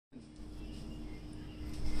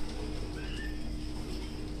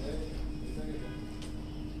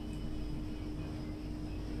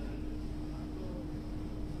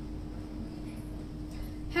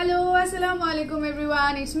আসসালামু আলাইকুম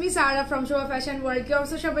everyone, it's me Sara from Shobha fashion world. কি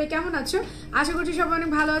অবস্থা সবাই, কেমন আছো? আশা করছি সবাই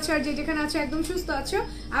অনেক ভালো আছো, আর যে যেখানে আছো একদম সুস্থ আছো।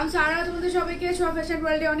 আমি সারা তোমাদের সবাইকে শোভা ফ্যাশন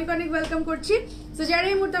ওয়ার্ল্ডে অনেক অনেক ওয়েলকাম করছি। তো যারা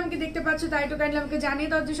এই মুহূর্তে আমাকে দেখতে পাচ্ছ তাই তো কাইন্ডলি আমাকে জানিয়ে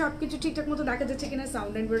দাও যে সবকিছু ঠিকঠাক মতো দেখা যাচ্ছে কিনা,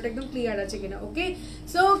 সাউন্ড এন্ড ভিডিওটা একদম ক্লিয়ার আছে কিনা। ওকে,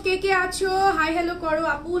 সো কে কে আছো হাই হ্যালো করো।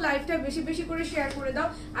 আপু লাইভটা বেশি বেশি করে শেয়ার করে দাও।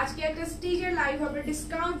 আজকে একটা স্টিচের লাইভ হবে,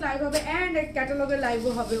 ডিসকাউন্ট লাইভ হবে এন্ড এক ক্যাটালগের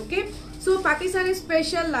লাইভও হবে। ওকে, সো পাকিস্তানি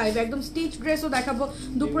স্পেশাল লাইভ, একদম স্টিচ ড্রেসও দেখাবো।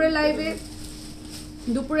 দুপুরের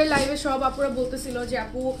লাইভে সব আপুরা বলতেছিল যে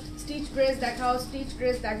আপু স্টিচ ড্রেস দেখাও, স্টিচ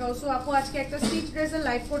ড্রেস দেখাও। সো আপু আজকে একটা স্টিচ ড্রেসের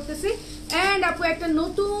লাইভ করতেছি এন্ড আপু একটা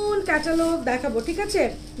নতুন ক্যাটালগ দেখাবো। ঠিক আছে,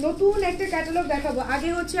 নতুন একটা ক্যাটালগ দেখাবো। আগে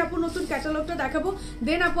হচ্ছে আপু নতুন ক্যাটালগটা দেখাবো,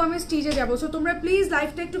 দেন আপু আমি স্টিচে যাবো। সো তোমরা প্লিজ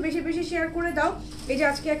লাইভটা একটু বেশি বেশি শেয়ার করে দাও। এই যে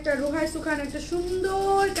আজকে একটা রোহাই সুখান একটা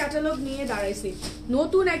সুন্দর ক্যাটালগ নিয়ে দাঁড়াইছি,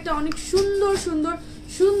 নতুন একটা অনেক সুন্দর সুন্দর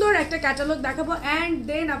সুন্দর একটা ক্যাটালগ দেখাবো এন্ড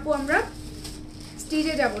দেন আপু আমরা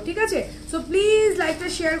স্টিচে যাব। ঠিক আছে, সো প্লিজ লাইভটা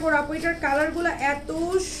শেয়ার করো। আপু এটার কালারগুলো এত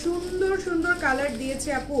সুন্দর সুন্দর কালার দিয়েছে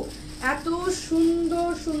আপু, এত সুন্দর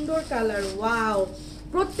সুন্দর কালার, ওয়াও।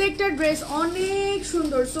 প্রত্যেকটা ড্রেস অনেক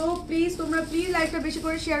সুন্দর। সো প্লিজ তোমরা প্লিজ লাইভটা বেশি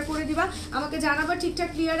করে শেয়ার করে দিবা, আমাকে জানাবা ঠিকঠাক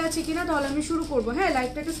ক্লিয়ার আছে কিনা, তাহলে আমি শুরু করবো। হ্যাঁ,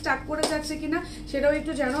 লাইভটাকে স্টার্ট করে যাচ্ছে কিনা সেটাও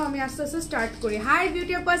একটু জানো, আমি আস্তে আস্তে স্টার্ট করি। হাই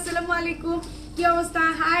বিউটি আপু, আসসালামু আলাইকুম, কি অবস্থা?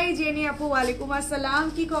 হাই জেনি আপু, ওয়ালাইকুম আসসালাম,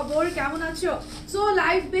 কি খবর, কেমন আছো? সো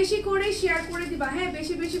লাইভ বেশি করে শেয়ার করে দিবা, হ্যাঁ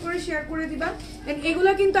বেশি বেশি করে শেয়ার করে দিবা।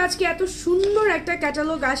 এগুলা কিন্তু আজকে এত সুন্দর একটা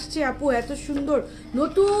ক্যাটালগ আসছে আপু, এত সুন্দর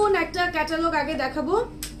নতুন একটা ক্যাটালগ আগে দেখাবো,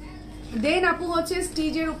 দেন আপু হচ্ছে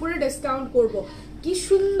স্টিচের উপরে ডিসকাউন্ট করব। কি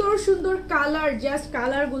সুন্দর সুন্দর কালার, জাস্ট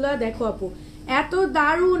কালারগুলা দেখো আপু, এত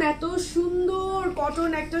দারুণ এত সুন্দর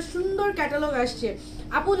কটন একটা সুন্দর ক্যাটালগ আসছে।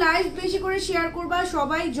 আপু লাইভ বেশি করে শেয়ার করবা,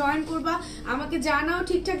 সবাই জয়েন করবা, আমাকে জানাও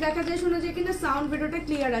ঠিকঠাক দেখা যায় শোনা যায় কিনা, সাউন্ড ভিডিওটা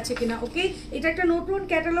ক্লিয়ার আছে কিনা। ওকে, এটা একটা নতুন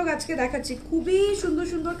ক্যাটালগ আজকে দেখাচ্ছি, খুবই সুন্দর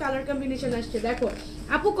সুন্দর কালার কম্বিনেশন আসছে। দেখো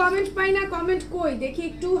আপু কমেন্ট পাই না, কমেন্ট কই দেখি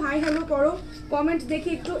একটু, হাই হ্যালো করো, কমেন্ট দেখি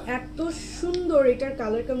একটু। এত সুন্দর এটার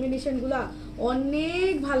কালার কম্বিনেশন গুলা,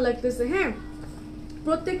 অনেক ভাল লাগতেছে। হ্যাঁ,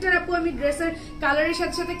 প্রত্যেকটার আপু আমি ড্রেসের কালারের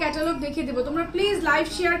সাথে সাথে ক্যাটালগ দেখিয়ে দেবো। তোমরা প্লিজ লাইভ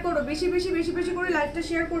শেয়ার করো, বেশি বেশি বেশি বেশি করে লাইভটা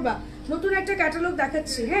শেয়ার করবা। নতুন একটা ক্যাটালগ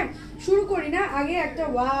দেখাচ্ছি। হ্যাঁ, শুরু করি না, আগে একটা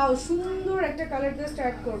ওয়াও সুন্দর একটা কালার দিয়ে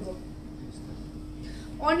স্টার্ট করব।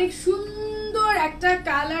 অনেক সুন্দর একটা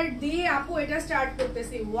কালার দিয়ে আপু এটা স্টার্ট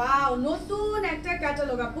করতেছি। ওয়াও, নতুন একটা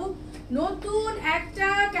ক্যাটালগ আপু, নতুন একটা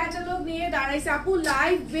ক্যাটালগ নিয়ে দাঁড়াইছে। আপু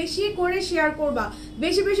লাইভ বেশি করে শেয়ার করবা,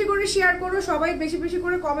 বেশি বেশি করে শেয়ার করো, সবাই বেশি বেশি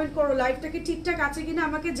করে কমেন্ট করো, লাইভটাকে ঠিকঠাক আছে কিনা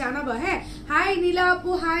আমাকে জানাবা। হ্যাঁ, হাই নীলা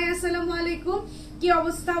আপু, হাই আসসালামু আলাইকুম, কি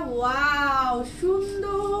অবস্থা? ওয়াও,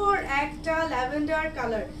 সুন্দর একটা ল্যাভেন্ডার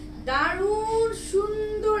কালার, দারুণ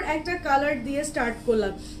সুন্দর একটা কালার দিয়ে স্টার্ট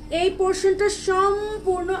করলাম। এই পোর্শনটা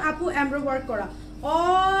সম্পূর্ণ আপু এমব্রয়ডারি ওয়ার্ক করা,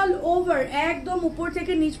 অল ওভার একদম উপর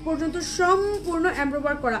থেকে নিচ পর্যন্ত সম্পূর্ণ এমব্রয়ডারি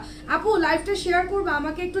ওয়ার্ক করা। আপু লাইভটা শেয়ার করবা,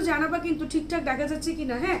 আমাকে একটু জানাবা কিন্তু ঠিকঠাক দেখা যাচ্ছে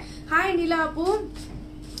কিনা। হ্যাঁ, হাই নীলা আপু,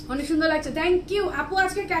 অনেক সুন্দর লাগছে, থ্যাংক ইউ আপু।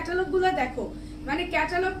 আজকে ক্যাটালগ গুলো দেখো, মানে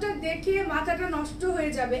ক্যাটালগটা দেখে মাথাটা নষ্ট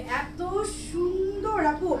হয়ে যাবে, এত সুন্দর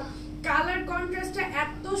আপু, কালার কন্ট্রাস্টটা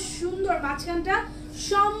এত সুন্দর, মাঝখানটা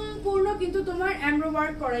সম্পূর্ণ কিন্তু তোমার এমব্রয়ডারি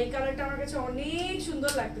ওয়ার্ক করা। এই কালারটা আমার কাছে অনেক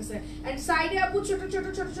সুন্দর লাগতেছে এন্ড সাইডে আপু ছোট ছোট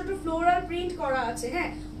ছোট ছোট ফ্লোরাল প্রিন্ট করা আছে। হ্যাঁ,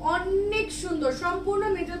 অনেক সুন্দর, সম্পূর্ণ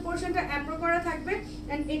মিডল পোরশনটা এমব্রয়ডারি করা থাকবে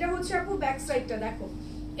এন্ড এটা হচ্ছে আপু ব্যাক সাইডটা, দেখো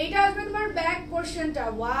এটা আসবে তোমার ব্যাক পোরশনটা।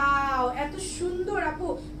 ওয়াও, এত সুন্দর আপু,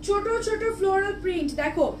 ছোট ছোট ফ্লোরাল প্রিন্ট,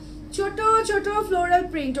 দেখো ছোট ছোট ফ্লোরাল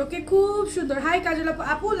প্রিন্ট। ওকে, খুব সুন্দর। হাই কাজল আপু,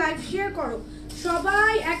 আপু লাইভ শেয়ার করো,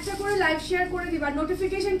 সবাই একটা করে লাইভ শেয়ার করে দিবা।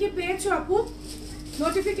 নোটিফিকেশন কি পেয়েছো আপু?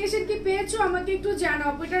 নোটিফিকেশন কি পেয়েছো আমাকে একটু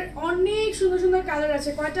জানাও। এটার অনেক সুন্দর সুন্দর কালার আছে,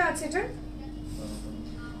 কয়টা আছে এটার?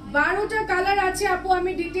 12টা কালার আছে আপু,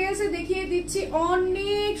 আমি ডিটেইলসে দেখিয়ে দিচ্ছি।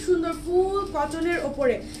 অনেক সুন্দর ফুল কটনের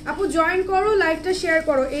ওপরে। আপু জয়েন করো, লাইভটা শেয়ার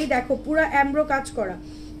করো। এই দেখো পুরা এমব্রো কাজ করা,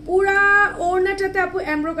 পুরা ওড়নাটাতে আপু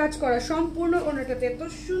এমব্রো কাজ করা, সম্পূর্ণ ওড়নাটাতে এত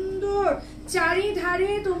সুন্দর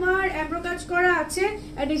চারিধারে তোমার এমব্রো কাজ করা আছে।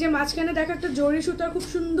 আর এই যে মাঝখানে দেখো একটা জরি সুতা খুব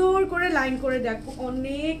সুন্দর করে লাইন করে দেখো,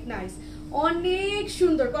 অনেক নাইস, অনেক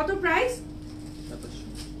সুন্দর। কত প্রাইস?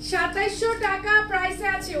 2700 টাকা প্রাইসে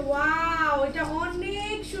আছে। ওয়াও, এটা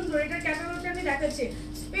অনেক সুন্দর, এটার ক্যাটালগটা আমি দেখাচ্ছি।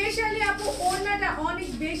 স্পেশালি আপু ওড়নাটা অনেক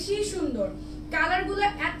বেশি সুন্দর, কালারগুলো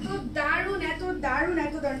এত দারুণ এত দারুণ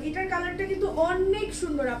এত দারুণ। এটার কালারটা কিন্তু অনেক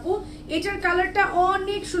সুন্দর আপু, এটার কালারটা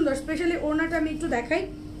অনেক সুন্দর। স্পেশালি ওড়নাটা আমি একটু দেখাই,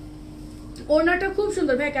 ওড়নাটা খুব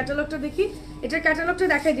সুন্দর। ভাই ক্যাটালগটা দেখি, এটার ক্যাটালগটা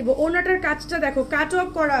দেখাই দিব। ওড়নাটার কাজটা দেখো, কাট অফ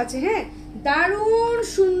করা আছে। হ্যাঁ, দারুণ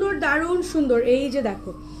সুন্দর দারুণ সুন্দর। এই যে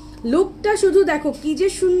দেখো লুকটা শুধু দেখো কি যে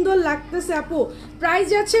সুন্দর লাগতেছে আপু। প্রাইস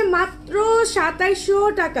যাচ্ছে মাত্র 2700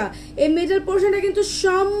 টাকা। এই মিডল পোর্শনটা কিন্তু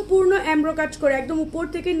সম্পূর্ণ এমব্রো কাজ করে, একদম উপর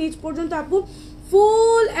থেকে নিচ পর্যন্ত আপু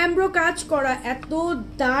ফুল এমব্রো কাজ করা, এত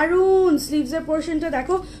দারুণ। স্লিভসের পোর্শনটা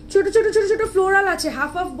দেখো, ছোট ছোট ছোট ছোট ফ্লোরাল আছে,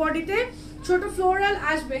 হাফ অফ বডিতে ছোট ফ্লোরাল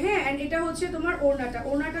আসবে। হ্যাঁ, এন্ড এটা হচ্ছে তোমার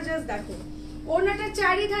ওড়নাটা জাস্ট দেখো, ওড়নাটা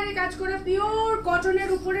চারিধারে কাজ করা পিওর কটনের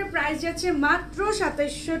উপরে। প্রাইস যাচ্ছে মাত্র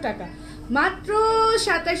 2700 টাকা, মাত্র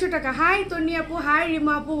 2700 টাকা। হাই তন্নি আপু, হাই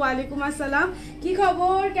রিমা আপু, ওয়ালাইকুম আসসালাম, কি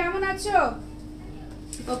খবর, কেমন আছো?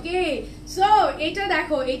 ওকে, সো এটা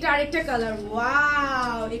দেখো, এটা আরেকটা কালার,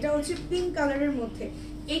 ওয়াও, এটা হচ্ছে পিঙ্ক কালারের মধ্যে।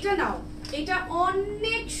 এটা নাও, এটা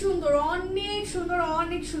অনেক সুন্দর, অনেক সুন্দর,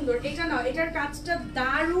 অনেক সুন্দর। এটা নাও, এটার কাজটা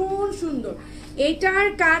দারুণ সুন্দর, এটার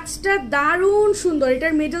কাজটা দারুণ সুন্দর।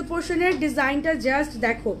 এটার মিডল পোর্শনের ডিজাইনটা জাস্ট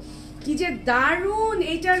দেখো কি যে দারুণ,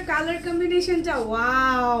 এটার কালার কম্বিনেশনটা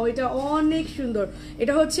ওয়াও, এটা অনেক সুন্দর।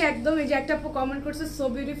 এটা হচ্ছে একদম, এই যে একটা কমেন্ট করছে, so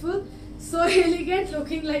beautiful, so elegant,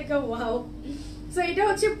 looking like আ ওয়াও। সো এটা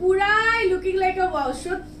হচ্ছে পুরাই লুকিং লাইক আ ওয়াও,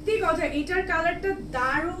 সত্যি কথা। এটার কালারটা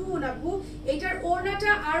দারুণ আপু। এটার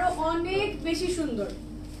ওড়নাটা আরো অনেক বেশি সুন্দর,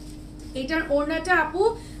 এটার ওড়নাটা আপু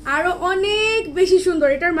আরো অনেক বেশি সুন্দর।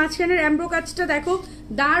 এটার মাঝখানের এমব্রো কাজটা দেখো,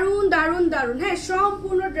 দারুণ দারুণ দারুণ। হ্যাঁ,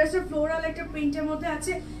 সম্পূর্ণ ড্রেসের ফ্লোরাল একটা প্রিন্টের মধ্যে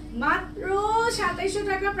আছে, মাত্র 2700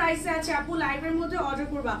 টাকা প্রাইসে আছে আপু। লাইভের মধ্যে অর্ডার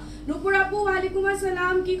করবা। নুপুর আপু, ওয়ালাইকুম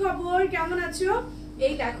আসসালাম, কি খবর, কেমন আছো?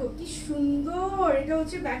 এই দেখো কি সুন্দর, এটা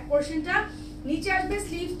হচ্ছে ব্যাক পোর্শনটা, নিচে আসবে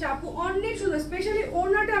স্লিভটা আপু, অনেক সুন্দর। স্পেশালি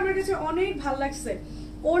ওড়নাটা আমার কাছে অনেক ভালো লাগছে,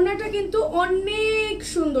 ওড়নাটা কিন্তু অনেক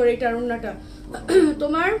সুন্দর। এটার ওড়নাটা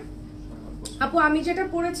তোমার আপু, আমি যেটা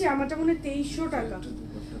পরেছি আমারটা মনে 2300 টাকা।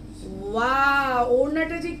 ওয়াও,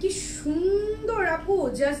 ওড়নাটা যে কি সুন্দর আপু,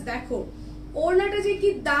 জাস্ট দেখো ওড়নাটা যে কি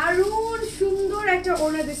দারুণ সুন্দর একটা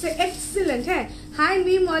ওড়না দিচ্ছে, এক্সিলেন্ট। হ্যাঁ, হাই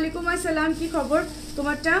মিম, ওয়ালাইকুম আসসালাম, কি খবর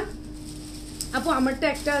তোমারটা? আপু আমারটা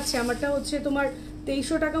একটা আছে, আমারটা হচ্ছে তোমার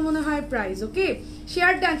 2300 টাকা মনে হয় price. Okay,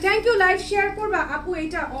 share done, thank you. Live share করবা আপু,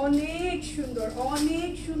 এটা অনেক সুন্দর,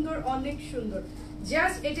 অনেক সুন্দর, অনেক সুন্দর।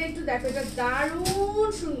 জাস্ট এটা একটু দেখো, এটা দারুণ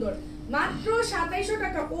সুন্দর, মাত্র 2700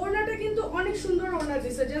 টাকা। ওড়নাটা কিন্তু অনেক সুন্দর ওড়না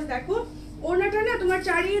দিচ্ছে, জাস্ট দেখো ওড়নাটা না তোমার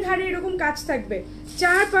চারিধারে এরকম কাজ থাকবে,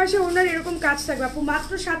 চারপাশে ওড়নার এরকম কাজ থাকবে আপু,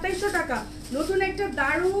 মাত্র 2700 টাকা। নতুন একটা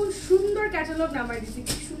দারুণ সুন্দর ক্যাটালগ নামাই দিচ্ছি,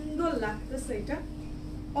 কি সুন্দর লাগতেছে, এটা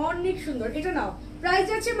অনেক সুন্দর। এটা নাও, প্রাইস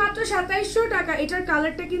আছে মাত্র 2700 টাকা। এটার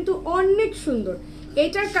কালারটা কিন্তু অনেক সুন্দর,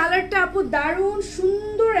 এটার কালারটা আপু দারুণ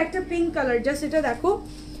সুন্দর, একটা পিঙ্ক কালার, জাস্ট এটা দেখো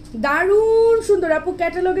দারুণ সুন্দর আপু।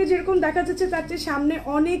 ক্যাটালগে যেরকম দেখা যাচ্ছে তার চেয়ে সামনে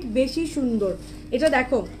অনেক বেশি সুন্দর। এটা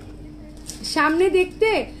দেখো সামনে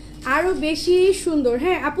দেখতে আরো বেশি সুন্দর।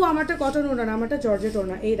 হ্যাঁ আপু, আমারটা কটন ওড়না, আমারটা জর্জেট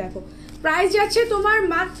ওড়না। এই দেখো, প্রাইস যাচ্ছে তোমার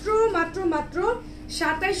মাত্র মাত্র মাত্র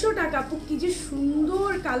 2700 টাকা আপু। কি যে সুন্দর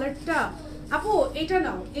কালারটা আপু, এটা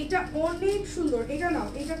নাও, এটা অনেক সুন্দর, এটা নাও,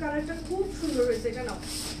 এটা কালারটা খুব সুন্দর হয়েছে, এটা নাও,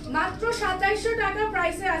 মাত্র 2700 টাকা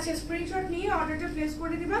প্রাইসে আছে। স্ক্রিনশট নিয়ে অর্ডারটা প্লেস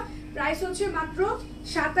করে দিবা। প্রাইস হচ্ছে মাত্র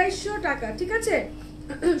 2700 টাকা, ঠিক আছে?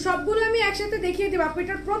 সবগুলো আমি একসাথে দেখিয়ে দেবো আপু।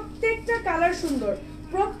 এটার প্রত্যেকটা কালার সুন্দর,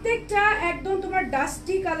 প্রত্যেকটা একদম তোমার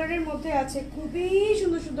ডাস্টি কালারের মধ্যে আছে, খুবই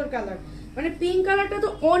সুন্দর সুন্দর কালার। মানে পিঙ্ক কালারটা তো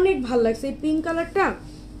অনেক ভালো লাগছে, এই পিঙ্ক কালারটা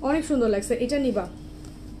অনেক সুন্দর লাগছে। এটা নিবা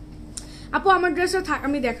আপু, আমার ড্রেসটা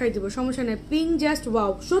আমি দেখাই দেবো, সমস্যা নেই। পিঙ্ক জাস্ট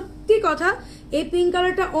ওয়াও, সত্যি কথা, এই পিঙ্ক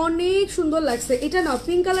কালারটা অনেক সুন্দর লাগছে। এটা নাও,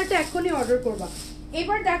 পিঙ্ক কালারটা এখনই অর্ডার করবা।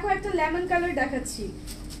 এবার দেখো একটা লেমন কালার দেখাচ্ছি,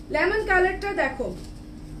 লেমন কালারটা দেখো,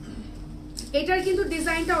 এটার কিন্তু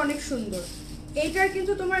ডিজাইনটা অনেক সুন্দর, এটার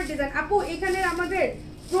কিন্তু তোমার ডিজাইন আপু, এখানে আমাদের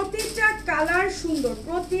প্রতিটা কালার সুন্দর,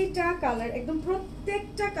 প্রতিটা কালার একদম,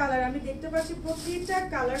 প্রত্যেকটা কালার আমি দেখতে পাচ্ছি, প্রতিটা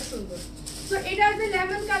কালার সুন্দর। তো এটা আসবে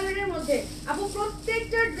লেমন কালারের মধ্যে আপু।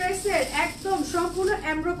 প্রত্যেকটা ড্রেসের একদম সম্পূর্ণ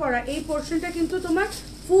এমব্রো করা, এই পোর্শনটা কিন্তু তোমার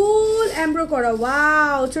ফুল এমব্রো করা।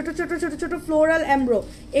 ওয়াও, ছোট ছোট ছোট ছোট ফ্লোরাল এমব্রো,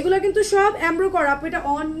 এগুলো কিন্তু সব এমব্রো করা আপু। এটা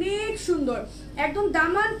অনেক সুন্দর, একদম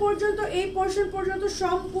দামান পর্যন্ত, এই পোর্শন পর্যন্ত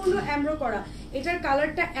সম্পূর্ণ এমব্রো করা। এটার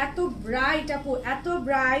কালারটা এত ব্রাইট আপু, এত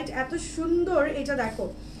ব্রাইট, এত সুন্দর। এটা দেখো,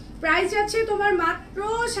 প্রাইস যাচ্ছে তোমার মাত্র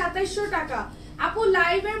 2700 টাকা আপু।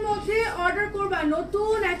 লাইভের মধ্যে অর্ডার করবা,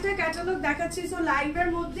 নতুন একটা ক্যাটালগ দেখাচ্ছি, সো লাইভের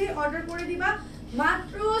মধ্যে অর্ডার করে দিবা,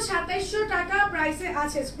 মাত্র 2700 টাকা প্রাইসে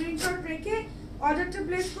আছে। স্ক্রিনশট রেখে অর্ডারটা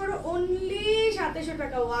প্লেস করো, অনলি 2700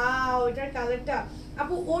 টাকা। ওয়াও, এটার কালারটা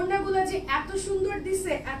আপু, ওড়নাগুলো যে এত সুন্দর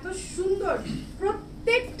দিছে, এত সুন্দর,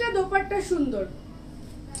 প্রত্যেকটা দোপাট্টা সুন্দর,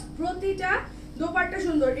 প্রতিটা দোপাট্টা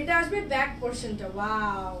সুন্দর। এটা আসবে ব্যাক পোর্শনটা,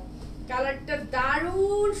 ওয়াও, কালারটা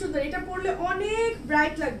দারুণ সুন্দর, এটা পরলে অনেক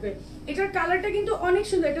ব্রাইট লাগবে। এটার কালারটা কিন্তু অনেক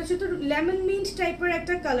সুন্দর, এটা হচ্ছে লেমন মিন্ট টাইপের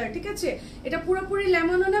একটা কালার, ঠিক আছে? এটা পুরোপুরি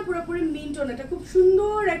লেমনও না, পুরোপুরি মিন্টও না, এটা খুব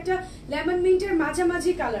সুন্দর একটা লেমন মিন্টের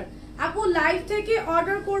মাঝামাঝি কালার। আপু লাইভ থেকে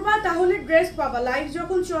অর্ডার করবা তাহলে ড্রেস পাবা, লাইভ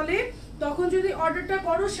যখন চলে তখন যদি অর্ডারটা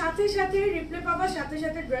করো সাথে সাথে রিপ্লাই পাবা, সাথে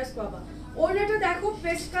সাথে ড্রেস পাবা। ওড়নাটা দেখো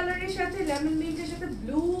পেস্ট কালারের সাথে লেমন মিন্টের সাথে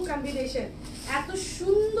ব্লু কম্বিনেশন, এত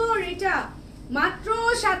সুন্দর। এটা মাত্র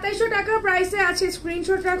 2700 টাকা প্রাইসে আছে,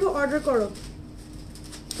 স্ক্রিনশট রাখো, অর্ডার করো।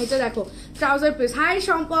 এটা দেখো ট্রাউজার পিস। হাই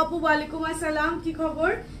শম্পা আপু, ওয়ালাইকুম আসসালাম, কি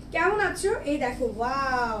খবর, কেমন আছো? এই দেখো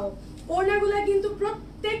ওয়াও, ওড়নাগুলা কিন্তু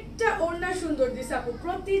প্রত্যেকটা ওড়না সুন্দর দিছে আপু,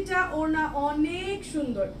 প্রতিটা ওড়না অনেক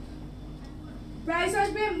সুন্দর। প্রাইস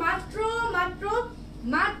আসবে মাত্র মাত্র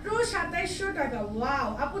মাত্র 2700 টাকা। ওয়াও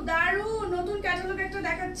আপু দারুণ, নতুন ক্যাটালগ একটা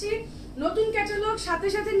দেখাচ্ছি, নতুন ক্যাটালগ সাথে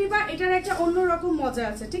সাথে নিবা, এটার একটা অন্যরকম মজা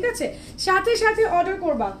আছে, ঠিক আছে? সাথে সাথে অর্ডার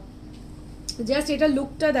করবা। জাস্ট এটা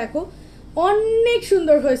লুকটা দেখো, অনেক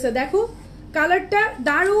সুন্দর হয়েছে, দেখো কালারটা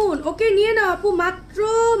দারুণ। ওকে নিয়ে নাও আপু, মাত্র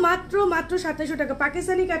মাত্র মাত্র 2700 টাকা।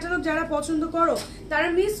 পাকিস্তানি ক্যাটালগ যারা পছন্দ করো তারা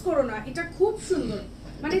মিস করো না, এটা খুব সুন্দর,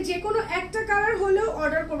 মানে যে কোনো একটা কালার হলেও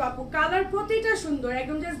অর্ডার করবো আপু, কালার প্রতিটা সুন্দর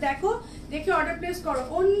একদম। জাস্ট দেখো, দেখে অর্ডার প্লেস করো।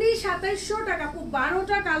 অনলি 2700 টাকা আপু,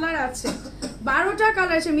 12টা কালার আছে, 12টা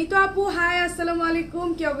কালার আছে। মিতু আপু হাই, আসসালামু আলাইকুম,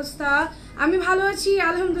 কি অবস্থা? আমি ভালো আছি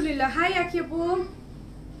আলহামদুলিল্লাহ। হাই আখি আপু,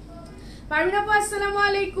 পারমিন আপু আসসালামু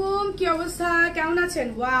আলাইকুম, কি অবস্থা, কেমন আছেন?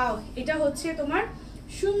 ওয়াও, এটা হচ্ছে তোমার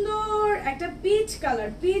সুন্দর একটা পিচ কালার,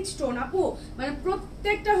 পিচ টোন আপু, মানে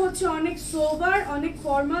প্রত্যেকটা হচ্ছে অনেক সোবার, অনেক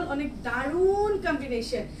ফর্মাল, অনেক দারুণ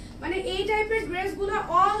কম্বিনেশন। মানে এই টাইপের ড্রেসগুলো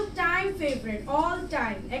all time favourite, all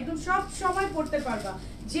time, একদম সব সময় পরতে পারবা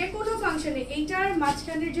যে কোনো ফাংশনে। এইটার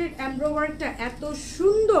মাঝখানের যে এমব্রো ওয়ার্কটা এত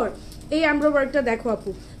সুন্দর, এই এমব্রো ওয়ার্কটা দেখো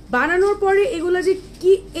আপু, বানানোর পরে এগুলো যে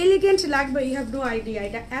কি এলিগেন্ট লাগবে, ইউ হ্যাভ নো আইডিয়া।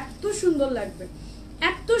 এটা এত সুন্দর লাগবে,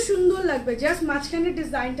 এত সুন্দর লাগবে। জাস্ট মাঝখানের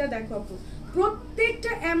ডিজাইনটা দেখো আপু,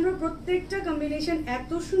 প্রত্যেকটা এমব্রো, প্রত্যেকটা কম্বিনেশন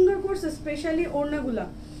এত সুন্দর করছে। স্পেশালি ওড়নাগুলা,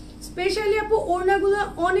 স্পেশালি আপু ওড়নাগুলো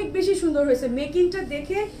অনেক বেশি সুন্দর হয়েছে। মেকিংটা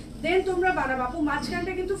দেখে দেন তোমরা বানাবো আপু।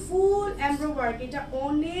 মাঝখানটা কিন্তু ফুল এমব্রো ওয়ার্ক, এটা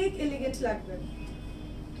অনেক এলিগেন্ট লাগবে।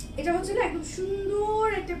 এটা হচ্ছে না একদম সুন্দর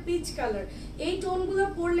একটা পিচ কালার, এই টোনগুলো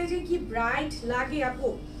পরলে যে কি ব্রাইট লাগে আপু,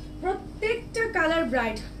 প্রত্যেকটা কালার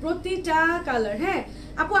ব্রাইট, প্রতিটা কালার। হ্যাঁ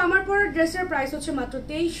আপু, আমার পরে ড্রেসের প্রাইস হচ্ছে মাত্র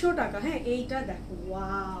 2300 টাকা। হ্যাঁ এইটা দেখো,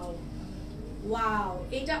 ওয়াও ওয়াও,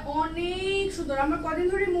 এটা অনেক সুন্দর। আমার কদিন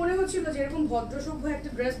ধরে মনে হচ্ছিল যে এরকম ভদ্রসভ্য একটা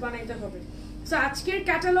ড্রেস বানাইতে হবে। সো আজকের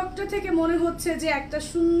ক্যাটালগটা থেকে মনে হচ্ছে যে একটা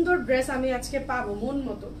সুন্দর ড্রেস আমি আজকে পাবো মন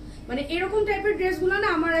মতো। মানে এরকম টাইপের ড্রেসগুলো না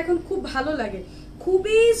আমার এখন খুব ভালো লাগে,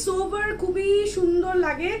 খুবই সোবার, খুবই সুন্দর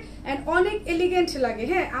লাগে এন্ড অনেক এলিগেন্ট লাগে।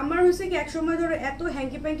 হ্যাঁ আমার হচ্ছে কি একসময় ধরে এত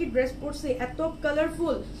হ্যাঙ্কি প্যাঙ্কি ড্রেস পরছি, এত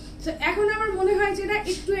কালারফুল, তো এখন আমার মনে হয় যে না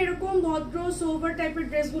একটু এরকম ভদ্র সোবার টাইপের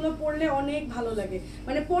ড্রেসগুলো পরলে অনেক ভালো লাগে।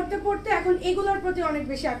 মানে পরতে পরতে এখন এগুলোর প্রতি অনেক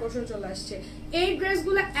বেশি আকর্ষণ চলে আসছে। এই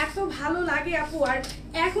ড্রেসগুলো এত ভালো লাগে আপু। আর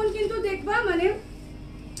এখন কিন্তু দেখবা মানে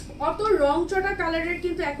অত রং চটা কালারের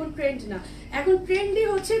কিন্তু এখন ট্রেন্ড না, এখন ট্রেন্ডই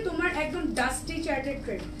হচ্ছে তোমার একদম ডাস্টি চ্যাটের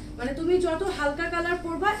ট্রেন্ড। মানে তুমি যত হালকা কালার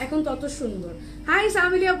পরবা এখন তত সুন্দর। হাই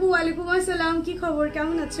সামিলি আপু, ওয়ালাইকুম আসসালাম, কি খবর,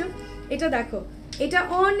 কেমন আছো? এটা দেখো, এটা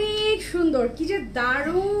অনেক সুন্দর, কি যে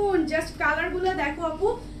দারুণ। জাস্ট কালারগুলো দেখো আপু,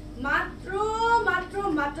 মাত্র মাত্র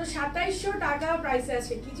মাত্র 2700 টাকা প্রাইসে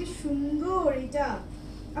আছে। কি যে সুন্দর এটা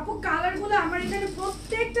আপু, কালারগুলো আমার এখানে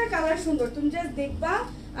প্রত্যেকটা কালার সুন্দর, তুমি জাস্ট দেখবা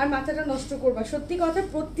আর মাথাটা নষ্ট করবা। সত্যি কথা,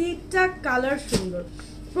 প্রতিটা কালার সুন্দর,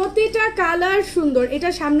 প্রতিটা কালার সুন্দর। এটা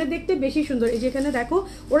সামনে দেখতে বেশি সুন্দর। এই যেখানে দেখো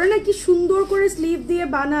ওরা না কি সুন্দর করে স্লিভ দিয়ে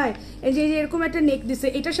বানায়, এই যে এরকম একটা নেক দিছে।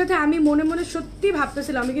 এটার সাথে আমি মনে মনে সত্যি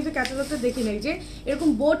ভাবতেছিলাম, আমি কিন্তু ক্যাটালগটা দেখি নাই, যে এরকম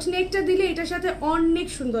বোট নেকটা দিলে এটার সাথে অনেক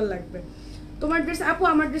সুন্দর লাগবে তোমার ড্রেস আপু।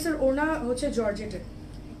 আমার ড্রেসের ওড়না হচ্ছে জর্জেটের,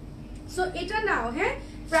 সো এটা নাও। হ্যাঁ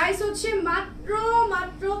প্রাইস হচ্ছে মাত্র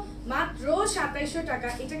মাত্র মাত্র 2700 টাকা।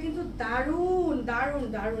 এটা কিন্তু দারুণ দারুণ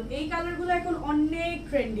দারুণ, এই কালারগুলো এখন অনেক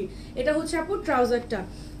ট্রেন্ডি। এটা হচ্ছে আপু ট্রাউজারটা,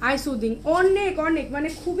 আই সুদিং, অনেক অনেক মানে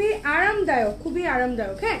খুবই আরামদায়ক, খুবই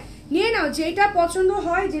আরামদায়ক। হ্যাঁ নিয়ে নাও, যেটা পছন্দ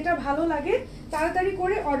হয়, যেটা ভালো লাগে তাড়াতাড়ি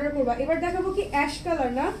করে অর্ডার করবা। এবার দেখাবো কি অ্যাশ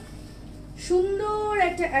কালার, না সুন্দর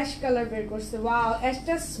একটা অ্যাশ কালার বের করছে। ওয়াও,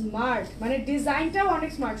 অ্যাশটা স্মার্ট, মানে ডিজাইনটাও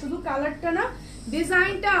অনেক স্মার্ট, শুধু কালারটা না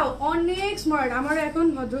ডিজাইনটাও অনেক স্মার্ট। আমার এখন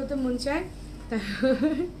ভদ্র হতে মন চায়,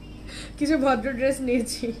 কিছু ভদ্র ড্রেস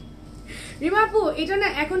নিয়েছি। রিমাপু এটা না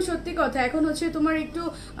এখন সত্যি কথা, এখন হচ্ছে তোমার একটু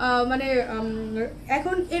মানে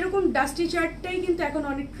এখন এরকম ডাস্টি চার্টটাই কিন্তু এখন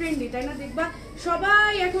অনেক ট্রেন্ডি, তাই না? দেখবা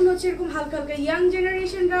সবাই এখন হচ্ছে এরকম হালকা হালকা, ইয়াং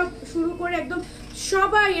জেনারেশনরা শুরু করে একদম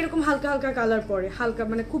সবাই এরকম হালকা হালকা কালার পরে, হালকা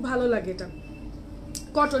মানে খুব ভালো লাগে এটা।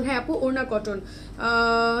 কটন, হ্যাঁ আপু ওড়না কটন।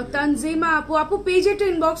 তানজিমা আপু, আপু পেজে একটু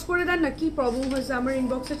ইনবক্স করে দেন না, কি প্রবলেম হয়েছে আমার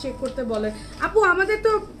ইনবক্সে চেক করতে বলে। আপু আমাদের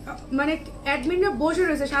তো মানে অ্যাডমিনরা বসে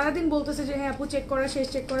রয়েছে সারাদিন, বলতেছে যে হ্যাঁ আপু চেক করা শেষ,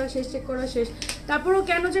 চেক করা শেষ, চেক করা শেষ। তারপরেও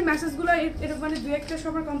কেন যে মেসেজগুলো এরকম মানে দু একটা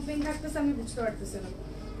সবার কমপ্লেন থাকতেছে আমি বুঝতে পারতেছি না।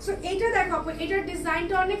 সো এটা দেখো আপু, এটার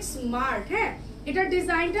ডিজাইনটা অনেক স্মার্ট। হ্যাঁ, এটার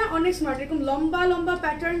ডিজাইনটা অনেক স্মার্ট, এরকম লম্বা লম্বা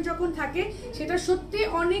প্যাটার্ন যখন থাকে সেটা সত্যি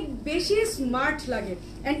অনেক বেশি স্মার্ট লাগে।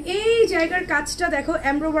 অ্যান্ড এই জায়গার কাজটা দেখো,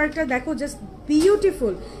 এমব্রয়ডারিটা দেখো, জাস্ট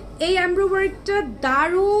বিউটিফুল। এই এমব্রয়ডারিটা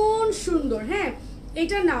দারুণ সুন্দর। হ্যাঁ,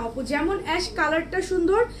 এটা নাও আপু, যেমন অ্যাশ কালারটা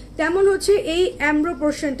সুন্দর তেমন হচ্ছে এই এমব্রো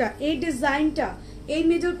পোর্শনটা, এই ডিজাইনটা, এই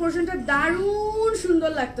মিডল পোর্শনটা দারুণ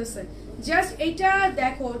সুন্দর লাগতেছে। জাস্ট এটা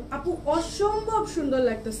দেখো আপু, অসম্ভব সুন্দর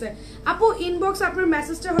লাগতেছে। আপু ইনবক্স আপনার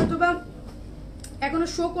মেসেজটা হয়তো বা এখনো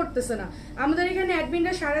শো করতেছে না, আমাদের এখানে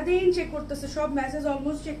অ্যাডমিনরা সারাদিন চেক করতেছে, সব মেসেজ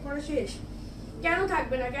অলমোস্ট চেক করা শেষ। কেন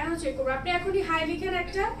থাকবে না, কেন চেক করবো? আপনি এখনই হাই লিখেন,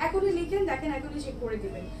 একটা এখনই লিখেন, দেখেন এখনই চেক করে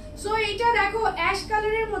দিবেন। সো এইটা দেখো অ্যাশ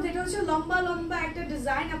কালারের মধ্যে, এটা হচ্ছে লম্বা লম্বা একটা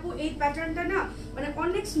ডিজাইন আপু। এই প্যাটার্নটা না মানে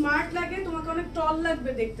অনেক স্মার্ট লাগে, তোমাকে অনেক টল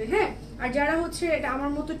লাগবে দেখতে। হ্যাঁ, আর যারা হচ্ছে এটা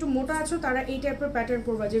আমার মতো একটু মোটা আছো তারা এই টাইপের প্যাটার্ন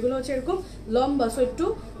পরবা, যেগুলো হচ্ছে এরকম লম্বা, সো একটু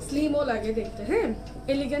স্লিমও লাগে দেখতে। হ্যাঁ,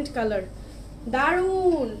 এলিগেন্ট কালার,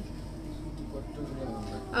 দারুন।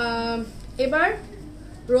 এবার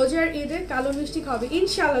রোজার ঈদে কালো মিষ্টি খাবে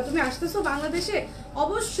ইনশাআল্লাহ। তুমি আসতেছো বাংলাদেশে?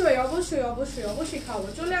 অবশ্যই অবশ্যই অবশ্যই অবশ্যই খাবো,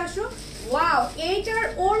 চলে আসো। ওয়াও, এইটার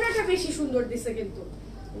ওড়নাটা বেশি সুন্দর দিছে কিন্তু।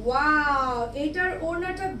 ওয়াও, এইটার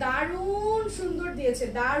ওড়নাটা দারুণ সুন্দর দিয়েছে,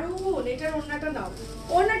 দারুণ। এটার ওড়নাটা নাও,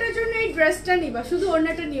 ওড়নাটার জন্য এই ড্রেসটা নিবা, শুধু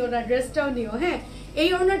ওড়নাটা নিও না, ড্রেসটাও নিও। হ্যাঁ, এই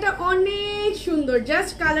ওড়নাটা অনেক সুন্দর,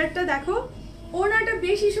 জাস্ট কালারটা দেখো, ওড়নাটা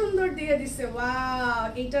বেশি সুন্দর দিয়ে দিছে। ওয়াও,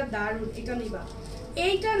 এটা দারুণ, এটা নিবা।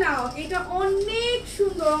 এইটা নাও, এটা অনেক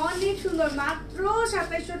সুন্দর, অনেক সুন্দর, মাত্র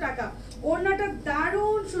 2700 টাকা। ওড়নাটা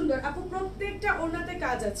দারুণ সুন্দর আপু, প্রত্যেকটা ওড়নাতে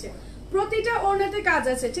কাজ আছে, প্রতিটা ওড়নাতে কাজ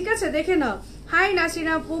আছে। ঠিক আছে, দেখে নাও। হাই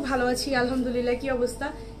নাসরিনা আপু, ভালো আছি আলহামদুলিল্লাহ, কি অবস্থা?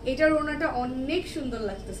 এটার ওড়নাটা অনেক সুন্দর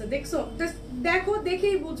লাগতেছে, দেখছো? দেখো,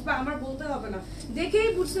 দেখেই বুঝবা, আমার বলতে হবে না, দেখেই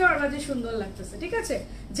বুঝতে পারবা যে সুন্দর লাগতেছে। ঠিক আছে,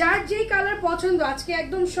 যার যেই কালার পছন্দ, আজকে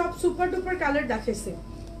একদম সব সুপার ডুপার কালার দেখাইছে।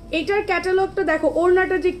 এটার ক্যাটালগটা দেখো,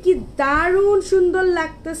 ওড়নাটা যে কি দারুণ সুন্দর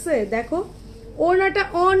লাগতেছে, দেখো ওড়নাটা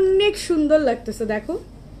অনেক সুন্দর লাগতেছে, দেখো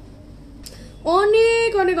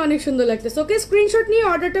অনেক অনেক অনেক সুন্দর লাগতেছে। ওকে, স্ক্রিনশট নিয়ে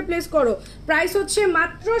অর্ডারটা প্লেস করো। প্রাইস হচ্ছে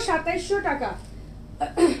মাত্র 2700 টাকা।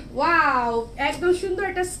 ওয়াও, একদম সুন্দর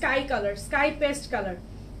একটা sky colour, sky paste colour,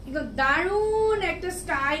 একদম দারুণ একটা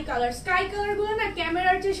স্কাই কালার। স্কাই কালার গুলো না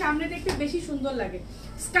ক্যামেরার চেয়ে সামনে দেখতে বেশি সুন্দর লাগে।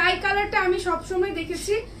 স্কাই কালারটা আমি সবসময়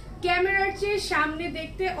দেখেছি ক্যামেরার চেয়ে সামনে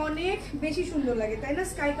দেখতে অনেক বেশি সুন্দর লাগে, তাই না?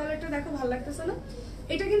 স্কাই কালারটা দেখো, ভালো লাগতেছে না?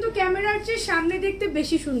 এটা কিন্তু ক্যামেরার চেয়ে সামনে দেখতে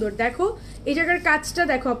বেশি সুন্দর। দেখো এই জায়গার কাজটা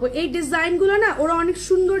দেখো আপু, এই ডিজাইন গুলো না ওরা অনেক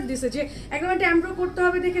সুন্দর দিছে, যে একদম একটা এমব্রো করতে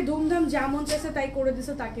হবে দেখে ধুমধাম যেমন চাইছে তাই করে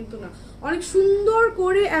দিছে তা কিন্তু না, অনেক সুন্দর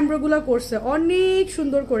করে এমব্রো গুলো করছে, অনেক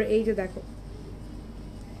সুন্দর করে। এই যে দেখো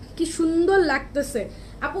কি সুন্দর লাগতেছে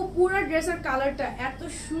আপু, পুরো ড্রেসের কালারটা এত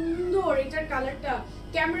সুন্দর। এটার কালারটা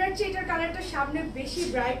ক্যামেরার চেয়ে এটার কালারটা সামনে বেশি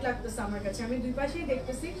ব্রাইট লাগতেছে আমার কাছে। আমি দুই পাশেই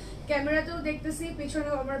দেখতেছি, ক্যামেরাতেও দেখতেছি,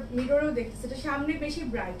 পিছনেও আমার মিররেও দেখতেছি, এটা সামনে বেশি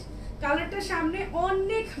ব্রাইট কালারটা, সামনে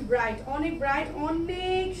অনেক ব্রাইট, অনেক ব্রাইট,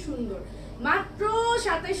 অনেক সুন্দর। মাত্র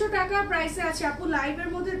 2700 টাকা প্রাইসে আছে আপু। লাইভের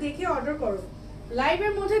মধ্যে দেখে অর্ডার করো,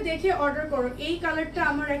 লাইভের মধ্যে দেখে অর্ডার করো। এই কালারটা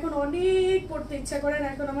আমার এখন অনেক পড়তে ইচ্ছা করে না,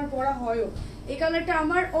 এখন আমার পড়া হয়ও। এই কালারটা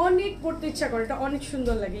আমার অনেক পড়তে ইচ্ছা করে, এটা অনেক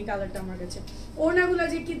সুন্দর লাগে এই কালারটা আমার কাছে। ওড়নাগুলো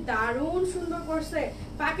যে কি দারুণ সুন্দর করছে।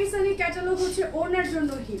 পাকিস্তানি ক্যাটালগ হচ্ছে ওড়নার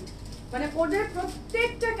জন্য হিট, মানে ওদের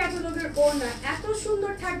প্রত্যেকটা ক্যাটালগের ওড়না এত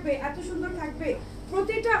সুন্দর থাকবে, এত সুন্দর থাকবে,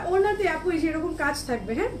 প্রতিটা ওড়নাতে আপু যেরকম কাজ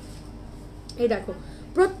থাকবে। হ্যাঁ, এই দেখো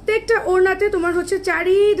প্রত্যেকটা ওড়নাতে তোমার হচ্ছে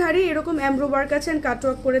চারিধারে এরকম এমব্রো ওয়ার্ক আছে, এন্ড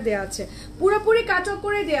কাটওয়ার্ক করে দেওয়া আছে, পুরোপুরি কাটওয়ার্ক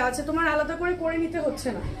করে দেওয়া আছে, তোমার আলাদা করে নিতে হচ্ছে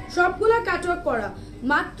না, সবগুলো কাটওয়ার্ক করা।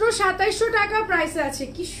 মাত্র 2700 টাকা প্রাইসে আছে।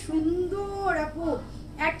 কি সুন্দর আপু,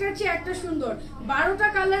 একটার চেয়ে একটা সুন্দর। 12টা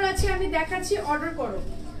কালার আছে, আমি দেখাচ্ছি, অর্ডার করো।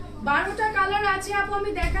 12টা কালার আছে আপু,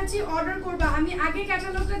 আমি দেখাচ্ছি, অর্ডার করবা। আমি আগে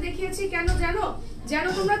ক্যাটালগটা দেখিয়েছি কেন জানো? যেন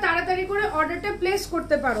তোমরা তাড়াতাড়ি করে অর্ডারটা প্লেস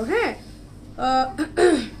করতে পারো। হ্যাঁ,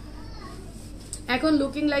 এখন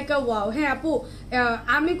লুকিং লাইক আ ওয়াও। হ্যাঁ আপু,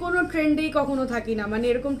 আমি কোনো ট্রেন্ডেই কখনো থাকি না, মানে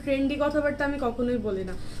এরকম ট্রেন্ডি কথাবার্তা আমি কখনোই বলি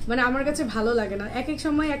না, মানে আমার কাছে ভালো লাগে না। এক এক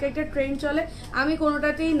সময় এক একটা ট্রেন্ড চলে, আমি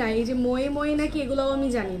কোনোটাতেই নাই। এই যে মই নাকি, এগুলোও আমি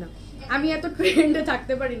জানি না, আমি এত ট্রেন্ডে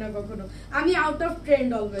থাকতে পারি না কখনো, আমি out of trend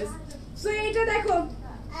always. So এইটা দেখো,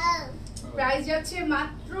 প্রাইস যাচ্ছে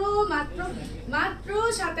মাত্র মাত্র মাত্র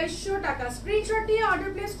 2700 টাকা। স্ক্রিনশট নিয়ে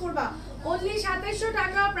অর্ডার প্লেস করবা, অনলি 2700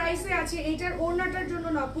 টাকা প্রাইসে আছে। এইটার ওড়নাটার জন্য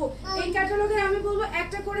না আপু, এই ক্যাটালগের আমি বলবো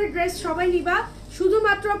একটা করে ড্রেস সবাই নিবা,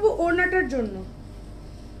 শুধুমাত্র আপু ওড়নাটার জন্য,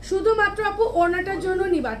 শুধুমাত্র আপু ওড়নাটার জন্য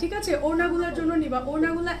নিবা। ঠিক আছে, ওড়নাগুলোর জন্য নিবা,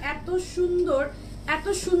 ওড়নাগুলো এত সুন্দর, এত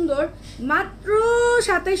সুন্দর। মাত্র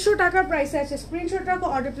 2700 টাকা প্রাইসে আছে। স্ক্রিনশট রাখো,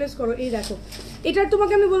 অর্ডার প্লেস করো। এই দেখো, এটার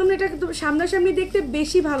তোমাকে আমি বললাম না, এটা সামনাসামনি দেখতে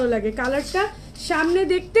বেশি ভালো লাগে, কালারটা সামনে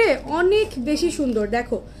দেখতে অনেক বেশি সুন্দর।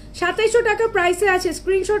 দেখো 2700 টাকা প্রাইসে আছে,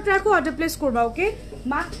 স্ক্রিনশট রাখো, অর্ডার প্লেস করবা। ওকে,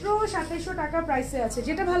 মাত্র 2700 টাকা প্রাইসে আছে,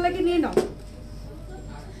 যেটা ভালো লাগে নিয়ে নাও।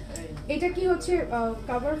 এটা কি হচ্ছে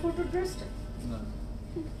কভার ফটো ড্রেসটা?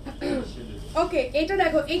 ওকে, এটা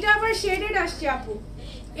দেখো, এটা আবার শেডেড আসছে আপু,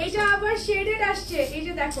 এটা আবার শেডেড আসছে, এই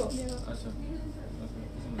যে দেখো।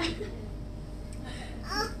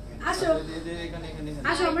 আসো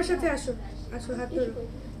আসো আমার সাথে আসো, আসো হাত ধরো,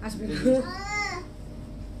 আসবে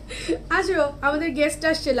আসো, আমাদের গেস্ট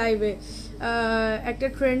আসছে লাইভে। একটা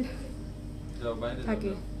ট্রেন্ড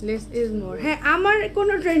থাকে, লেস ইজ মোর। হ্যাঁ, আমার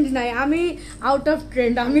কোনো ট্রেন্ড নাই, আমি আউট অফ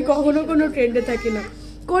ট্রেন্ড, আমি কখনো কোনো ট্রেন্ডে থাকি না,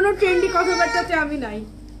 কোনো ট্রেন্ডি কথাবার্তাতে আমি নাই।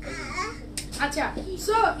 আচ্ছা,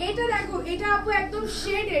 সো এটা দেখো, এটা আপু একদম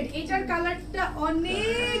শেডেড, এটার কালারটা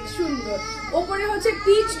অনেক সুন্দর। উপরে হচ্ছে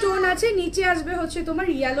পিচ টোন আছে, নিচে আসবে হচ্ছে তোমার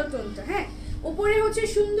ইয়েলো টোনটা। হ্যাঁ, উপরে হচ্ছে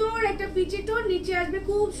সুন্দর একটা পিচি টোন, নিচে আসবে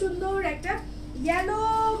খুব সুন্দর একটা ইয়েলো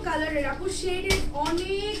কালারের। আপু শেডেড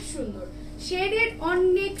অনেক সুন্দর, শেডেড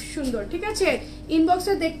অনেক সুন্দর। ঠিক আছে,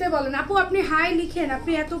 ইনবক্সে দেখতে বলেন আপু, আপনি হাই লিখেন,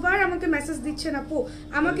 আপনি এতবার আমাকে মেসেজ দিচ্ছেন আপু,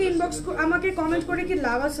 আমাকে ইনবক্স, আমাকে কমেন্ট করে কি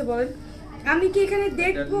লাভ আছে বলেন? আমি কি এখানে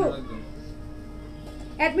দেখবো?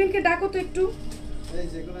 অ্যাডমিনকে ডাকো তো একটু।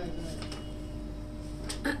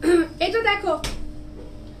 এটা দেখো,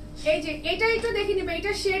 এই যে এটা একটু দেখে নিবে,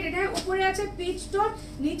 এটা শেড, এটা উপরে আছে পিচ টোন,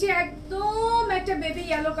 নিচে একদম একটা বেবি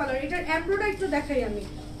ইয়েলো কালার। এটার এমব্রয়ডারি একটু দেখাই আমি,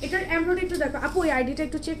 এটার এমব্রয়ডারি একটু দেখো আপু, এই আইডিটা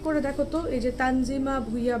একটু চেক করে দেখো তো, এই যে তানজিমা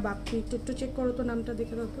ভুইয়া বাপ্পি, একটু চেক করো তো, নামটা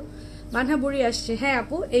দেখে দাও তো, মানহাবুড়ি আসছে। হ্যাঁ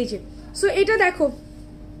আপু, এই যে, সো এটা দেখো,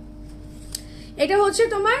 এটা হচ্ছে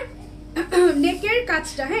তোমার নেকের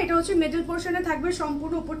কাজটা। হ্যাঁ, এটা হচ্ছে মিডল পোরশনে থাকবে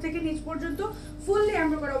সম্পূর্ণ উপর থেকে নিচ পর্যন্ত ফুললি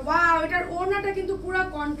এমব্রয়ডারি করা। ওয়াও, এটার ওড়নাটা কিন্তু পুরো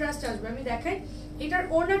কন্ট্রাস্ট আসবে, আমি দেখাই। এটার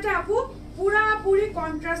ওড়নাটা আপু পুরোপুরি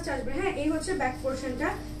কন্ট্রাস্ট আসবে। হ্যাঁ, এই হচ্ছে ব্যাক পোরশনটা,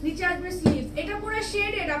 নিচে আসবে স্লিভ। এটা পুরো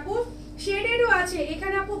শেডেড আপু, শেডেডও আছে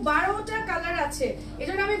এখানে আপু, 12টা কালার আছে।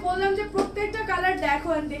 এজন্য আমি বললাম যে প্রত্যেকটা কালার দেখো,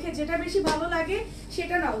 দেখে যেটা বেশি ভালো লাগে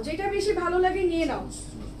সেটা নাও, যেটা বেশি ভালো লাগে নিয়ে নাও।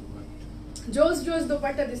 জোস জোস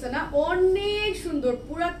দোপাট্টা দিছে না, অনেক সুন্দর,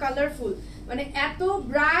 পুরা কালারফুল, মানে এত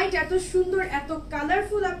ব্রাইট, এত সুন্দর, এত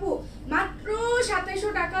কালারফুল আপু। মাত্র 2700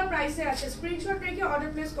 টাকা প্রাইসে আছে, স্ক্রিনশট রেখে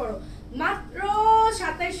অর্ডার প্লেস করো। মাত্র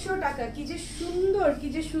 2700 টাকা, কি যে সুন্দর, কি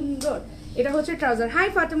যে সুন্দর। এটা হচ্ছে ট্রাউজার। হাই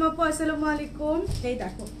ফাতেমা আপু, আসসালামু আলাইকুম। এই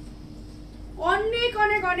দেখো, অনেক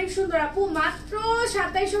অনেক অনেক সুন্দর আপু, মাত্র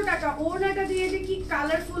 2700 টাকা। ওড়নাটা দিয়ে যে কি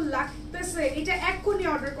কালারফুল লাগতেছে, এটা এক্ষুনি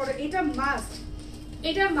অর্ডার করো, এটা মাস্ট,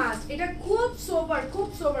 এটা মাস্ট, এটা খুব সোবার, খুব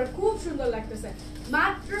সোবার, খুব সুন্দর লাগতেছে।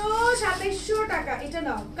 মাত্র 2700 টাকা, এটা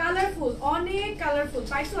নাও, কালারফুল, অনেক কালারফুল।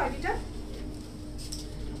 পাইছো আইডিটা?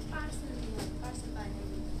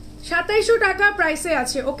 2700 টাকা প্রাইসে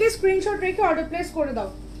আছে। ওকে, স্ক্রিনশট রেখে অর্ডার প্লেস করে দাও।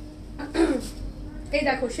 এই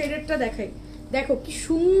দেখো শেডেরটা দেখাই, দেখো কি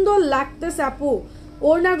সুন্দর লাগতেছে আপু,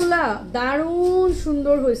 ওড়নাগুলা দারুণ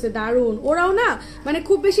সুন্দর হয়েছে, দারুণ। ওরাও না মানে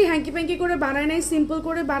খুব বেশি হ্যাঙ্কি প্যাঙ্কি করে বানায় নাই, সিম্পল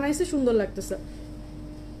করে বানাইছে, সুন্দর লাগতেছে।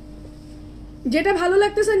 যেটা ভালো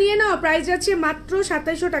লাগতেছে নিয়ে নাও, প্রাইস যাচ্ছে মাত্র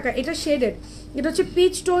 2700 টাকা। এটা শেডেড, এটা হচ্ছে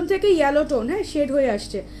পিচ টোন থেকে ইয়েলো টোন, হ্যাঁ শেড হয়ে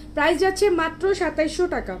আসছে। প্রাইস যাচ্ছে মাত্র 2700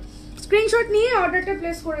 টাকা। স্ক্রিনশট নিয়ে অর্ডারটা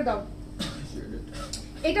প্লেস করে দাও।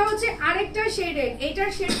 এটা হচ্ছে আরেকটা শেডেড,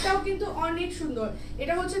 এটার শেডটাও কিন্তু অনেক সুন্দর।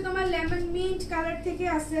 এটা হচ্ছে তোমার লেমন মিন্ট কালার থেকে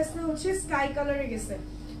আস্তে আস্তে হচ্ছে স্কাই কালারে গেছে।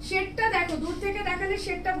 শেডটা দেখো, দূর থেকে দেখালে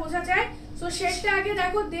শেডটা বোঝা যায়, সো শেডটা আগে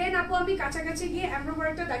দেখো, দেন আপু আমি কাছাকাছি গিয়ে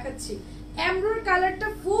এমব্রয়ডারিটা দেখাচ্ছি। এমব্রয়ডারি কালারটা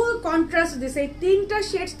ফুল কন্ট্রাস্ট দিছে, এই তিনটা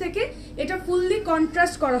শেড থেকে এটা ফুললি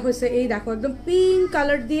কন্ট্রাস্ট করা হয়েছে। এই দেখো একদম পিঙ্ক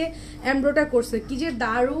কালার দিয়ে এমব্রয়ডারি করছে, কি যে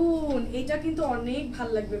দারুণ। এটা কিন্তু অনেক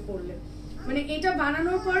ভালো লাগবে পরলে, মানে এটা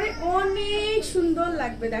বানানোর পরে অনেক সুন্দর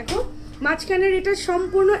লাগবে। দেখো মাঝখানের এটা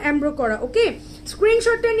সম্পূর্ণ এমব্রয়ডারি করা। ওকে,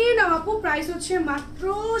 স্ক্রিনশটটা নিয়ে নাও আপু, প্রাইস হচ্ছে মাত্র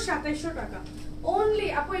 2700 টাকা অনলি।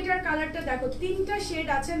 আপু এটার কালারটা দেখো, তিনটা শেড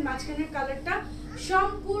আছে, মাঝখানের কালারটা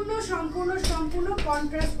সম্পূর্ণ সম্পূর্ণ সম্পূর্ণ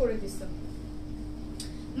কন্ট্রাস্ট করে দিচ্ছে।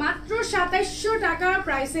 মাত্র 2700 টাকা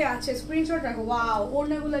প্রাইসে আছে, স্ক্রিনশট রাখো। ওয়াও,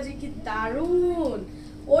 ওড়নাগুলা যে কি দারুন,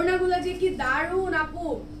 ওড়নাগুলা যে কি দারুন আপু।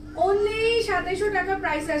 অনলি 2700 টাকা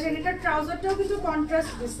প্রাইস আছে। এটার ট্রাউজারটাও কিন্তু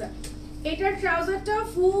কন্ট্রাস্ট দিচ্ছে, এটার ট্রাউজারটাও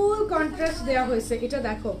ফুল কন্ট্রাস্ট দেওয়া হয়েছে। এটা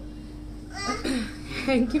দেখো,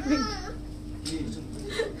 থ্যাংক ইউ।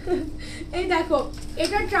 এই দেখো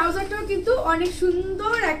এটার ট্রাউজারটাও কিন্তু অনেক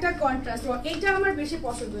সুন্দর একটা কন্ট্রাস্ট। এটা আমার বেশি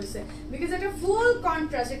পছন্দ হয়েছে বিকজ এটা ফুল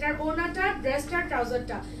কন্ট্রাস্ট। এটার ওড়নাটা, ড্রেসটা,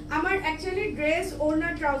 ট্রাউজারটা, আমার অ্যাকচুয়ালি ড্রেস, ওড়না,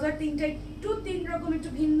 ট্রাউজার তিনটা একটু তিন রকম একটু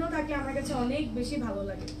ভিন্ন থাকে, আমার কাছে অনেক বেশি ভালো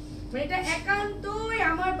লাগে। মানে এটা একান্তই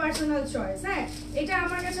আমার পার্সোনাল চয়েস। হ্যাঁ, এটা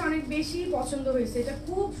আমার কাছে অনেক বেশি পছন্দ হয়েছে, এটা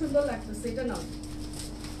খুব সুন্দর লাগতেছে। এটা নাও,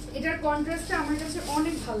 এটার কন্ট্রাস্টটা আমার কাছে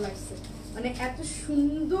অনেক ভালো লাগছে, মানে এত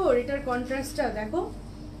সুন্দর এটার কন্ট্রাস্টটা দেখো,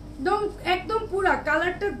 একদম একদম পুরা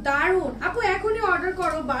কালারটা দারুন আপু এখনই অর্ডার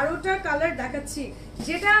করো 12টা কালার দেখাচ্ছি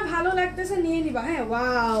যেটা ভালো লাগতেছে নিয়ে নিবা হ্যাঁ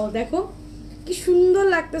ওয়াও দেখো কি সুন্দর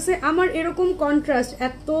লাগতেছে আমার এরকম কন্ট্রাস্ট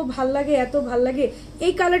এত ভাল লাগে এত ভাল লাগে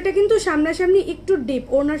এই কালারটা কিন্তু সামনাসামনি একটু ডিপ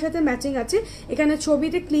ওনার সাথে ম্যাচিং আছে এখানে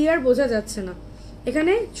ছবিতে ক্লিয়ার বোঝা যাচ্ছে না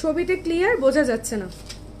এখানে ছবিতে ক্লিয়ার বোঝা যাচ্ছে না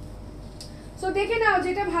সো দেখে নাও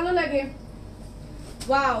যেটা ভালো লাগে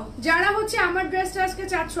ওয়াও যারা হচ্ছে আমার ড্রেসটা আজকে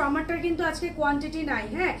চাচ্ছো আমারটার কিন্তু আজকে কোয়ান্টিটি নাই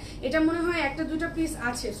হ্যাঁ এটা মনে হয় একটা দুটো পিস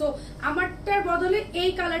আছে সো আমারটার বদলে এই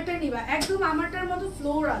কালারটা নিবা একদম আমারটার মতো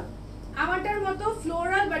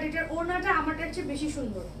ফ্লোরাল বাট এটার ওড়নাটা আমারটার চেয়ে বেশি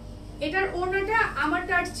সুন্দর এটার ওড়নাটা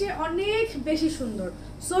আমারটার চেয়ে অনেক বেশি সুন্দর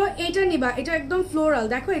সো এটা নিবা এটা একদম ফ্লোরাল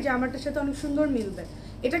দেখো এই যে আমারটার সাথে অনেক সুন্দর মিলবে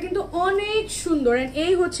এটা কিন্তু অনেক সুন্দর এন্ড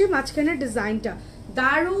এই হচ্ছে মাঝখানের ডিজাইনটা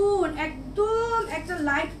দারুন একদম একটা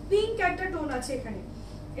লাইট পিঙ্ক একটা টোন আছে এখানে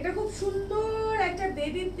এটা খুব সুন্দর একটা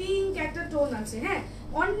বেবি পিঙ্ক একটা টোন আছে হ্যাঁ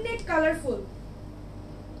অনেক কালারফুল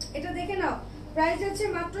এটা দেখে নাও প্রাইস আছে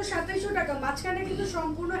মাত্র 2700 টাকা মাঝখানে কিন্তু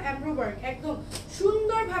সম্পূর্ণ এমব্রো ওয়ার্ক একদম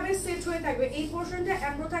সুন্দরভাবে সেট হয়ে থাকবে এই পোরশনটা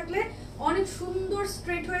এমব্রো থাকলে অনেক সুন্দর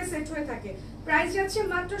স্ট্রেট হয়ে সেট হয়ে থাকে প্রাইস আছে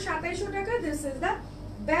মাত্র 2700 টাকা this is the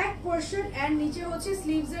back portion and নিচে হচ্ছে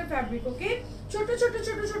স্লিভস এর ফ্যাব্রিক ওকে ছোট ছোট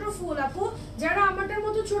ছোট ছোট ফুল আপু যারা আমারটার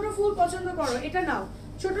মতো ছোট ফুল পছন্দ করো এটা নাও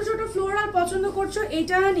ছোট ছোট ফ্লোরাল পছন্দ করছো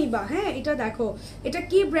এটা নিবা হ্যাঁ এটা দেখো এটা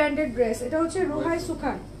কি ব্র্যান্ডেড ড্রেস এটা হচ্ছে রোহাই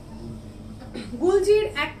সুখান গুলজির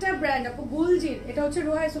একটা ব্র্যান্ড আপু গুলজির এটা হচ্ছে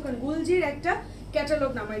রোহাই সুখান গুলজির একটা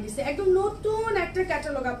ক্যাটালগ নামাই দিছে একদম নতুন একটা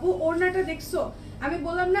ক্যাটালগ আপু ওড়নাটা দেখছো আমি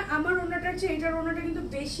বললাম না আমার ওড়নাটার চেয়ে এটার ওড়নাটা কিন্তু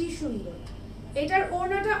বেশি সুন্দর এটার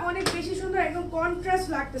ওড়নাটা অনেক বেশি সুন্দর একদম কন্ট্রাস্ট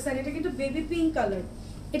লাগতেছে আর এটা কিন্তু বেবি পিঙ্ক কালার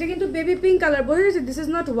এটা কিন্তু বেবি পিঙ্ক কালার বোঝা যাচ্ছে দিস ইজ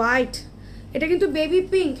নট হোয়াইট এটা কিন্তু বেবি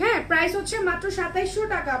পিঙ্ক হ্যাঁ প্রাইস হচ্ছে মাত্র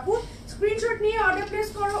 2700 টাকা আপু স্ক্রিনশট নিয়ে অর্ডার প্লেস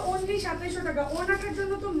করো অনলি 2700 টাকা ওড়নাটার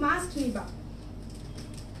জন্য তো মাস্ট নিবা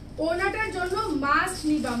ওড়নাটার জন্য মাস্ট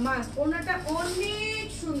নিবা মাস্ট ওড়নাটা অনেক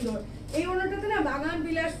সুন্দর এই ওড়নাটাতে না বাগান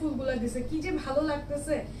বিলাস ফুলগুলো দিছে কি যে ভালো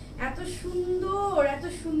লাগতেছে এত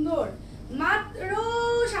সুন্দর মাত্র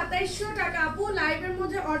 2700 টাকা আপু লাইভের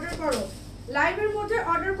মধ্যে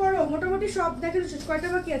অর্ডার করো মোটামুটি সব দেখেন কয়টা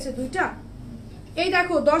বাকি আছে দুইটা এই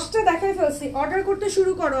দেখো 10টা দেখাই ফেলছি অর্ডার করতে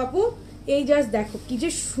শুরু করো আপু এই জাস্ট দেখো কি যে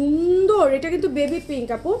সুন্দর এটা কিন্তু বেবি পিঙ্ক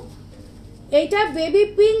আপু এইটা বেবি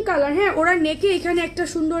পিঙ্ক কালার হ্যাঁ ওরা নেকে এখানে একটা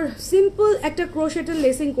সুন্দর সিম্পল একটা ক্রোশেটের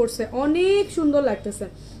লেসিং করছে অনেক সুন্দর লাগতেছে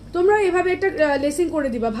তোমরা এভাবে একটা লেসিং করে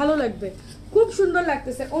দিবা ভালো লাগবে খুব সুন্দর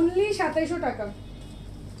লাগতেছে অনলি 2700 টাকা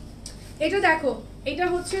এটা দেখো এটা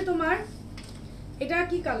হচ্ছে তোমার এটা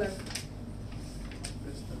কি কালার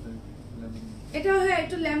এটা হ্যাঁ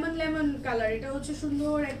একটু লেমন কালার এটা হচ্ছে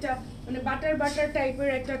সুন্দর একটা মানে বাটার টাইপের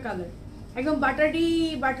একটা কালার একদম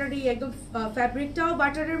বাটারি একদম ফ্যাব্রিকটাও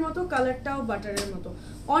বাটারের মতো কালারটাও বাটারের মতো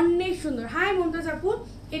অনেক সুন্দর হাই মমতাজ আপু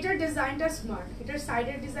এটার ডিজাইনটা স্মার্ট এটার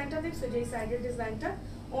সাইডের ডিজাইনটা দেখছো যে সাইডের ডিজাইনটা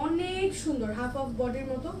অনেক সুন্দর হাফ অফ বডির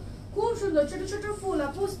মতো খুব সুন্দর ছোট ছোট ফুল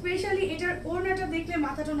আপু স্পেশালি এটার ওড়নাটা দেখলে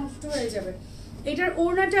মাথাটা নষ্ট হয়ে যাবে এটার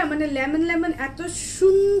ওড়নাটা মানে লেমন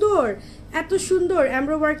এত সুন্দর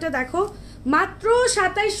এমব্রো ওয়ার্কটা দেখো মাত্র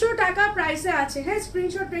 2700 টাকা প্রাইসে আছে হ্যাঁ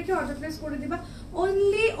স্ক্রিনশট রেখে অর্ডার প্লেস করে দিবা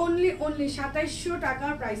অনলি 2700 টাকা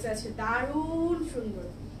প্রাইসে আছে দারুন সুন্দর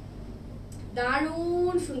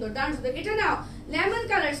এটা নাও লেমন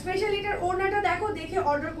কালার স্পেশালি এটার ওড়নাটা দেখো দেখে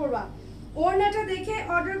অর্ডার করবা ওড়নাটা দেখে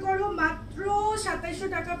অর্ডার করো মাত্র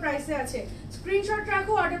 2700 টাকা প্রাইসে আছে স্ক্রিনশট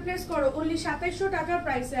রাখো অর্ডার প্লেস করো অনলি 2700 টাকা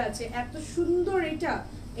প্রাইসে আছে এত সুন্দর এটা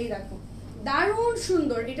এই দেখো দারুন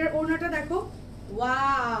সুন্দর এটার ওড়নাটা দেখো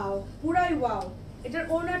ওয়াও পুরাই ওয়াও এটার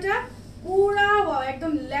ওড়নাটা পুরা ওয়াও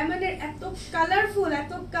একদম লেমনের এত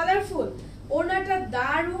কালারফুল ওড়নাটা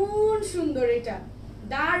দারুন সুন্দর এটা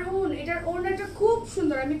দারুন এটার ওড়নাটা খুব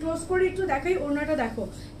সুন্দর আমি ক্লোজ করে একটু দেখাই ওড়নাটা দেখো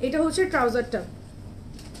এটা হচ্ছে ট্রাউজারটা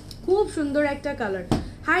খুব সুন্দর একটা কালার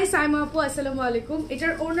হাই সাইমা আপু আসসালামু আলাইকুম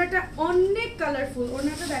এটার ওড়নাটা অনেক কালারফুল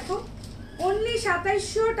ওড়নাটা দেখো অনলি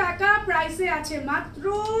 2700 টাকা প্রাইসে আছে মাত্র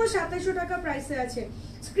 2700 টাকা প্রাইসে আছে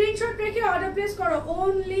স্ক্রিনশট রেখে অর্ডার প্লেস করো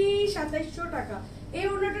অনলি 2700 টাকা এই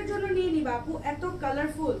ওড়নাটার জন্য নিয়ে নিবা আপু এত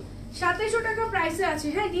কালারফুল 2700 টাকা প্রাইসে আছে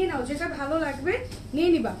হ্যাঁ নিয়ে নাও যেটা ভালো লাগবে নিয়ে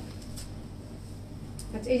নিবা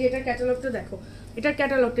আচ্ছা এই যে এটার ক্যাটালগটা দেখো এটার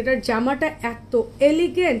এটার জামাটা এত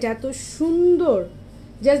এলিগেন্ট এত সুন্দর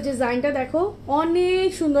জাস্ট ডিজাইনটা দেখো অনেক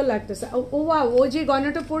সুন্দর লাগতেছে ও ওয়াও ও যে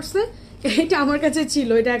গয়নাটা পরছে এটা আমার কাছে ছিল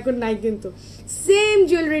এটা এখন নাই কিন্তু সেম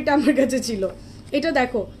জুয়েলারিটা আমার কাছে ছিল এটা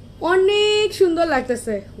দেখো অনেক সুন্দর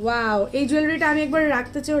লাগতেছে ওয়াও এই জুয়েলারিটা আমি একবার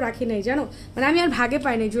রাখতে চেয়েও রাখি নাই জানো মানে আমি আর ভাগে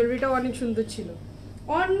পাই নাই জুয়েলারিটাও অনেক সুন্দর ছিল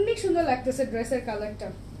অনেক সুন্দর লাগতেছে ড্রেসের কালারটা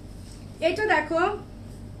এটা দেখো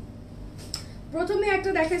প্রথমে একটা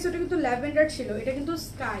দেখাইছে ওটা কিন্তু ল্যাভেন্ডার ছিল এটা কিন্তু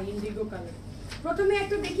স্কাই ইন্ডিগো কালার প্রথমে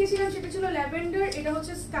একটা দেখিয়েছিলাম সেটা ছিল ল্যাভেন্ডার, এটা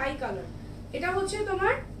হচ্ছে স্কাই কালার। এটা হচ্ছে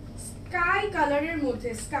তোমার স্কাই কালারের মধ্যে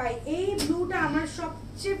স্কাই। এই ব্লুটা আমার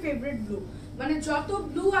সবচেয়ে ফেভারিট ব্লু, মানে যত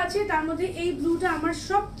ব্লু আছে তার মধ্যে এই ব্লুটা আমার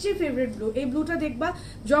সবচেয়ে ফেভারিট ব্লু। এই ব্লুটা দেখবা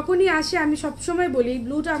যখনই আসে আমি সবসময় বলি এই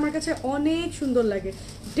ব্লুটা আমার কাছে অনেক সুন্দর লাগে,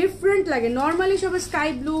 ডিফারেন্ট লাগে। নর্মালি সবাই স্কাই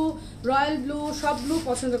ব্লু, রয়্যাল ব্লু সব ব্লু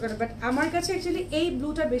পছন্দ করে, বাট আমার কাছে অ্যাকচুয়ালি এই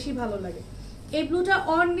ব্লুটা বেশি ভালো লাগে। এই ব্লুটা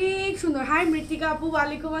অনেক সুন্দর। হাই মৃত্তিকা আপু,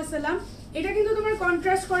 ওয়ালাইকুম আসসালাম। এটা কিন্তু তোমার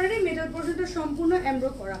কন্ট্রাস্ট করে নেই, মেটাল পোর্শনটা সম্পূর্ণ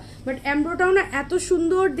এমব্রো করা, বাট এমব্রোটাও না এত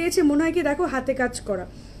সুন্দর দিয়েছে মনে হয় কি দেখো হাতে কাজ করা,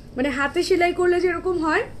 মানে হাতে সেলাই করলে যেরকম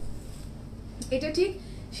হয় এটা ঠিক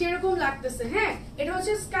সেরকম লাগতেছে। হ্যাঁ, এটা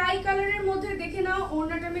হচ্ছে স্কাই কালারের মধ্যে, দেখে নাও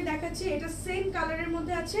ওড়নাটা আমি দেখাচ্ছি, এটা সেম কালারের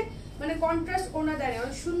মধ্যে আছে, মানে কন্ট্রাস্ট ওড়না দেয়,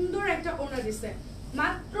 অনেক সুন্দর একটা ওড়না দিছে।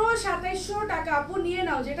 মাত্র 2700 টাকা আপু, নিয়ে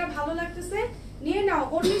নাও, যেটা ভালো লাগতেছে নিয়ে নাও।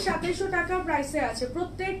 অনলি 2700 টাকা প্রাইসে আছে।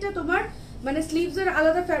 প্রত্যেকটা তোমার মানে স্লিভস এর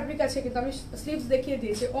আলাদা ফ্যাব্রিক আছে, কিন্তু আমি স্লিভস দেখিয়ে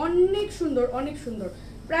দিয়েছি, অনেক সুন্দর অনেক সুন্দর।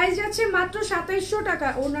 প্রাইস যাচ্ছে মাত্র 2700 টাকা।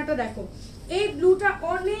 ওড়নাটা দেখো, এই ব্লুটা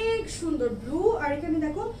অনেক সুন্দর ব্লু, আর এখানে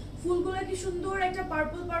দেখো ফুলগুলো কি সুন্দর একটা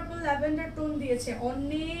পার্পল পার্পল ল্যাভেন্ডার টোন দিয়েছে,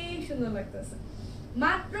 অনেক সুন্দর লাগতেছে।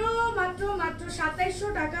 মাত্র মাত্র মাত্র 2700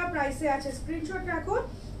 টাকা প্রাইসে আছে। স্ক্রিনশট রাখো,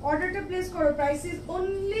 অর্ডারটা প্লেস করো। প্রাইস ইজ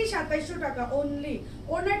অনলি 2700 টাকা অনলি।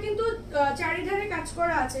 ওনার কিন্তু চারিধারে কাজ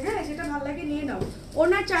করা আছে, হ্যাঁ যেটা ভালো লাগে নিয়ে নাও।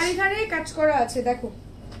 ওনার চারিধারে কাজ করা আছে, দেখো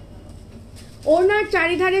ওনার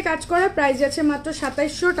চারিধারে কাজ করা। প্রাইস আছে মাত্র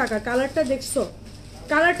 2700 টাকা। কালারটা দেখছো,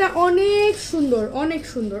 কালারটা অনেক সুন্দর অনেক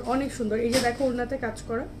সুন্দর অনেক সুন্দর। এই যে দেখো ওড়নাতে কাজ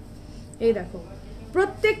করা, এই দেখো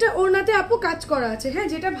প্রত্যেকটা ওড়নাতে আপু কাজ করা আছে। হ্যাঁ,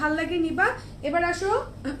 যেটা ভাল লাগে নিবা। এবার আসো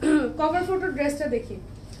কভার ফটো ড্রেসটা দেখি।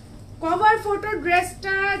 কভার ফটো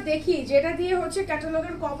ড্রেসটা দেখি, যেটা দিয়ে হচ্ছে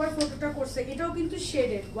ক্যাটালগের কভার ফটোটা করছে, এটাও কিন্তু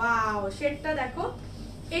শেডেড। ওয়াও, শেডটা দেখো,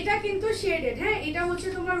 এটা কিন্তু শেডেড। হ্যাঁ, এটা হচ্ছে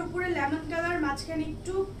তোমার উপরে লেমন কালার, মাঝখানে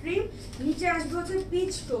একটু ক্রিম, নিচে আসবে হচ্ছে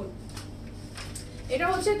পিচ টোন। এটা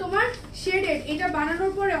হচ্ছে তোমার শেডেড। এটা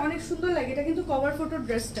বানানোর পরে অনেক সুন্দর লাগে। এটা কিন্তু কভার ফটো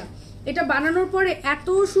ড্রেসটা, এটা বানানোর পরে এত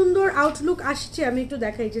সুন্দর আউটলুক আসছে, আমি একটু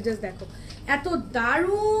দেখাই যে জাস্ট দেখো এত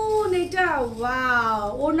দারুণ এটা। ওয়াও,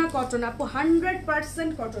 ওড়না কটন আপু,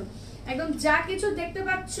 100% কটন, একদম যা কিছু দেখতে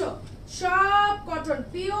পাচ্ছ সব কটন,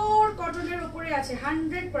 পিওর কটনের উপরে আছে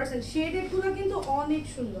 100%। শেডেড গুলো কিন্তু অনেক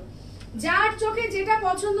সুন্দর। যার চোখে যেটা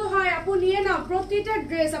পছন্দ হয় আপু নিয়ে নাও। প্রতিটা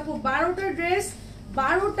ড্রেস আপু 12টা ড্রেস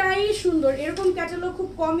 12টাই সুন্দর। এরকম ক্যাটালগ খুব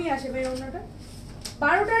কমই আসে ভাই। ওনাটা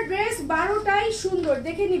 12টা ড্রেস 12টাই সুন্দর,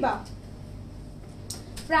 দেখে নিবা।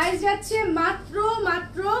 প্রাইস যাচ্ছে মাত্র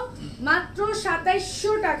মাত্র মাত্র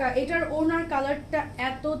 2700 টাকা। এটার ওনার কালারটা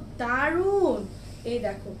এত দারুণ, এই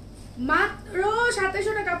দেখো মাত্র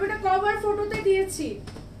 2700 টাকা। এটা কভার ফটোতে দিয়েছি,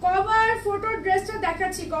 কভার ফটো ড্রেসটা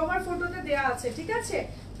দেখাচ্ছি, কভার ফটোতে দেয়া আছে, ঠিক আছে।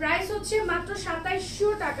 প্রাইস হচ্ছে মাত্র 2700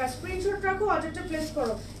 টাকা। স্ক্রিনশট রাখো, অর্ডারটা প্লেস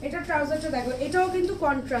করো। এটা ট্রাউজারটা দেখো, এটাও কিন্তু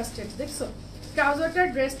কন্ট্রাস্টেড, দেখছো ট্রাউজারটা,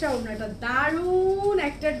 ড্রেসটা, ওনাটা দারুণ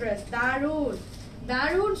একটা ড্রেস, দারুণ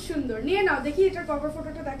দারুণ সুন্দর। নিয়ে নাও। দেখি এটার কভার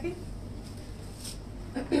ফটোটা দেখি।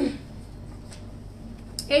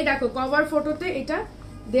 এই দেখো কভার ফটোতে এটা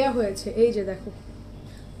দেয়া হয়েছে, এই যে দেখো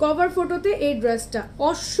কভার ফটোতে এই ড্রেসটা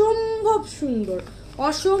অসম্ভব সুন্দর,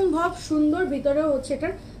 অসম্ভব সুন্দর। ভিতরে হচ্ছে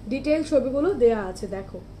এটার ডিটেইল ছবিগুলো দেয়া আছে,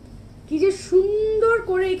 দেখো কি যে সুন্দর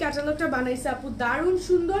করে এই ক্যাটালগটা বানাইছে আপু, দারুণ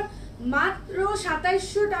সুন্দর। মাত্র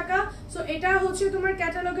 2700 টাকা। সো এটা হচ্ছে তোমার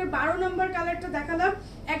ক্যাটালগের 12 নম্বর কালারটা দেখালাম,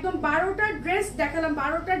 একদম 12টা ড্রেস দেখালাম।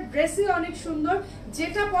 12টা ড্রেসই অনেক সুন্দর,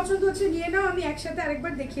 যেটা পছন্দ হচ্ছে নিয়ে নাও। আমি একসাথে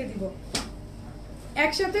আরেকবার দেখিয়ে দিব,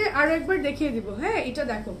 একসাথে আরো একবার দেখিয়ে দিব। হ্যাঁ, এটা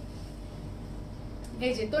দেখো,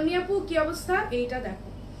 এই যে তনিয়াপু কি অবস্থা, এইটা দেখো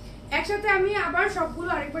একসাথে আমি আবার সবগুলো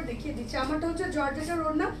আরেকবার দেখিয়ে দিচ্ছি। আমারটা হচ্ছে জর্জেটের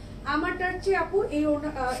ওড়না, আমারটার চেয়ে আপু এই ওড়না,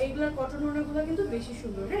 এইগুলোর কটন ওড়নাগুলো কিন্তু বেশি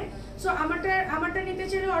সুন্দর। হ্যাঁ, সো আমারটা নিতে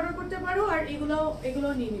চাইলে অর্ডার করতে পারো, আর এগুলো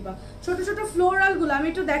নিয়ে নিবা। ছোট ছোট ফ্লোরাল গুলো আমি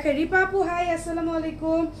একটু দেখাই। রিপা আপু হাই, আসসালামু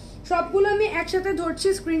আলাইকুম। সবগুলো আমি একসাথে ধরছি,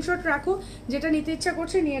 স্ক্রিনশট রাখো, যেটা নিতে ইচ্ছা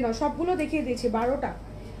করছে নিয়ে নাও। সবগুলো দেখিয়ে দিয়েছি।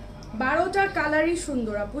 12টা কালারই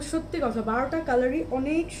সুন্দর আপু, সত্যি কথা 12টা কালারই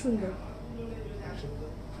অনেক সুন্দর।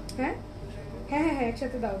 হ্যাঁ হ্যাঁ হ্যাঁ হ্যাঁ,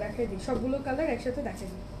 একসাথে দাও, দেখাই দিই সবগুলো কালার একসাথে দেখাই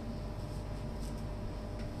দিই।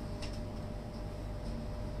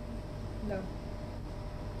 দাও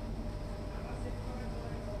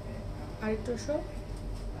আরেকটু সব।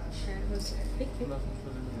 হ্যাঁ হচ্ছে,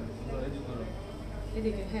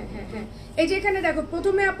 এদিকে। হ্যাঁ হ্যাঁ হ্যাঁ, এই যে এখানে দেখো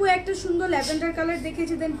প্রথমে আপু একটা সুন্দর ল্যাভেন্ডার কালার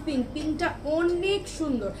দেখেছি, দেন পিঙ্ক। পিঙ্কটা অনেক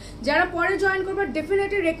সুন্দর। যারা পরে জয়েন করবে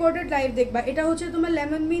ডেফিনেটলি রেকর্ডেড লাইভ দেখবা। এটা হচ্ছে তোমার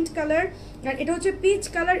লেমন মিন্ট কালার, আর এটা হচ্ছে পিচ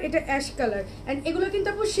কালার, এটা অ্যাশ কালার। অ্যান্ড এগুলো কিন্তু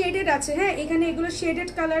আপু শেডেড আছে। হ্যাঁ, এখানে এগুলো শেডেড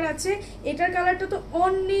কালার আছে। এটার কালারটা তো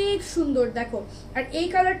অনেক সুন্দর দেখো। আর এই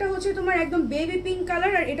কালারটা হচ্ছে তোমার একদম বেবি পিঙ্ক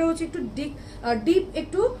কালার, আর এটা হচ্ছে একটু ডিপ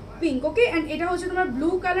একটু পিঙ্ক, ওকে। এন্ড এটা হচ্ছে তোমার ব্লু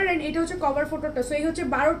কালার, এন্ড এটা হচ্ছে কভার ফটোটা। সো এই হচ্ছে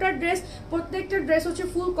 12টা ড্রেস, প্রত্যেকটা ড্রেস হচ্ছে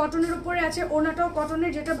ফুল কটনের উপরে আছে, ওনাটাও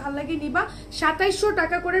কটনের, যেটা ভালো লাগে নিবা। 2700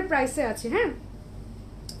 টাকা করে প্রাইসে আছে, হ্যাঁ।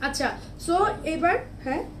 আচ্ছা, সো এবার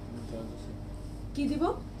হ্যাঁ কি দিব?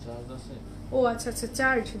 ও আচ্ছা আচ্ছা,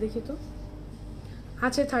 চার্জ দেখি তো।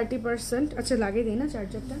 আচ্ছা 30%, আচ্ছা লাগিয়ে দিই না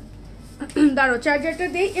চার্জারটা, দাঁড়ো চার্জারটা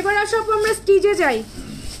দেই। এবার আসো আপু আমরা স্টিচে যাই।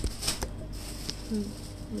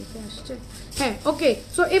 আসছে, হ্যাঁ ওকে।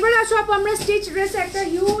 সো এবার আসো আপু আমরা স্টিচ ড্রেসে একটা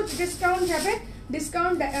হিউজ ডিসকাউন্ট যাবে।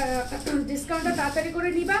 ডিসকাউন্টটা তাড়াতাড়ি করে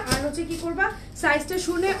নিবা। আর হচ্ছে কি করবা, সাইজটা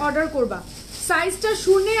শুনে অর্ডার করবা, সাইজটা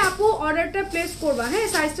শুনে আপু অর্ডারটা প্লেস করবা, হ্যাঁ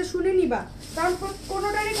সাইজটা শুনে নিবা, কারণ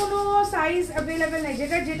কোনোটারই কোনো সাইজ অ্যাভেলেবেল নাই।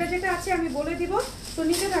 যেটা যেটা যেটা আছে আমি বলে দিব, তো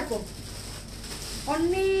নিতে থাকো।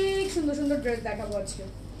 অনেক সুন্দর সুন্দর ড্রেস দেখাবো আজকে।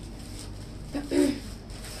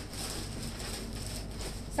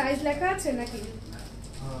 সাইজ লেখা আছে নাকি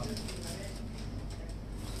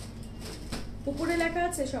উপরে লেখা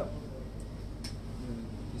আছে সব?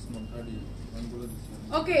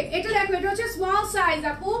 ওকে, এটা দেখো, এটা হচ্ছে স্মল সাইজ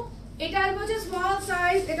আপু, এটা হচ্ছে স্মল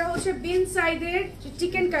সাইজ, এটা হচ্ছে বিন সাইডের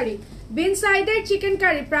চিকেন কারি, বিন সাইডের চিকেন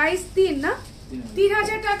কারি, প্রাইস 3 না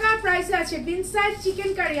 3000 টাকা প্রাইসে আছে বিন সাইড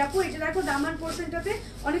চিকেন কারি আপু। এটা দেখো দামান পোরশনটাতে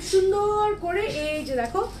অনেক সুন্দর করে এই যে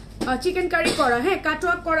দেখো চিকেন কারি করা, হ্যাঁ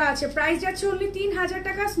কাটওয়ার্ক করা আছে, প্রাইস যাচ্ছে অনলি 3000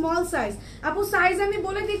 টাকা, স্মল সাইজ আপু। সাইজ আমি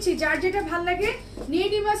বলে দিচ্ছি, যার যেটা ভালো লাগে নিয়ে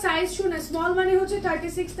নিবা সাইজ শুনে। স্মল মানে হচ্ছে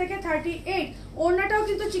 36 থেকে 38। ওড়নাটাও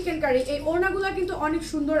কিন্তু চিকেন কারি, এই ওড়নাগুলো কিন্তু অনেক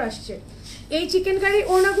সুন্দর আসছে, এই চিকেন কারি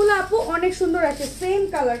ওড়নাগুলো আপু অনেক সুন্দর আছে, সেম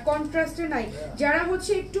কালার, কন্ট্রাস্টে নাই। যারা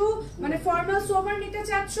হচ্ছে একটু মানে ফর্মাল সোভার নিতে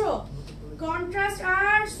চাচ্ছ, কন্ট্রাস্ট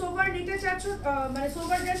আর সোভার নিতে চাচ্ছ, মানে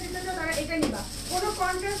সোভার ড্রেস নিতে চাচ্ছ, তারা এটা নিবা। কোনো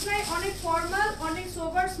কন্ট্রাস্ট নাই, অনেক ফর্মাল, অনেক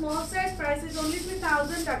sober, small size, price is only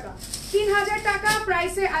 3000 টাকা, 3000 টাকা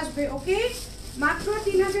প্রাইসে আসবে, ওকে মাত্র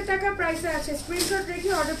 3000 টাকা প্রাইসে আছে। স্ক্রিনশট রেখে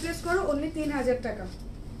অর্ডার প্লেস করো, অনলি 3000 টাকা।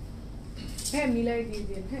 হ্যাঁ মিলাই দিয়ে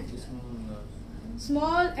দিন, হ্যাঁ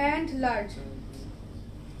স্মল এন্ড লার্জ।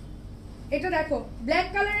 এটা দেখো ব্ল্যাক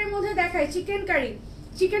কালারের মধ্যে দেখাই চিকেন কারি,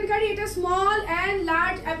 চিকেন কারি এটা small and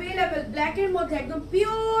large available, black এর মধ্যে একদম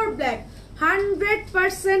পিওর ব্ল্যাক,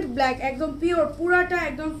 100% ব্ল্যাক, একদম পিওর, পুরাটা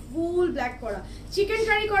একদম ফুল ব্ল্যাক করা চিকেন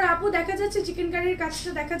কারি করা আপু। দেখা যাচ্ছে চিকেন কারির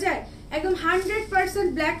কাজটা দেখা যায়, একদম 100%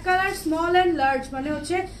 black colour, small and large মানে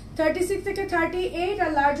হচ্ছে 36 থেকে 38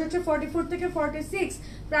 আর লার্জ হচ্ছে 44 থেকে 46।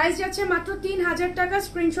 প্রাইস যাচ্ছে মাত্র 3000 টাকা।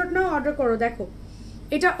 স্ক্রিনশট নাও, অর্ডার করো। দেখো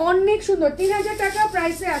এটা অনেক সুন্দর, 3000 টাকা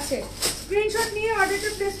প্রাইসে আছে। স্ক্রিনশট নিয়ে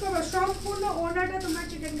অর্ডারটা প্লেস করো। সম্পূর্ণ ওনাটা তোমার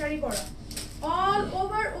চিকেন কারি করা, অল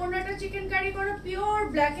ওভার ওনাটা চিকেন কারি করা, পিওর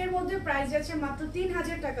ব্ল্যাক এর মধ্যে, প্রাইস যাচ্ছে মাত্র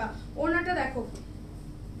 3000 টাকা। ওনাটা দেখো,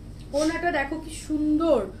 ওনাটা দেখো কি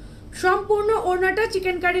সুন্দর, সম্পূর্ণ ওনাটা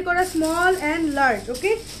চিকেন কারি করা, স্মল এন্ড লার্জ,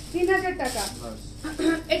 ওকে 3000 টাকা।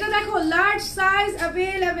 এটা দেখো লার্জ সাইজ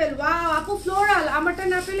अवेलेबल, ওয়াও আপু ফ্লোরাল, আমারটা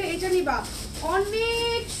না পেলে এটা নিবা,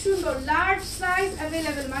 অনেক সুন্দর লার্জ সাইজ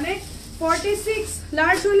अवेलेबल, মানে 46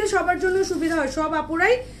 লার্জ হলে সবার জন্য সুবিধা হয়, সব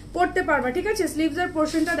আপুরাই পড়তে পারবা, ঠিক আছে। স্লিভসের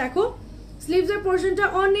পোরশনটা দেখো, স্লিভসের পোরশনটা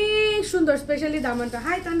অনেক সুন্দর, স্পেশালি দামানটা।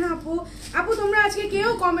 হাই তানহা আপু, আপু তোমরা আজকে কেউ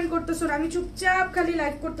কমেন্ট করতেছো না, আমি চুপচাপ খালি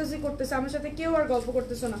লাইভ করতেছি, আমার সাথে কেউ আর গল্প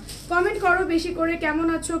করতেছো না। কমেন্ট করো বেশি করে, কেমন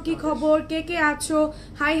আছো, কি খবর, কে কে আছো,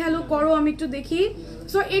 হাই হ্যালো করো, আমি একটু দেখি।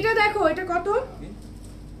 সো এটা দেখো, এটা কত,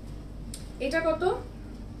 এটা কত,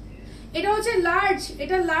 এটা হচ্ছে লার্জ,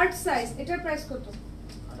 এটা লার্জ সাইজ, এটার প্রাইস কত?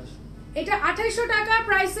 এটা 2800 টাকা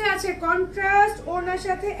প্রাইসে আছে, কন্ট্রাস্ট ওনার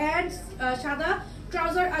সাথে এন্ড সাদা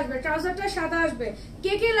ট্রাউজার আসবে, ট্রাউজারটা সাদা আসবে।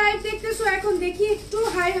 কে কে লাইভ দেখতেছো এখন দেখি একটু,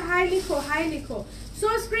 হাই হাই লিখো, হাই লিখো। সো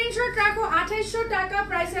স্ক্রিনশট রাখো, 2800 টাকা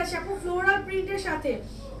প্রাইসে আছে আপু, ফ্লোরাল প্রিন্টের সাথে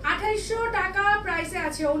 2800 টাকা প্রাইসে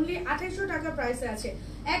আছে, অনলি 2800 টাকা প্রাইসে আছে,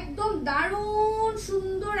 একদম দারুণ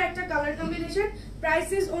সুন্দর একটা colour combination, price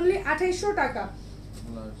is only 2800 টাকা।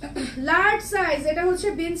 লার্জ সাইজ, এটা হচ্ছে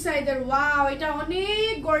বিন সাইজের, ওয়াও এটা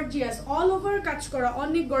অনেক গর্জিয়াস, অল ওভার কাজ করা,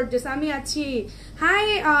 অনেক গর্জিয়াস। আমি আছি, হাই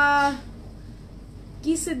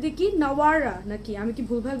কি সিদ্দিকি নওয়ারা নাকি, আমি কি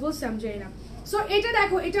ভুলভাল বলছি আমি জানি না। সো এটা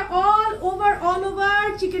দেখো, এটা অল ওভার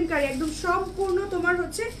চিকেন কারি, একদম সম্পূর্ণ তোমার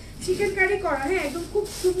হচ্ছে চিকেন কারি করা, হ্যাঁ একদম খুব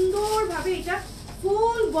সুন্দর ভাবে এটা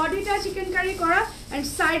ফুল বডিটা চিকেন কারি করা, এন্ড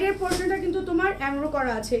সাইডের পোরশনটা কিন্তু তোমার এমব্রো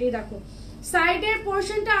করা আছে, এই দেখো সাইডের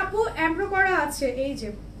পোরশনটা আপু এমব্রো করা আছে, এই যে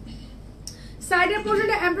সাইডের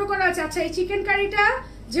পোরশনটা এমব্রো করা আছে। আচ্ছা এই চিকেন কারিটা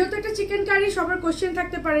যেহেতু একটা চিকেন কারি, সবার কোশ্চেন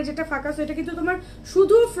থাকতে পারে যেটা ফাঁকা, সেটা কিন্তু তোমার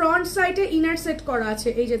শুধু ফ্রন্ট সাইডে ইনার সেট করা আছে,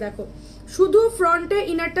 এই যে দেখো শুধু ফ্রন্টে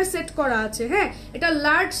ইনারটা সেট করা আছে, হ্যাঁ এটা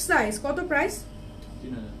লার্জ সাইজ। কত প্রাইস?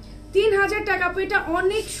 3000 টাকা। এটা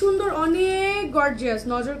অনেক সুন্দর, অনেক গর্জিয়াস,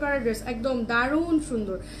 নজর করা ড্রেস, একদম দারুণ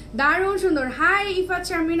সুন্দর, দারুণ সুন্দর। হাই ইফাত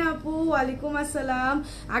শারমিন আপু, ওয়ালাইকুম আসসালাম।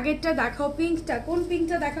 আগেরটা দেখাও, পিঙ্কটা, কোন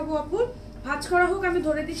পিঙ্কটা দেখাবো আপু? ভাঁজ করা হোক, আমি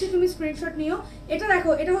ধরে দিচ্ছি, তুমি স্ক্রিনশট নিও। এটা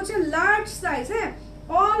দেখো, এটা হচ্ছে লার্জ সাইজ, হ্যাঁ,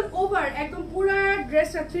 অল ওভার একদম পুরো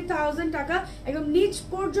ড্রেসটা 3000 টাকা, একদম নিচ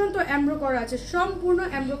পর্যন্ত এমব্রো করা আছে, সম্পূর্ণ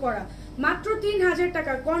এমব্রো করা, মাত্র 3000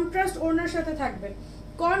 টাকা। কন্ট্রাস্ট ওড়নার সাথে থাকবে,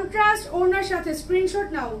 কন্ট্রাস্ট ওড়নার সাথে, স্ক্রিনশট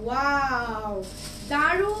নাও। ওয়াও,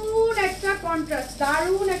 দারুণ একটা কন্ট্রাস্ট,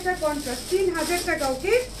 দারুণ একটা কন্ট্রাস্ট, 3000 টাকা।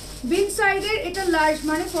 ওকে, বিগ সাইডের এটা লার্জ,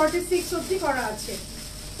 মানে 46 অবধি করা আছে,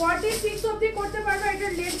 46 অবধি করতে পারবে।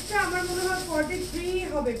 এটার লেন্থটা আমার মনে হয় 43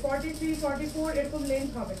 হবে, 43 44 এরকম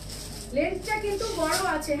লেন্থ হবে। লেন্থটা কিন্তু বড়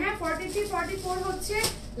আছে, হ্যাঁ, 43 44 হচ্ছে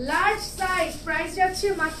লার্জ সাইজ। প্রাইস যাচ্ছে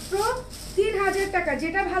মাত্র 3000 টাকা।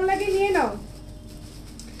 যেটা ভাল লাগে নিয়ে নাও।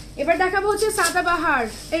 এবার দেখাবো হচ্ছে সাদাবাহার।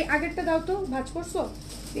 এই আগেরটা দাও তো, ভাঁজ করছো,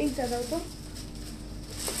 পিঙ্কটা দাও তো।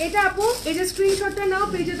 এটা আপু, এই যে স্ক্রিনশটটা নাও,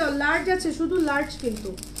 পেজে দাও। লার্জ আছে, শুধু লার্জ, কিন্তু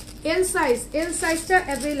এল সাইজ, এল সাইজটা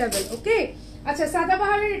অ্যাভেলেবেল। ওকে, আচ্ছা,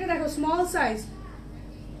 সাদাবাহারের এটা দেখো, small size,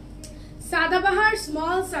 Sadabahar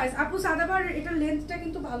small size. আপু সাদাবাহারের এটা লেন্থটা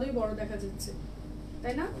কিন্তু ভালোই বড় দেখা যাচ্ছে,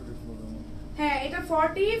 তাই না? হ্যাঁ, এটা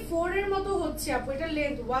 44 এর মতো হচ্ছে আপু, এটা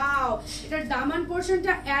লেন্থ। ওয়াও, এটার দামান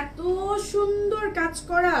পোরশনটা এত সুন্দর কাজ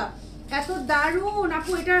করা, এত দারুণ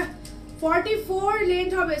আপু। এটা 44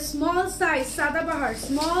 লেন্থ হবে, small size, Sadabahar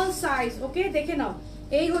small size. ওকে, দেখে নাও।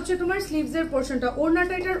 এই হচ্ছে তোমার স্লিভস এর পোরশনটা।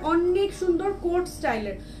 ওড়নাটা এটার অনেক সুন্দর কোট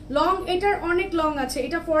স্টাইলের, লং এটার অনেক লং আছে,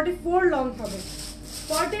 এটা 44 লং হবে,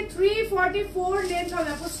 43 44 লেন্থ হবে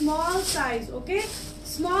আপু, স্মল সাইজ। ওকে,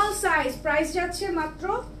 স্মল সাইজ। প্রাইস যাচ্ছে মাত্র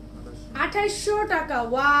 2800 টাকা।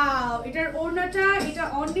 ওয়াও, এটার ওড়নাটা এটা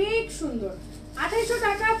অনেক সুন্দর, 2800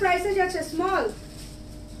 টাকা প্রাইসে যাচ্ছে, স্মল,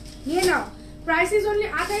 নিয়ে নাও। প্রাইস ইজ অনলি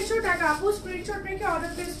 2800 টাকা আপু। স্ক্রিনশট রেখে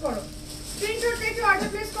অর্ডার প্লেস করো, স্ক্রিনশট রেখে অর্ডার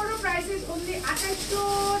প্লেস করো। প্রাইস ইজ অনলি 2800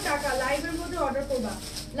 টাকা। লাইভের মধ্যে অর্ডার করবা,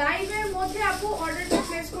 লাইভের মধ্যে আপু অর্ডারটা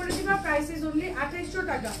প্লেস করে দিবা। প্রাইস ইজ অনলি 2800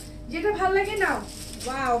 টাকা। যেটা ভালো লাগে নাও।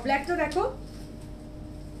 ওয়াও, ব্ল্যাকটা দেখো,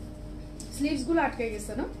 স্লিভস গুলো আটকে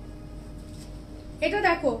গেছে না? এটা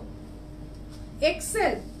দেখো,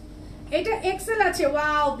 এক্সেল, এটা এক্সেল আছে।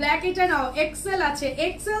 ওয়াও, ব্ল্যাক, এটা নাও, এক্সেল আছে।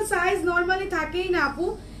 এক্সেল সাইজ নরমালি থাকেই না আপু,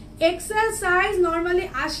 এক্সেল সাইজ নরমালি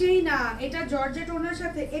আসেই না। এটা জর্জেট ওনার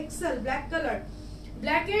সাথে এক্সেল, ব্ল্যাক কালার,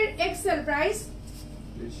 ব্ল্যাকের এক্সেল। প্রাইস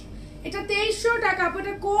এটা 2300 টাকা আপু।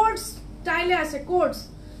 এটা কোটস স্টাইলে আছে, কোটস,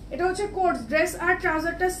 এটা হচ্ছে কোটস, ড্রেস আর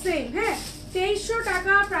ট্রাউজারটা সেম, হ্যাঁ, 2300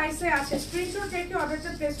 টাকা প্রাইসে আছে। স্ক্রিনশট রেখে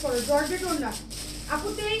অর্ডারটা প্লেস করো। জর্জেট ওনা আপু,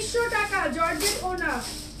 2300 টাকা, জর্জেট ওনা,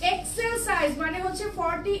 এক্সেল সাইজ, মানে হচ্ছে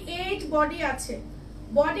 48 বডি আছে,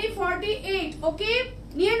 বডি 48। ওকে,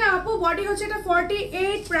 নিয়ে না আপু, বডি হচ্ছে এটা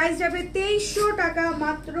 48, প্রাইস যাবে 2300 টাকা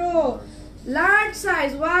মাত্র। Large size.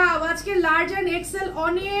 ওয়াও, আজকে লার্জ এন্ড এক্সেল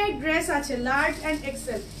অনেক ড্রেস আছে, লার্জ এন্ড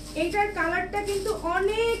এক্সেল। এটার কালারটা কিন্তু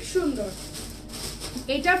অনেক সুন্দর।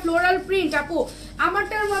 এটা ফ্লোরাল প্রিন্ট আপু,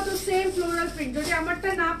 আমারটার মতো সেম ফ্লোরাল প্রিন্ট। যদি আমারটা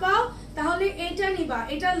না পাও তাহলে এটা নিবা।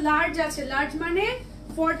 এটা লার্জ আছে, লার্জ মানে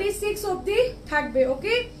 46 অবধি থাকবে।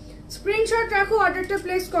 ওকে, স্ক্রিনশট রাখো, অর্ডারটা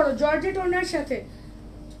প্লেস করো। জর্জেট ওনার সাথে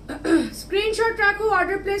স্ক্রিনশট রাখো,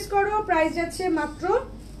 অর্ডার প্লেস করো। প্রাইস যাচ্ছে মাত্র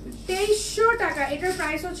 2300 টাকা। এটার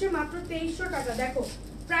প্রাইস হচ্ছে মাত্র 2300 টাকা। দেখো,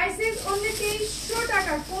 প্রাইস ইজ অনলি 2300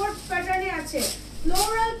 টাকা। কোট প্যাটার্নে আছে,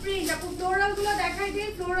 ফ্লোরাল প্রিন্ট আপু। ফ্লোরাল গুলো দেখাই দিই।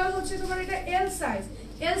 ফ্লোরাল হচ্ছে তোমার এটা এল সাইজ,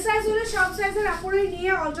 এল সাইজ হলে সব সাইজের আপুরাই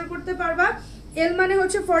নিয়ে অল্টার করতে পারবা। এল মানে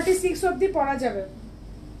হচ্ছে 46 অবধি পরা যাবে।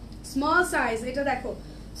 স্মল সাইজ, এটা দেখো,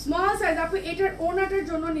 স্মল সাইজ আপু। এটার ওনাটার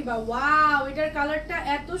জন্য নিবা। ওয়াও, এটার কালারটা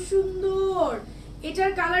এত সুন্দর,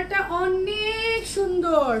 এটার কালারটা অনেক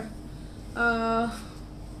সুন্দর।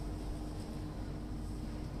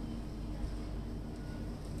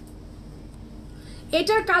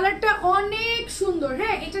 এটার কালারটা অনেক সুন্দর,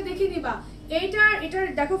 হ্যাঁ, এটা দেখে নিবা। এটার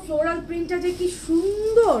দেখো ফ্লোরাল প্রিন্টটা যে কি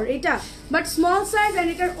সুন্দর এটা, বাট স্মল সাইজ। এন্ড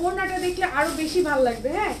এটার ওনাটা দেখলে আরো বেশি ভালো লাগবে।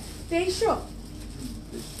 হ্যাঁ,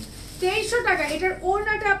 2300 টাকা। এটার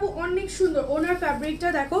ওনাটা আপু অনেক সুন্দর। ওনার ফ্যাব্রিকটা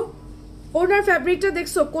দেখো, ওনার ফ্যাব্রিকটা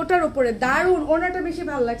দেখছো কোটার উপরে, দারুন। ওনাটা বেশি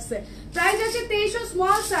ভালো লাগছে। প্রাইস আছে 2300।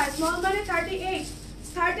 স্মল সাইজ, স্মল মানে 38,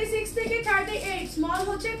 36 থেকে 38, স্মল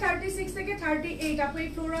হচ্ছে 36 থেকে 38 আপু। এই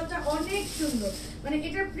ফ্লোরালটা অনেক সুন্দর, মানে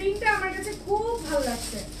এটার প্রিন্টটা আমার কাছে খুব ভালো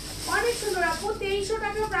লাগছে, অনেক সুন্দর আপু। 2300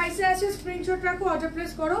 টাকা প্রাইসে আছে। স্ক্রিনশট রাখো, অর্ডার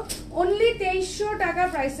প্লেস করো। অনলি 2300 টাকা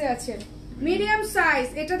প্রাইসে আছে। মিডিয়াম সাইজ,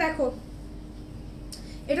 এটা দেখো,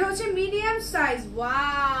 এটা হচ্ছে মিডিয়াম সাইজ।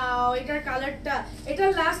 ওয়াও, এটার কালারটা, এটা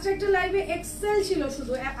লাস্ট একটা লাইভে এক্সেল ছিল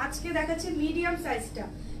শুধু, আজকে দেখাচ্ছে মিডিয়াম সাইজটা।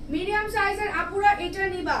 মিডিয়াম সাইজের আপুরা এটা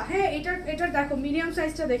নিবা। হ্যাঁ, এটার দেখো মিডিয়াম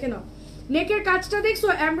সাইজটা দেখে নাও। নেকের কাজটা দেখছো,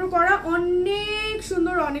 এমব্রো করা, অনেক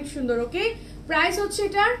সুন্দর, অনেক সুন্দর। ওকে, প্রাইস হচ্ছে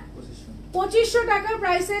এটার 2500 টাকা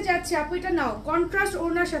প্রাইসে যাচ্ছে আপু, এটা নাও কন্ট্রাস্ট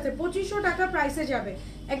ওড়নার সাথে 2500 টাকা প্রাইসে যাবে,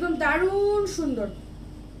 একদম দারুণ সুন্দর।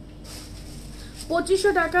 2500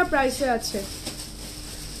 টাকা প্রাইসে আছে।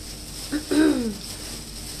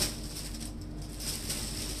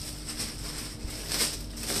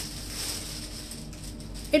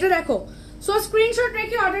 এটা দেখো, সো স্ক্রিনশট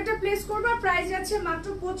রেখে অর্ডারটা প্লেস করবা, প্রাইস যাচ্ছে মাত্র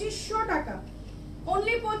 2500 টাকা,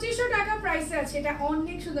 অনলি 2500 টাকা প্রাইসে আছে। এটা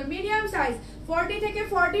অনেক সুন্দর, মিডিয়াম সাইজ 40 থেকে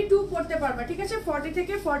 42 পড়তে পারবা, ঠিক আছে, 40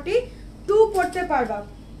 থেকে 42 পড়তে পারবা।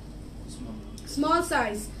 স্মল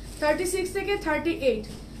সাইজ 36 থেকে 38,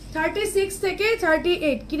 36 থেকে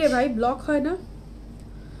 38। কি রে ভাই ব্লক হয় না?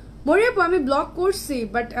 মরিয়াপু আমি ব্লক করছি,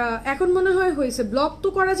 বাট এখন মনে হয় হয়েছে। ব্লক তো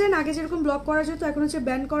করা যায় না, আগে যেরকম ব্লক করা যেত, এখন হচ্ছে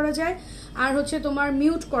ব্যান করা যায়, আর হচ্ছে তোমার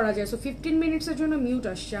মিউট করা যায়। সো 15 মিনিটসের জন্য মিউট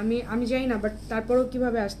আসছে, আমি জানি না, বাট তারপরেও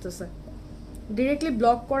কিভাবে আসতেছে, ডিরেক্টলি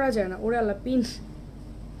ব্লক করা যায় না। ওরে আল্লাহ, পিন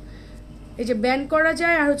এই যে ব্যান করা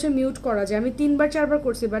যায় আর হচ্ছে মিউট করা যায়, আমি 3বার 4বার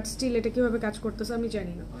করছি, বাট স্টিল এটা কিভাবে কাজ করতেছে আমি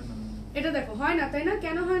জানি না। এটা দেখো হয় না, তাই না?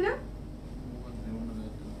 কেন হয় না?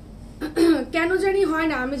 কেন জানি হয়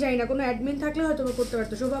না, আমি জানি না। কোনো অ্যাডমিন থাকলে হয়তো করতে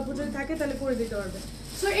পারতো, শোভা আপু যদি থাকে তাহলে করে দিতে পারবে।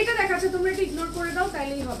 সো এটা দেখাচ্ছে, তোমরা এটা ইগনোর করে দাও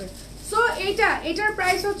তাইলেই হবে। সো এটার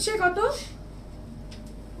প্রাইস হচ্ছে কত?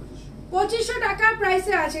 2500 টাকা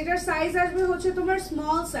প্রাইসে আছে। এটার সাইজ আসবে হচ্ছে তোমার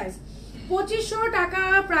স্মল সাইজ, 2500 টাকা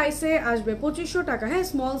প্রাইসে আসবে, 2500 টাকা। হ্যাঁ,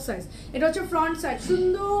 স্মল সাইজ। এটা হচ্ছে ফ্রন্ট সাইড,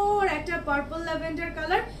 সুন্দর একটা পার্পল ল্যাভেন্ডার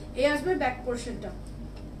কালার। এই আসবে ব্যাক পোরশনটা।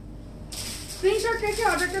 স্ক্রিনশট রেখে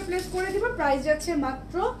অর্ডারটা প্লেস করে দিব, প্রাইস যাচ্ছে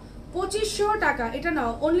মাত্র 2500 টাকা। এটা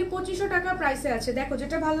নাও, অনলি 2500 টাকা প্রাইসে আছে। দেখো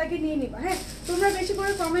যেটা ভালো লাগে নিয়ে নিবা। হ্যাঁ, তোমরা বেশি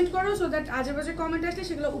করে কমেন্ট করো, সো দ্যাট আজেবাজে কমেন্ট আসলে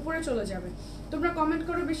সেগুলো উপরে চলে যাবে। তোমরা কমেন্ট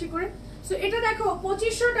করো বেশি করে। সো এটা দেখো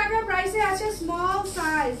 2500 টাকা প্রাইসে আছে, small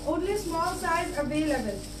size, only small size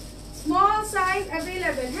available, small size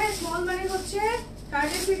available. হ্যাঁ, স্মল মানে হচ্ছে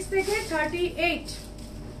 36 থেকে 38,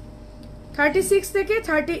 36 থেকে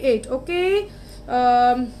 38। ওকে,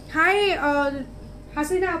 হাই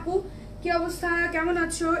হাসিনা আপু, কি অবস্থা, কেমন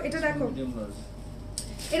আছো? এটা দেখো,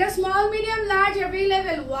 এটা small medium large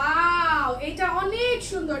available. Wow, এটা অনেক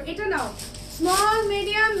সুন্দর। এটা নাও, স্মল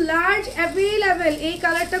মিডিয়াম লার্জ अवेलेबल। এই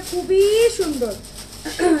কালারটা খুবই সুন্দর,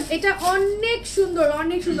 এটা অনেক সুন্দর,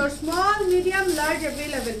 অনেক সুন্দর। Small medium large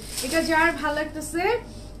available. এটা যার ভালো লাগতেছে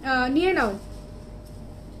নিয়ে নাও।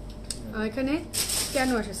 এখানে কেন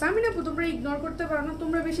আসে সামিনা আপু, তোমরা ইগনোর করতে পারো না?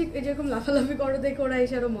 তোমরা বেশি যেরকম লাফালাফি করো দেখে ওরা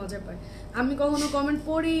এসে আরো মজা পায়। আমি কখনো কমেন্ট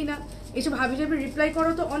পড়িই না, এসব ভাবি যাবে রিপ্লাই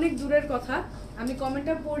করো তো অনেক দূরের কথা। আমি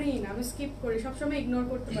কমেন্টটা পড়িই না, আমি স্কিপ করি, সবসময় ইগনোর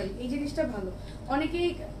করতে পারি, এই জিনিসটা ভালো। অনেকেই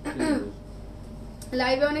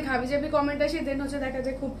লাইভে অনেক হাবিজাবি কমেন্ট আসে, দেন হচ্ছে দেখা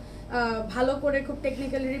যায় খুব ভালো করে খুব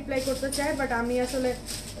টেকনিক্যালি রিপ্লাই করতে চায়, বাট আমি আসলে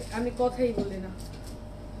আমি কথাই বলি না।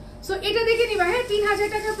 সো এটা দেখে নিবা। হ্যাঁ, 3000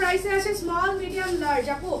 টাকা প্রাইসে আছে, স্মল মিডিয়াম লার্জ।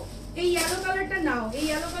 আপু এই ইয়েলো কালারটা নাও, এই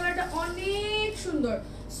ইয়েলো কালারটা অনেক সুন্দর।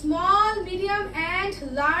 Small medium and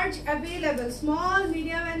large available, small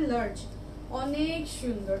medium and large, অনেক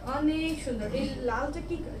সুন্দর, অনেক সুন্দর। এই লালটা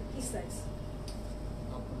কি সাইজ?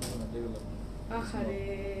 আহারে,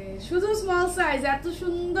 শুধু স্মল সাইজ, এত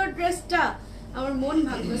সুন্দর ড্রেসটা আমার মন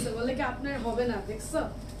ভাঙতেছে, বলে কি আপনার হবে না? দেখছো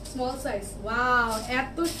স্মল সাইজ, ওয়াও,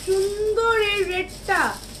 এত সুন্দর এই রেডটা,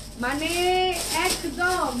 মানে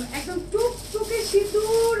একদম একদম টুকটুকে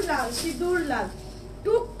সিঁদুর লাল, সিঁদুর লাল,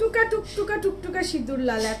 টুকটুকা টুকটুকা টুকটুকা সিঁদুর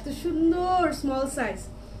লাল, এত সুন্দর স্মল সাইজ।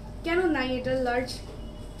 কেন নাই এটা লার্জ?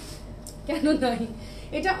 কেন নাই?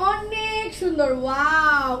 এটা অনেক সুন্দর।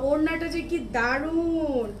 ওয়াও, ওড়নাটা যে কি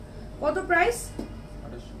দারুন। কত প্রাইস?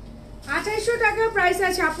 2800 টাকা প্রাইস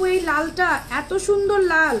আছে। আপু এই লালটা এত সুন্দর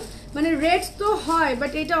লাল, মানে রেড তো হয়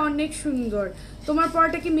বাট এটা অনেক সুন্দর। তোমার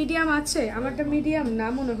পরটা কি মিডিয়াম আছে? আমারটা মিডিয়াম না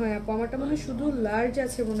মনে হয় আপু, আমারটা মনে হয় শুধু লার্জ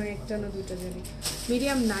আছে মনে হয়, একটা না দুটো জানি,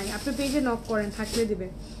 মিডিয়াম নাই। আপনি পেজে নক করেন, থাকলে দিবে।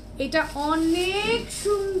 এটা অনেক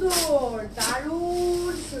সুন্দর,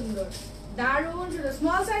 দারুণ সুন্দর, দারুণ সুন্দর।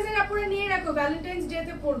 স্মল সাইজের আপনারা নিয়ে রাখো, ভ্যালেন্টাইন্স ডে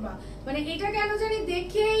তে পরবা। মানে এটা কেন জানি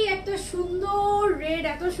দেখেই একটা সুন্দর রেড,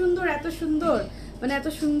 এত সুন্দর, এত সুন্দর, মানে এত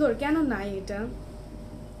সুন্দর, কেন নাই এটা?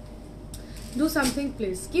 Do something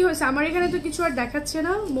please. কি হয়েছে? আমার এখানে তো কিছু আর দেখাচ্ছে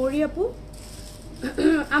না মরি আপু,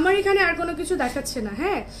 আমার এখানে আর কোনো কিছু দেখাচ্ছে না।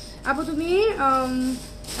 হ্যাঁ আপু, তুমি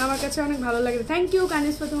আমার কাছে অনেক ভালো লাগে। থ্যাংক ইউ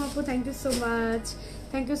কানিস ফাতুম আপু, thank you so much,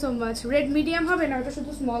 thank you so much. Red medium হবে না, ওটা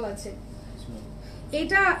শুধু স্মল আছে।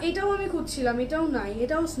 এটাও আমি খুঁজছিলাম, এটাও নাই,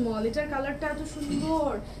 এটাও স্মল। এটার কালারটা এত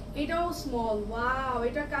সুন্দর, এটাও স্মল। ওয়াও,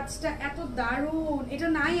 এটার কাজটা এত দারুণ। এটা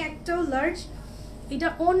নাই একটাও লার্জ। এটা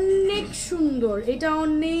অনেক সুন্দর, এটা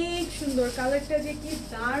অনেক সুন্দর, কালারটা যে কি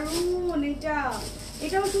দারুণ।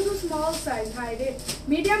 এটাও শুধু স্মল সাইজ। হাই রে,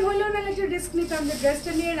 মিডিয়াম হইলেও না একটা রিস্ক নিতাম, যে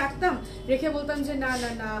ড্রেসটা নিয়ে রাখতাম, রেখে বলতাম যে না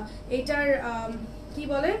না না এটার কি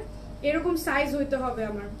বলে এরকম সাইজ হইতে হবে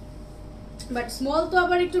আমার। বাট স্মল তো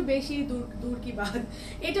আবার একটু বেশি দূর কি বাদ।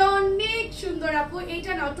 এটা অনেক সুন্দর আপু,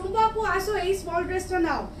 এইটা নাও। টুম্পা আপু আসো, এই স্মল ড্রেসটা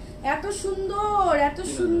নাও, এত সুন্দর এত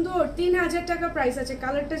সুন্দর। 3000 টাকা প্রাইস আছে।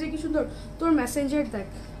 কালারটা যে কি সুন্দর। তোর মেসেঞ্জার দেখ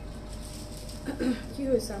কি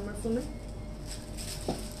হয়েছে আমার ফোনে।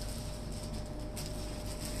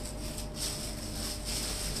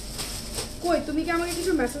 কই তুমি কি আমাকে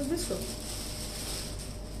কিছু মেসেজ দিছো?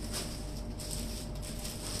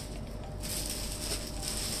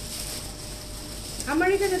 আমার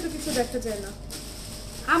এখানে তো কিছু দেখতে চাই না।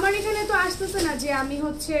 আমার এখানে তো আসতেছে না যে আমি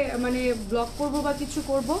হচ্ছে মানে ব্লক করব বা কিছু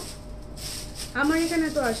করব। আমার এখানে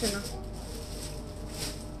তো আসে না।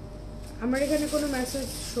 আমার এখানে কোনো মেসেজ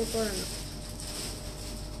শো করে না।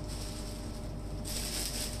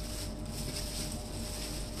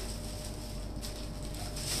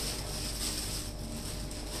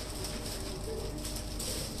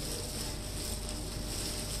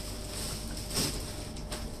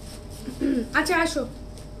 আচ্ছা আসো।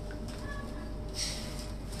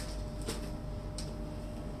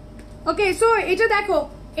 ওকে সো এটা দেখো,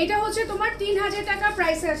 এটা হচ্ছে তোমার 3000 টাকা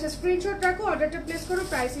প্রাইসে আছে। স্ক্রিনশট রাখো, অর্ডারটা প্লেস করো।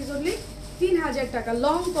 প্রাইস ইজ অনলি 3000 টাকা।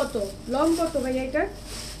 লং কত? লং কত ভাইয়া এটা?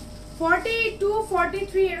 42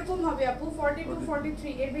 43 এরকম হবে আপু। 42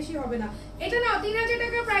 43 এর বেশি হবে না। এটা না 3000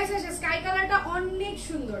 টাকা প্রাইস আছে। স্কাই কালারটা অনেক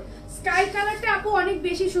সুন্দর। স্কাই কালারটা আপু অনেক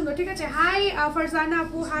বেশি সুন্দর। ঠিক আছে। হাই ফারজানা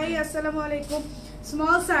আপু, হাই আসসালামু আলাইকুম।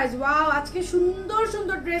 স্মল সাইজ, ওয়াও আজকে সুন্দর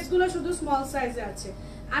সুন্দর ড্রেসগুলো শুধু স্মল সাইজে আছে।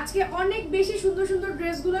 আজকে অনেক বেশি সুন্দর সুন্দর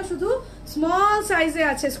ড্রেসগুলো শুধু স্মল সাইজে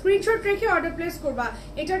আছে। স্ক্রিনশট রেখে অর্ডার প্লেস করবা।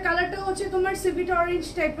 এটার কালারটা হচ্ছে তোমার সিভিট অরেঞ্জ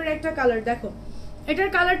টাইপের একটা কালার। দেখো এটার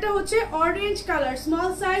কালারটা হচ্ছে orange colour.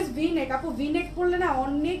 Small size V নেক। আপু ভি নেক পরলে না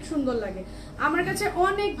অনেক সুন্দর লাগে, আমার কাছে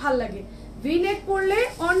অনেক ভাল লাগে। ভি নেক পরলে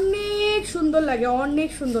অনেক সুন্দর লাগে, অনেক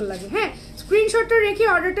সুন্দর লাগে। হ্যাঁ স্ক্রিনশটটা রেখে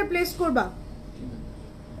অর্ডারটা প্লেস করবা।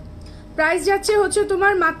 প্রাইস যাচ্ছে হচ্ছে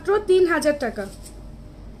তোমার মাত্র 3000 টাকা।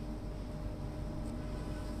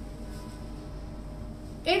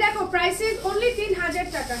 এই দেখো প্রাইস ইজ অনলি 3000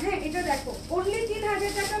 টাকা। হ্যাঁ এটা দেখো অনলি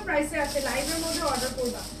 3000 টাকা প্রাইসে আছে। লাইভের মধ্যে অর্ডার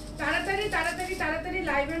করবা, তাড়াতাড়ি তাড়াতাড়ি তাড়াতাড়ি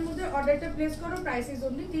লাইভের মধ্যে অর্ডারটা প্লেস করো। প্রাইস ইজ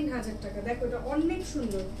অনলি 3000 টাকা। দেখো এটা অনেক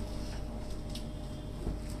সুন্দর।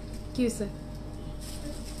 কি হইছে?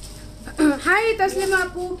 হাই তাসলিমা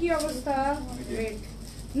আপু, কি অবস্থা? গ্রেট।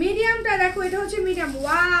 মিডিয়ামটা দেখো, এটা হচ্ছে মিডিয়াম।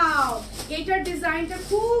 ওয়াও এটার ডিজাইনটা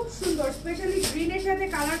খুব সুন্দর, স্পেশালি গ্রিনের সাথে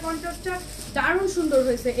কালার কন্ট্রাস্টটা দারুণ সুন্দর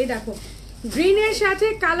হয়েছে। এই দেখো গ্রিনের সাথে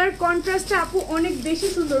কালার কন্ট্রাস্টটা আপু অনেক বেশি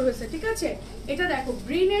সুন্দর হয়েছে। ঠিক আছে। এটা দেখো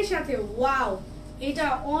গ্রিনের সাথে, ওয়াও এটা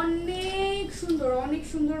অনেক সুন্দর, অনেক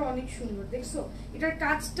সুন্দর, অনেক সুন্দর। দেখছো এটার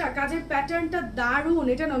কাজটা, কাজের প্যাটার্নটা দারুণ।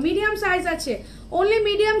 এটা না মিডিয়াম সাইজ আছে, অনলি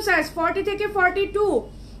মিডিয়াম সাইজ। 40 থেকে 42,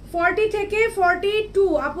 40 থেকে 42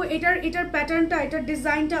 আপু। এটার প্যাটার্নটা, এটার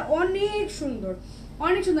ডিজাইনটা অনেক সুন্দর,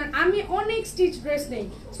 অনেক সুন্দর। আমি অনেক স্টিচ ড্রেস নেই,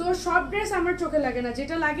 সো সব ড্রেস আমার চোখে লাগে না,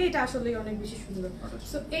 যেটা লাগে এটা আসলেই অনেক বেশি সুন্দর।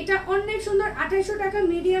 সো এটা অনেক সুন্দর। 2800 টাকা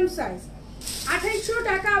মিডিয়াম সাইজ। 2800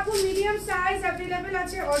 টাকা আপু মিডিয়াম সাইজ अवेलेबल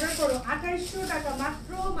আছে। অর্ডার করো 2800 টাকা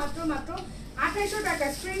মাত্র মাত্র মাত্র 2800 টাকা।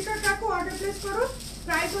 স্ক্রিনশট রাখো, অর্ডার প্লেস করো।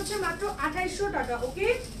 প্রাইস হচ্ছে মাত্র 2800 টাকা। ওকে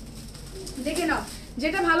দেখে নাও,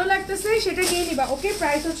 যেটা ভালো লাগতেছে সেটা নিয়ে নিবা। ওকে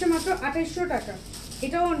প্রাইস হচ্ছে মাত্র 2800 টাকা।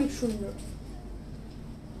 এটাও অনেক সুন্দর।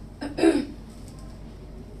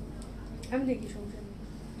 আমি দেখি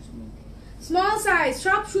স্মল সাইজ।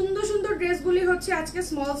 সব সুন্দর সুন্দর ড্রেসগুলি হচ্ছে আজকে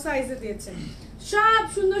স্মল সাইজে দিয়েছে। সব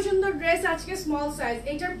সুন্দর সুন্দর ড্রেস আজকে স্মল সাইজ।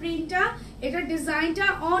 এটার প্রিন্টটা, এটার ডিজাইনটা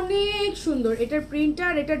অনেক সুন্দর। এটার প্রিন্টটা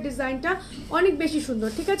আর এটার ডিজাইনটা অনেক বেশি সুন্দর।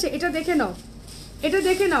 ঠিক আছে। এটা দেখে নাও, এটা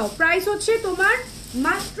দেখে নাও। প্রাইস হচ্ছে তোমার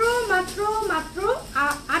মাত্র মাত্র মাত্র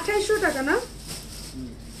 2800 টাকা না?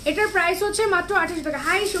 এটার প্রাইস হচ্ছে মাত্র 2800 টাকা।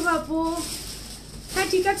 হাই শোভা আপু, হ্যাঁ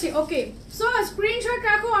ঠিক আছে। ওকে সো স্ক্রিনশট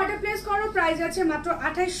রাখো, অর্ডার প্লেস করো। প্রাইস আছে মাত্র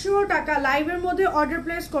 2800 টাকা। লাইভের মধ্যে অর্ডার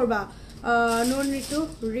প্লেস করবা। No need to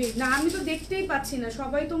read. না আমি তো দেখতেই পাচ্ছি না,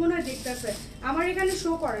 সবাই তো মনে হয় দেখতেছে, আমার এখানে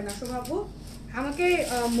শো করে না। শোভা আপু আমাকে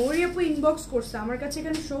মরি আপু ইনবক্স করছে, আমার কাছে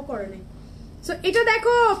এখানে শো করে নাই। সো এটা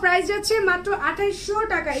দেখো প্রাইস যাচ্ছে মাত্র 2800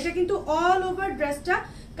 টাকা। এটা কিন্তু অল ওভার ড্রেসটা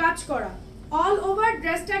কাজ করা, অল ওভার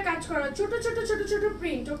ড্রেসটা কাজ করা, ছোট ছোট ছোট ছোট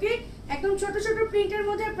প্রিন্ট। ওকে একদম ছোট ছোট প্রিন্টের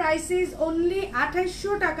মধ্যে। প্রাইস ইজ অনলি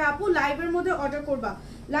 2800 টাকা আপু। লাইভের মধ্যে অর্ডার করবা,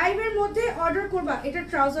 লাইভের মধ্যে অর্ডার করবা। এটা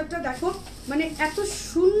ট্রাউজারটা দেখো, মানে এত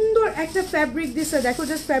সুন্দর একটা ফ্যাব্রিক দিছে। দেখো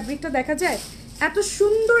জাস্ট ফ্যাব্রিকটা দেখা যায়, এত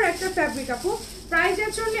সুন্দর একটা ফ্যাব্রিক আপু। প্রাইস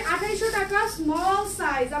যাচ্ছে অনলি 2800 টাকা। স্মল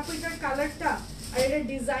সাইজ আপু। এটার কালারটা আর এটার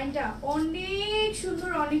ডিজাইনটা অনেক সুন্দর,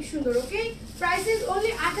 অনেক সুন্দর। ওকে প্রাইস ইজ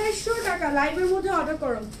অনলি 2800 টাকা। লাইভের মধ্যে অর্ডার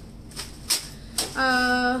করো।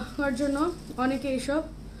 ওর জন্য অনেকে এইসব,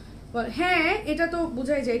 হ্যাঁ এটা তো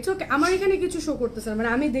বোঝাই যায়। ওকে আমার এখানে কিছু শো করতেছে না, মানে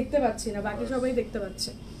আমি দেখতে পাচ্ছি না, বাকি সবাই দেখতে পাচ্ছে।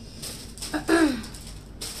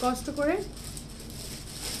 কষ্ট করে।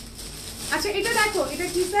 আচ্ছা এটা দেখো, এটা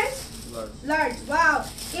কি সাইজ? লার্জ। ওয়াও,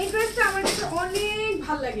 এই ড্রেসটা আমার কাছে অনেক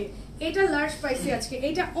ভালো লাগে। এটা লার্জ পাইছি আজকে,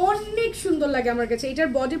 এটা অনেক সুন্দর লাগে আমার কাছে। এটার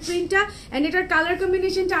বডি প্রিন্টটা এন্ড এটার কালার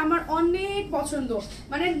কম্বিনেশনটা আমার অনেক পছন্দ।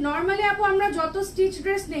 মানে নরমালি আপু আমরা যত স্টিচ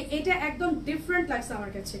ড্রেস নেই, এটা একদম ডিফারেন্ট লাগছে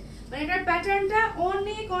আমার কাছে। মানে এটার প্যাটার্নটা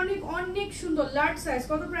অনেক অনেক অনেক সুন্দর। Large size.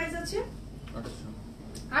 কত প্রাইস আছে?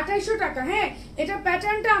 2800 টাকা। হ্যাঁ, এটা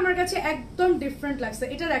প্যাটার্নটা আমার কাছে একদম ডিফারেন্ট লাগছে।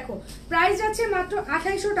 এটা দেখো, প্রাইস আছে মাত্র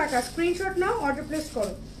 2800 টাকা। স্ক্রিনশট নাও, অর্ডার প্লেস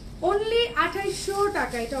করো। অনলি 2800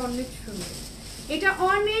 টাকা। এটা অনেক সুন্দর, এটা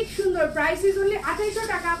অনেক সুন্দর। প্রাইস ইজ অনলি 2800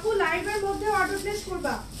 টাকা। আপু লাইভের মধ্যে অর্ডার প্লেস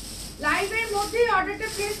করবা, লাইভের মধ্যেই অর্ডারটা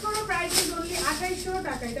প্লেস করো। প্রাইস ইজ অনলি 2800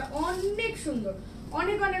 টাকা। এটা অনেক সুন্দর,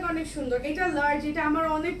 অনেক অনেক অনেক সুন্দর। এটা লার্জ, এটা আমার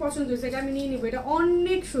অনেক পছন্দ হয়েছে, এটা আমি নিয়ে নিব। এটা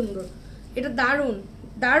অনেক সুন্দর, এটা দারুণ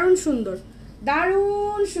দারুণ সুন্দর,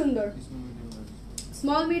 দারুণ সুন্দর।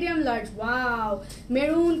 Small medium large. Wow,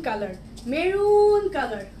 maroon colour, maroon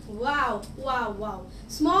colour. Wow wow wow.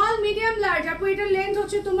 Small medium large. আপু এটা লেন্থ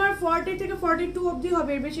হচ্ছে তোমার 40 থেকে 42 অবধি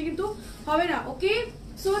হবে, এর বেশি কিন্তু হবে না। ওকে,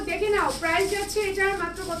 সো দেখে নাও। প্রাইস যাচ্ছে এটার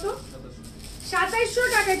মাত্র কত? 2700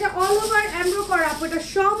 টাকা। এটা অল ওভার এমব্রো করা আপু, এটা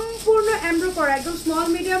সম্পূর্ণ এমব্রো করা, একদম small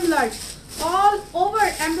medium large all over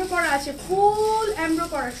এমব্রো করা আছে, ফুল এমব্রো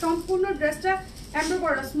করা, সম্পূর্ণ ড্রেসটা এমব্রো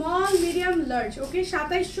করা, স্মল মিডিয়াম লার্জ। ওকে,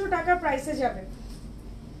 2700 টাকা প্রাইসে যাবে।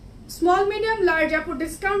 স্মল মিডিয়াম লার্জ আপু,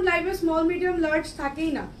 ডিসকাউন্ট লাইভে স্মল মিডিয়াম লার্জ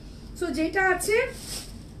থাকেই না। সো যেটা আছে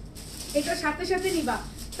এটা সাথে সাথে নিবা,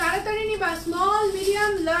 তাড়াতাড়ি নিবা। স্মল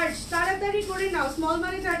মিডিয়াম লার্জ তাড়াতাড়ি করে নাও। স্মল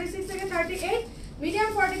মানে 36 থেকে 38, মিডিয়াম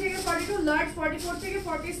 40 থেকে 42, লার্জ 44 থেকে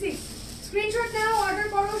 46। স্ক্রিনশট নাও, অর্ডার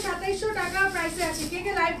করো। 2700 টাকা প্রাইসে আছে। কে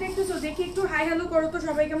কে লাইভ দেখতেছো দেখি একটু হাই হ্যালো করো তো।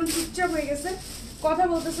 সবাই কেমন চুপচাপ হয়ে গেছে, কথা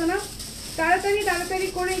বলতেছে না। তাড়াতাড়ি তাড়াতাড়ি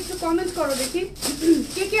করে একটু কমেন্ট করো দেখি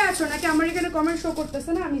কে কে আছো, নাকি আমার এখানে কমেন্ট শো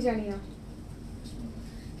করতেছে না, আমি জানি না।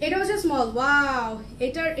 এটা হচ্ছে স্মল। ওয়াও,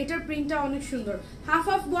 এটার প্রিন্টটা অনেক সুন্দর। হাফ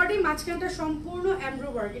অফ বডি, মাঝখানটা সম্পূর্ণ এমব্রো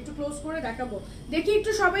ওয়ার্ক। একটু ক্লোজ করে দেখাবো দেখি,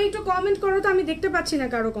 একটু সবাই একটু কমেন্ট করো তো, আমি দেখতে পাচ্ছি না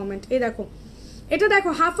কারো কমেন্ট। এই দেখো, এটা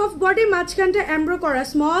দেখো, হাফ অফ বডি, মাঝখানটা এমব্রো করা,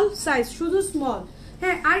 স্মল সাইজ, শুধু স্মল।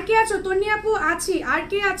 হ্যাঁ, আর কে আছো? তন্নি আপু আছি। আর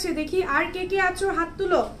কে আছে দেখি, আর কে কে আছো হাত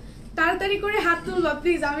তুলো, তাড়াতাড়ি করে হাত তুলবা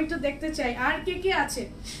প্লিজ, আমি একটু দেখতে চাই আর কে কে আছে।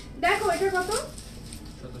 দেখো এটা কত?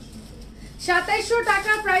 2700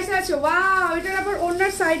 টাকা প্রাইস আছে। ওয়াও, এটার আবার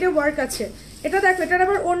ওনার সাইডে ওয়ার্ক আছে। এটা দেখো, এটার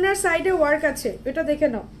আবার ওনার সাইডে ওয়ার্ক আছে, এটা দেখে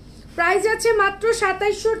নাও। প্রাইস আছে মাত্র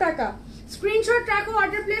 2700 টাকা। স্ক্রিনশট রাখো,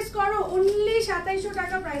 অর্ডার প্লেস করো। অনলি 2700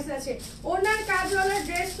 টাকা প্রাইস আছে। ওনার কাজওয়ালা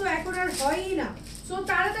ড্রেস তো এখন আর হয়ই না, সো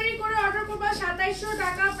তাড়াতাড়ি করে অর্ডার করবা। 2700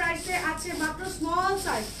 টাকা প্রাইসে আছে মাত্র স্মল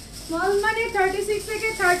সাইজ। স্মল মানে 36 থেকে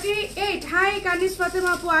 38। হাই কানিস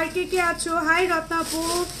ফাতেমা আপু, আর কে কে আছো? হাই রত্না আপু,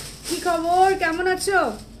 কি খবর, কেমন আছো?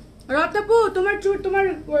 রত্নাপু, তোমার তোমার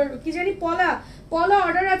কি জানি পলা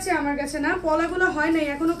অর্ডার আছে আমার কাছে না, পলাগুলো হয় নাই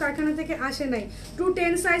এখনো, কারখানা থেকে আসে নাই।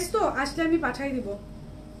 210 সাইজ তো, আসলে আমি পাঠাই দিব।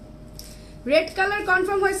 রেড কালার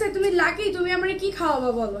কনফার্ম হয়েছে। তুমি লাকি, তুমি আমারে কি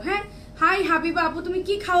খাওয়াবা বলো। হ্যাঁ, হাই হাবিবা আপু, তুমি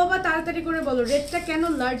কি খাওয়াবা তাড়াতাড়ি করে বলো। রেডটা কেন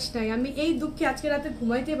লার্জ নাই? আমি এই দুঃখে আজকে রাতে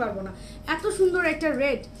ঘুমাইতে পারবো না, এত সুন্দর একটা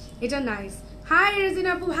রেড, এটা নাইস। হাই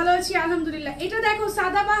রেজিনা আপু, ভালো আছি আলহামদুলিল্লাহ। এটা দেখো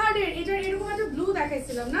সাদাবাহারের, এটার এরকম একটা ব্লু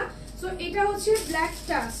দেখাইছিলাম না, সো এটা হচ্ছে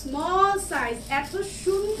ব্ল্যাকটা, স্মল সাইজ, এত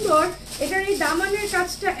সুন্দর। এটার এই দামানের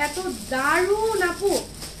কাজটা এত দারুণ আপু,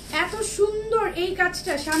 এত সুন্দর এই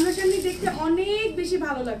কাজটা, সামনাসামনি দেখতে অনেক বেশি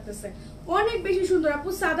ভালো লাগতেছে, অনেক বেশি সুন্দর আপু।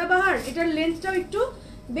 সাদাবাহার, এটার লেন্থটাও একটু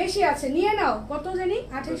বেশি আছে, নিয়ে নাও। কত জানি?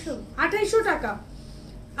 2800 টাকা।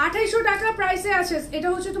 2800 টাকা প্রাইসে আছে। এটা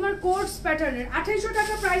হচ্ছে তোমার কোর্স প্যাটার্নের, 2800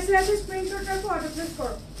 টাকা প্রাইসে আছে। স্ক্রিনশট রাখো, অর্ডার প্লেস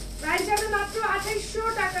করো। প্রাইস যাবে মাত্র 2800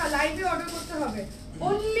 টাকা। লাইভে অর্ডার করতে হবে।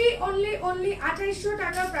 অনলি অনলি অনলি 2800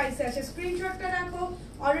 টাকা প্রাইসে আছে। স্ক্রিনশটটা রাখো,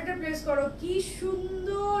 অর্ডারটা প্লেস করো। কি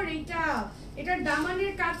সুন্দর এটা, এটার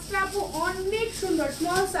দামানের কাজটা আপু অনেক সুন্দর।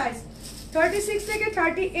 স্মল সাইজ 36 থেকে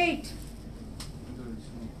 38।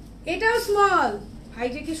 এটাও স্মল। ভাই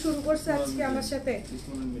যে কি শুরু করছে আজকে আমার সাথে,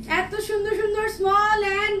 এত সুন্দর সুন্দর স্মল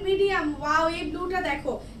এন্ড মিডিয়াম। ওয়াও, এই ব্লুটা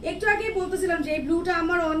দেখো, একটু আগেই বলতেছিলাম যে এই ব্লুটা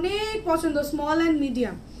আমার অনেক পছন্দ। স্মল এন্ড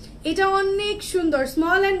মিডিয়াম, এটা অনেক সুন্দর।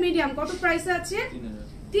 স্মল এন্ড মিডিয়াম কত প্রাইসে আছে?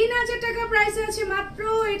 3000 টাকা প্রাইসে আছে মাত্র।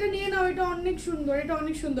 এটা নিয়ে নাও, এটা অনেক সুন্দর, এটা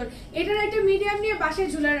অনেক সুন্দর। এটার একটা মিডিয়াম নিয়ে বাসায়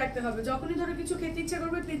ঝুলায় রাখতে হবে। যখনই ধরো কিছু খেতে ইচ্ছা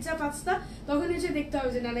করবে, পিৎজা পাস্তা, তখন এসে দেখতে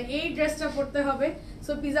হবে যে না না এই ড্রেসটা পরতে হবে,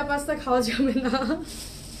 সো পিৎজা পাস্তা খাওয়া যাবে না।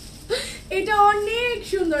 এটা অনেক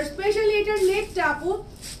সুন্দর, স্পেশালি এটার নেকটা আপু,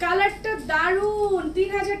 কালারটা দারুন।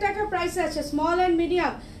 3000 টাকা প্রাইসে আছে। স্মল এন্ড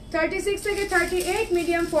মিডিয়াম 36 থেকে 38,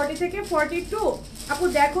 মিডিয়াম 40 থেকে 42। আপু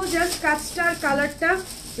দেখো জাস্ট কাজটার কালারটা,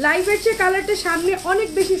 লাইভের চেয়ে কালারটা সামনে অনেক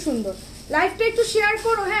বেশি সুন্দর। লাইভটা একটু শেয়ার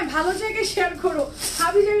করো, হ্যাঁ ভালো জায়গায় শেয়ার করো,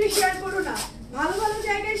 হাবি জায়গায় শেয়ার করো না। ভালো ভালো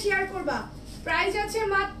জায়গায় শেয়ার করবা। প্রাইস আছে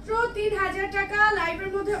মাত্র 3000 টাকা। লাইভের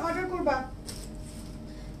মধ্যে অর্ডার করবা,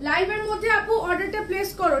 লাইভের মধ্যে আপু অর্ডারটা প্লেস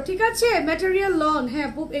করো, ঠিক আছে? ম্যাটেরিয়াল লন, হ্যাঁ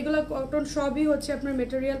আপু এগুলো কটন সবই হচ্ছে আপনার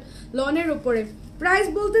ম্যাটেরিয়াল লনের উপরে। প্রাইস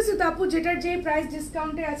বলতেছি তো আপু, যেটার যেই প্রাইস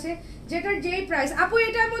ডিসকাউন্টে আছে, যেটার যেই প্রাইস। আপু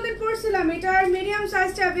এটার মধ্যে পড়ছিলাম, এটার মিডিয়াম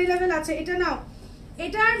সাইজটা अवेलेबल আছে, এটা নাও।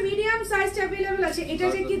 এটার মিডিয়াম সাইজটা अवेलेबल আছে, এটা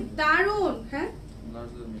যে কি দারুন। হ্যাঁ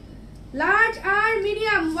লার্জ আর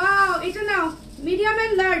মিডিয়াম, ওয়াও এটা নাও, মিডিয়াম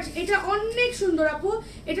এন্ড লার্জ। এটা অনেক সুন্দর আপু,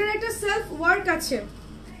 এটার একটা সেলফ ওয়ার্ক আছে,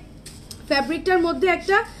 ফ্যাব্রিকটার মধ্যে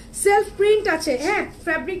একটা সেলফ প্রিন্ট আছে। হ্যাঁ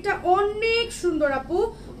ফ্যাব্রিকটা অনেক সুন্দর আপু,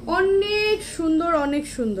 অনেক সুন্দর, অনেক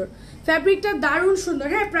সুন্দর ফ্যাব্রিকটা, দারুণ সুন্দর।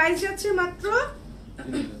 হ্যাঁ প্রাইস যাচ্ছে মাত্র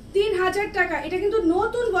 3000 টাকা। এটা কিন্তু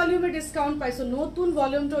নতুন ভলিউমে ডিসকাউন্ট পাইছো, নতুন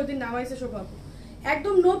ভলিউমটা ওই দিন নামাইছে সব আপু,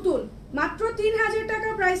 একদম নতুন, মাত্র 3000 টাকা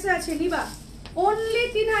প্রাইসে আছে। নিবা অনলি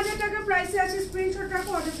 3000 টাকা প্রাইসে আছে। স্ক্রিনশট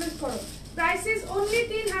রাখো, অর্ডার প্লেস করো। প্রাইস ইজ অনলি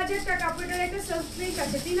 3000 টাকা। আপু এটার একটা সেলফ প্রিন্ট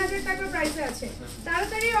আছে, 3000 টাকা প্রাইসে আছে।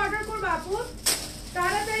 তাড়াতাড়ি অর্ডার করবা আপু,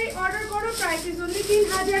 তাড়াতাড়ি অর্ডার করো। প্রাইস ইজ অনলি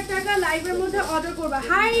 3000 টাকা। লাইভের মধ্যে অর্ডার করবা।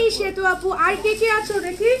 হাই সেতু আপু, আর কে কে আছো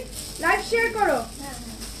দেখি, লাইভ শেয়ার করো।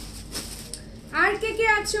 আর কে কে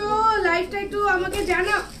আছো লাইভটা একটু আমাকে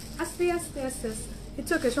জানাও। আস্তে আস্তে আস্তে আস্তে,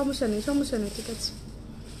 ইটস ওকে, সমস্যা নেই, সমস্যা নেই, ঠিক আছে।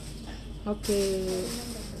 ওকে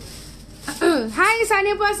হাই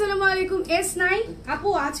সানিয়া, আসসালামু আলাইকুম। S9 আপু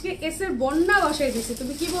আজকে এস এর বন্যা বসাই দিছি।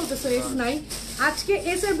 তুমি কি বলতেছো? S9 আজকে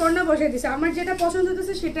এস এর বন্যা বসাই দিছি। আমার যেটা পছন্দ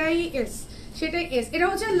হতেছে সেটাই এস, সেটাই এস। এটা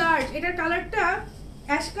হচ্ছে লার্জ, এটার কালারটা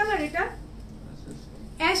অ্যাশ কালার, এটা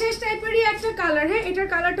অ্যাশ অ্যাশ টাইপেরই একটা কালার। হ্যাঁ এটার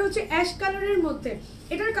কালারটা হচ্ছে অ্যাশ কালারের মধ্যে,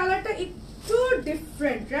 এটার কালারটা একটু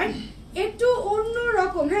ডিফারেন্ট, রাইট, একটু অন্য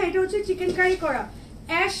রকম। হ্যাঁ এটা হচ্ছে চিকেন কারি করা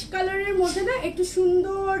অ্যাশ কালারের মধ্যে, না একটু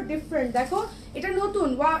সুন্দর ডিফারেন্ট। দেখো এটা নতুন,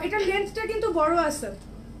 ওয়াও। এটা লেন্থটা কিন্তু বড় আছে,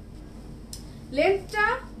 লেন্থটা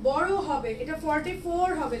বড় হবে, এটা 44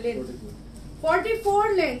 হবে লেন্থ, 44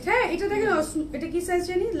 লেন্থ। হ্যাঁ এটা দেখেন, এটা কি সাইজ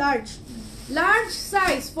জানি, লার্জ, লার্জ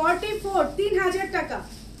সাইজ 44, 3000 টাকা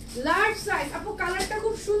লার্জ সাইজ। আপু কালারটা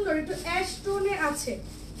খুব সুন্দর, একটু অ্যাশ টোনে আছে,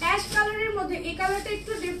 অ্যাশ কালারের মধ্যে। এই কালারটা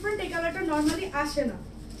একটু ডিফারেন্ট, এই কালারটা নরমালি আসে না,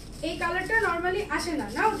 এই কালারটা নরমালি আসে না।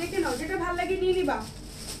 নাও দেখে নাও, যেটা ভালো লাগে নিয়ে নিবা।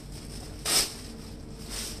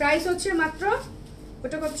 প্রাইস হচ্ছে মাত্র,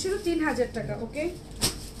 ওটা কত ছিল, 3000 টাকা। ওকে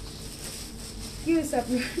কি হয়েছে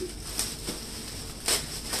আপনার?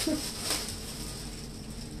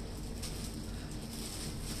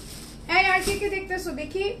 এই আর কে কে দেখতেছো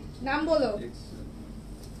দেখি, নাম বলো।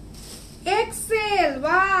 Excel,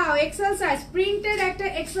 wow XL size, printed একটা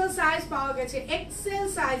এক্সেল সাইজ পাওয়া গেছে। এক্সেল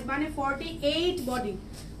সাইজ মানে 48 বডি,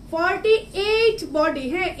 48 বডি।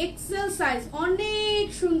 হ্যাঁ এক্সেল সাইজ, অনেক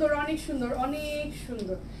সুন্দর, অনেক সুন্দর, অনেক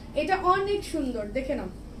সুন্দর। এটা অনেক সুন্দর, দেখে নাও।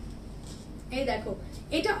 এই দেখো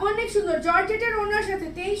এটা অনেক সুন্দর, জর্জেটের ওনার সাথে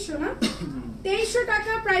 2300 না, 2300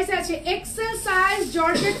 টাকা প্রাইস আছে। এক্সেল সাইজ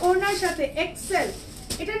জর্জেট ওনার সাথে এক্সেল,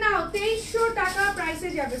 এটা নাও 2300 টাকা প্রাইসে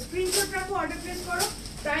যাবে। স্ক্রিনশট রাখো, অর্ডার প্লেস করো।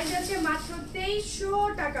 প্রাইস আছে মাত্র 2300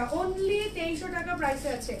 টাকা, অনলি 2300 টাকা প্রাইসে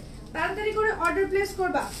আছে। তাড়াতাড়ি করে অর্ডার প্লেস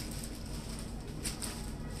করবা।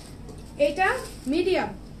 এটা মিডিয়াম,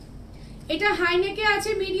 এটা হাই নেকে আছে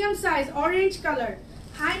medium size, orange colour,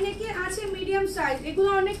 high নেকে আছে মিডিয়াম সাইজ। এগুলো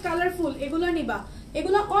অনেক কালারফুল, এগুলো নিবা,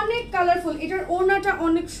 এগুলো অনেক কালারফুল। এটার ওড়নাটা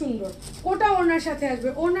অনেক সুন্দর, কোটা ওড়নার সাথে আসবে,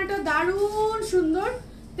 ওড়নাটা দারুণ সুন্দর।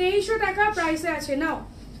 2300 টাকা প্রাইসে আছে। নাও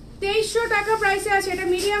 2300 টাকা প্রাইসে আছে। এটা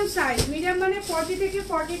মিডিয়াম সাইজ, মিডিয়াম মানে 40 থেকে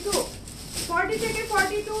 42, 40 থেকে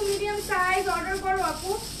 42 মিডিয়াম সাইজ। অর্ডার করো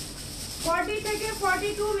আপু, 40 থেকে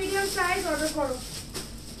 42 মিডিয়াম সাইজ অর্ডার করো।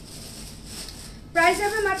 প্রাইস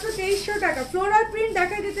হবে মাত্র 2300 টাকা। ফ্লোরাল প্রিন্ট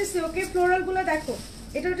দেখাই দিতেছি, ওকে ফ্লোরাল গুলো দেখো,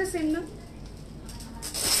 এটা ওটা সেম না।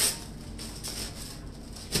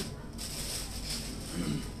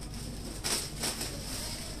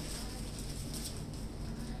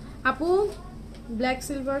 আপু ব্ল্যাক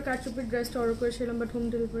সিলভার কারচুপির ড্রেসটা অর্ডার করেছিলাম, বাট হোম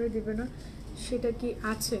ডেলিভারি দিবে না, সেটা কি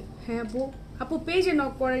আছে? হ্যাঁ আপু, আপু পেজে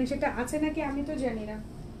নক করেন, সেটা আছে নাকি আমি তো জানি না।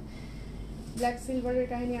 ব্ল্যাক সিলভারের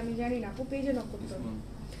কাহিনী আমি জানি না, আপু পেজে নক করতে হবে।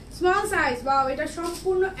 স্মল সাইজ, ওয়াও এটা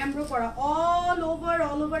সম্পূর্ণ এমব্রো করা, অল ওভার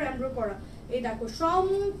এমব্রো করা। এই দেখো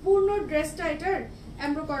সম্পূর্ণ ড্রেসটা এটার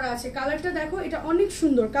এমব্রো করা আছে। কালারটা দেখো, এটা অনেক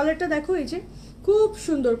সুন্দর, কালারটা দেখো, এই যে খুব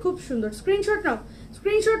সুন্দর, খুব সুন্দর। স্ক্রিনশট নাও,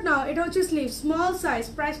 স্ক্রিনশট নাও। এটা হচ্ছে স্লিভ, স্মল সাইজ।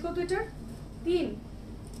 প্রাইস কত এটার?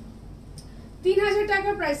 3000 টাকা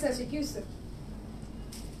প্রাইস আছে। কি হচ্ছে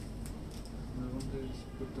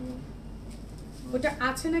ওটা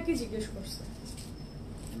আছে নাকি জিজ্ঞেস করছে।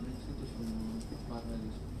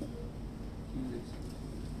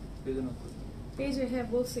 পেজে, হ্যাঁ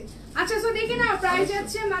বলছি। আচ্ছা সো দেখে নাও, প্রাইস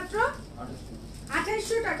আছে মাত্র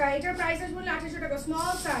 2800 টাকা। এটার প্রাইস আছে বলে 2800 টাকা।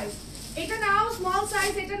 স্মল সাইজ, এটা নাও স্মল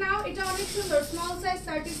সাইজ, এটা নাও, এটা অনেক সুন্দর স্মল সাইজ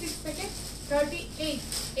 36 থেকে 38।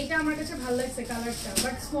 এটা আমার কাছে ভালো লাগছে কালারটা,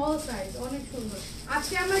 বাট স্মল সাইজ অনেক সুন্দর।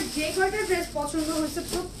 আজকে আমার যে কয়টা ড্রেস পছন্দ হয়েছে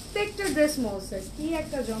প্রত্যেকটা ড্রেস স্মল সাইজ। কি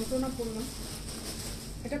একটা যন্ত্রণা পড়লাম।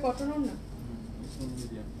 এটা কটনের না,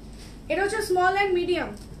 এটা হচ্ছে স্মল এন্ড মিডিয়াম।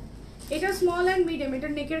 এটা স্মল এন্ড মিডিয়াম, এটা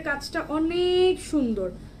নেকের কাজটা অনেক সুন্দর।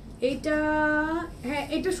 এটা হ্যাঁ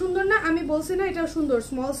এটা সুন্দর না, আমি বলছি না এটা সুন্দর,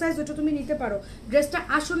 স্মল সাইজ ওটা তুমি নিতে পারো। ড্রেসটা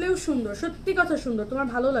আসলেও সুন্দর, সত্যি কথা সুন্দর, তোমার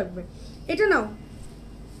ভালো লাগবে। এটা নাও,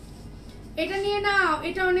 এটা নিয়ে নাও,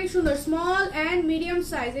 এটা অনেক সুন্দর স্মল এন্ড মিডিয়াম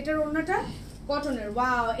সাইজ। এটার ওড়নাটা কটনের,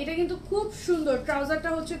 ওয়াও এটা কিন্তু খুব সুন্দর। ট্রাউজারটা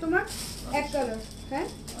হচ্ছে তোমার এক কালার। হ্যাঁ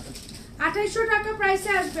 2800 টাকা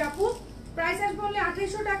প্রাইসে আসবে আপু, প্রাইস আসবে বললে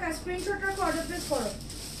 2800 টাকা। স্ক্রিনশট রাখো, অর্ডার প্লেস করো,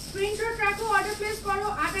 স্ক্রিনশট রাখো, অর্ডার প্লেস করো।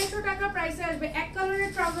 2800 টাকা প্রাইসে আসবে। এক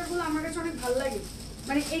কালারের ট্রাউজারগুলো আমার কাছে অনেক ভালো লাগে,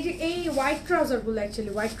 মানে এই যে এই হোয়াইট ট্রাউজারগুলো,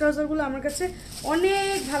 অ্যাকচুয়ালি হোয়াইট ট্রাউজারগুলো আমার কাছে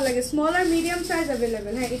অনেক ভালো লাগে। স্মল আর মিডিয়াম সাইজ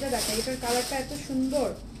অ্যাভেলেবেল। হ্যাঁ এটা দেখো, এটার কালারটা এত সুন্দর।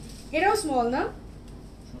 এটাও স্মল না,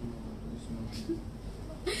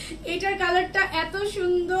 এটার কালারটা এত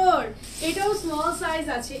সুন্দর, এটাও স্মল সাইজ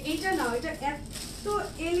আছে। এটা নাও, এটা এত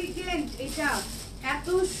এলিগেন্ট, এটা এত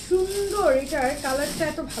সুন্দর, এটার কালারটা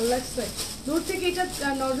এত ভালো লাগছে। দূর থেকে এটা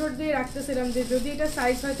নজর দিয়ে রাখতেছিলাম যে যদি এটা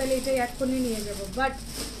সাইজ হয় তাহলে এটাই এক্ষুনি নিয়ে যাবো, বাট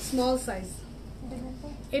স্মল সাইজ।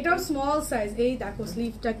 এটাও স্মল সাইজ। এই দেখো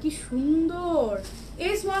স্লিভটা কি সুন্দর।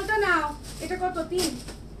 এই স্মলটা নাও, এটা কত?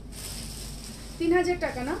 3000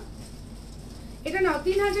 টাকা না? এটা নাও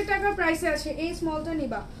 3000 টাকা প্রাইসে আছে। এই স্মলটা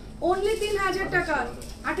নিবা অনলি 3000 টাকা,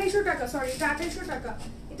 2800 টাকা, সরি এটা 2800 টাকা।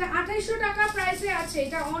 এটা 2800 টাকা প্রাইসে আছে।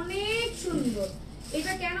 এটা অনেক সুন্দর।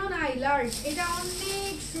 এটা কেন নাই লার্জ, এটা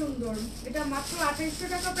অনেক সুন্দর। এটা মাত্র 2800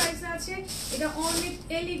 টাকা প্রাইসে আছে। এটা অনেক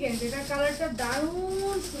এলিগেন্ট, এটা কালারটা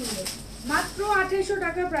দারুণ সুন্দর। মাত্র 2800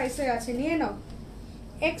 টাকা প্রাইসে আছে, নিয়ে নাও।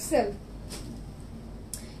 এক্সেল,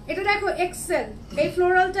 এটা দেখো এক্সেল, এই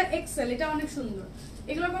ফ্লোরালটা এক্সেল, এটা অনেক সুন্দর।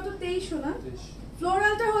 এগুলো কত? 2300 না?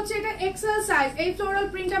 ফ্লোরালটা হচ্ছে এটা এক্সেল সাইজ। এই ফ্লোরাল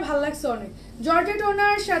প্রিন্টটা ভালো লাগছে অনেক। জর্জেট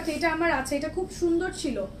ওনার সাথে এটা আমার আছে, এটা খুব সুন্দর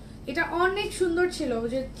ছিল, এটা অনেক সুন্দর ছিল।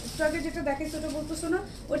 যে স্টকে যেটা দেখাইছো ওটা বলতেছো না,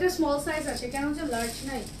 ওটা স্মল সাইজ আছে, কেন যে লার্জ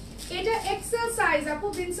নাই। এটা এক্সেল সাইজ আপু,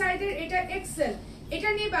 বিন সাইডের, এটা এক্সেল, এটা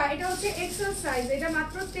নিবা। এটা হচ্ছে এক্সেল সাইজ। এটা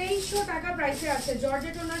মাত্র 2300 টাকা প্রাইসে আছে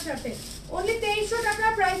জর্জেট ওনার সাথে। অনলি 2300 টাকা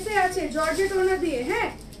প্রাইসে আছে জর্জেট ওনা দিয়ে। হ্যাঁ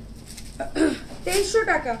 2300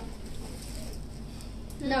 টাকা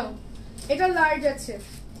নাও। এটা লার্জ আছে,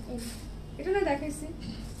 এটা না দেখাইছি।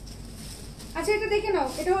 আচ্ছা এটা দেখে নাও,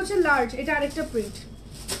 এটা হচ্ছে লার্জ, এটা আরেকটা প্রিন্ট,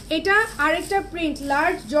 এটা আরেকটা প্রিন্ট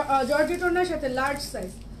লার্জ জর্জেট ওনার সাথে large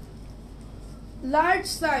size, large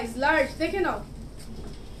size, large দেখে নাও।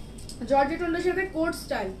 জর্জেট ওনার সাথে কোট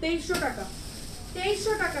স্টাইল 2300 টাকা,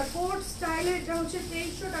 2300 টাকা কোট স্টাইলের। এটা হচ্ছে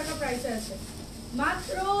 2300 টাকা প্রাইসে আছে।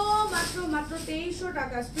 মাত্র মাত্র মাত্র 2300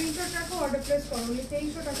 টাকা। স্ক্রিনশট রাখো, অর্ডার প্লেস করো,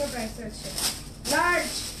 2300 টাকা প্রাইসে আছে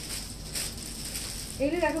লার্জ।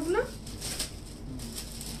 এইটা দেখো না,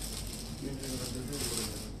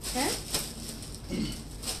 হ্যাঁ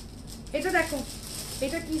এটা দেখো,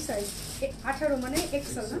 এটা কি সাইজ? 18 মানে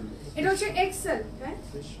এক্সেল না? এটা হচ্ছে এক্সেল। হ্যাঁ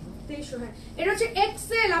 2300। হ্যাঁ এটা হচ্ছে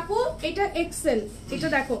এক্সেল আপু, এটা এক্সেল। এটা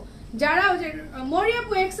দেখো যারা মরি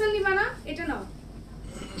আপু এক্সেল নিবা না, এটা নাও,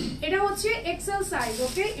 এটা হচ্ছে এক্সেল সাইজ।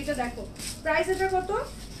 ওকে এটা দেখো প্রাইস, এটা কত?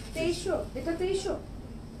 2300। এটা 2300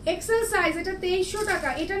 এক্সেল সাইজ, এটা 2300 টাকা।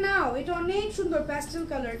 এটা নাও, এটা অনেক সুন্দর pastel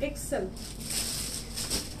colour, Excel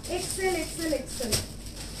Excel Excel Excel.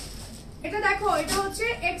 এটা দেখো, এটা হচ্ছে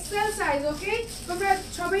এক্সেল সাইজ। ওকে তোমরা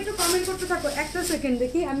সবাই একটু কমেন্ট করতে থাকো। একটা সেকেন্ড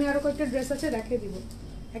দেখি, আমি আরো কয়েকটা ড্রেস আছে দেখিয়ে দিব।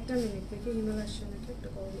 একটা মিনিট দেখি, ইমেল আসছে নাকি একটু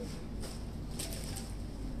কল।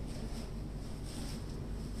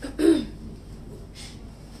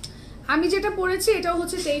 আমি যেটা পরেছি এটাও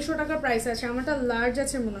হচ্ছে 2300 টাকা প্রাইস আছে। আমারটা লার্জ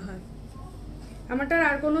আছে মনে হয়, আমারটার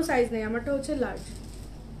আর কোনো সাইজ নেই, আমারটা হচ্ছে লার্জ।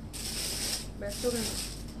 ব্যস্ত কেন?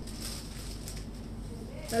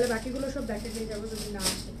 তাহলে বাকিগুলো সব দেখে দিয়ে যাবো যদি না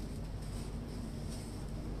আসে।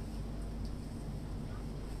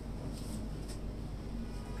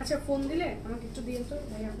 আচ্ছা ফোন দিলে আমাকে একটু দিন তো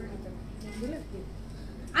ভাই, আপনার হাতে দিলে।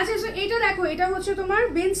 আচ্ছা এটা দেখো, এটা হচ্ছে তোমার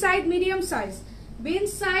বিন সাইড মিডিয়াম সাইজ, বিন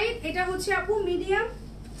সাইড। এটা হচ্ছে আপু মিডিয়াম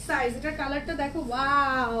সাইজ। এটার কালারটা দেখো,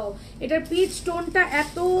 ওয়াও, এটার পিচ টোনটা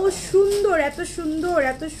এত সুন্দর, এত সুন্দর,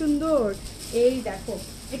 এত সুন্দর। এই দেখো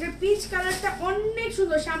এটার পিচ কালারটা অনেক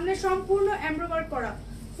সুন্দর। সামনে সম্পূর্ণ এমব্রয়ডারি করা,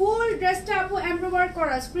 ফুল ড্রেসটা আপু এমব্রয়ডারি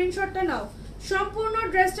করা। স্ক্রিনশটটা নাও, সম্পূর্ণ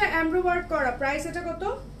ড্রেসটা এমব্রয়ডারি করা। প্রাইস এটা কত?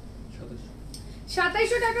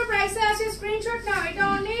 2700 টাকা প্রাইসে আছে। স্ক্রিনশট নাও, এটা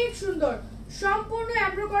অনেক সুন্দর, সম্পূর্ণ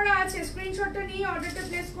এমব্রো করা আছে। স্ক্রিনশটটা নিয়ে অর্ডারটা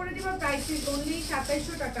প্লেস করে দিবা। প্রাইস ইজ অনলি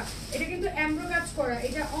 2700 টাকা। এটা কিন্তু এমব্রো কাজ করা,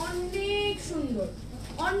 এটা অনেক সুন্দর,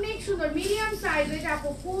 অনেক সুন্দর মিডিয়াম সাইজ এটা আপু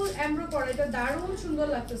ফুল এমব্রো করা এটা দারুণ সুন্দর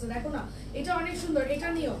লাগতেছে দেখো না এটা অনেক সুন্দর এটা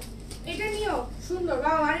নিও সুন্দর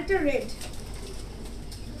বাহ আরেকটা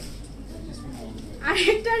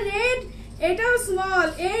রেড এটাও স্মল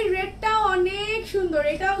এই রেডটাও অনেক সুন্দর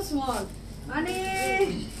এটাও স্মল মানে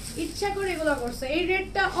ইচ্ছা করে এগুলো করছে এই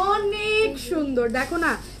রেডটা অনেক সুন্দর দেখো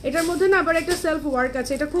না এটার মধ্যে না আবার একটা সেলফ ওয়ার্ক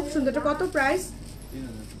আছে এটা খুব সুন্দর এটা কত প্রাইস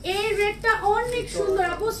এই রেডটা অনেক সুন্দর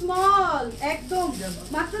আপু স্মল একদম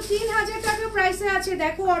মাত্র 3000 টাকা প্রাইসে আছে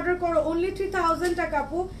দেখো অর্ডার করো অনলি 3000 টাকা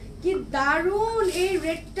আপু কি দারুন এই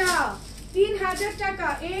রেডটা 3000 টাকা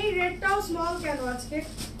এই রেডটাও স্মল কেন আজকে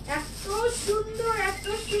এত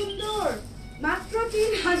সুন্দর মাত্র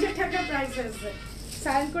 3000 টাকা প্রাইস আছে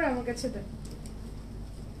সাইন করে আমার কাছে দেন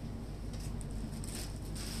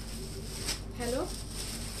হ্যালো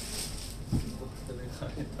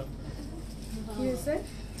কি হয়েছে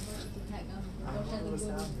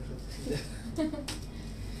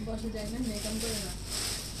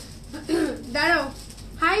দাঁড়াও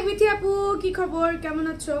হাই বিথি আপু কি খবর কেমন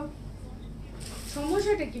আছো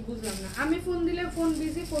সমস্যাটা কি বুঝলাম না আমি ফোন দিলে ফোন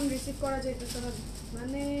বিজি ফোন রিসিভ করা যাইতেছে না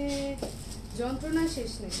মানে যন্ত্রণা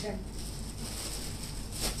শেষ নেই দেখ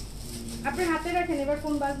আপনি হাতে রাখেন এবার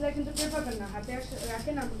ফোন বাজলে কিন্তু টের পাবেন না হাতে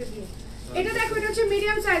রাখেন আমাকে দিও এটা দেখো এটা হচ্ছে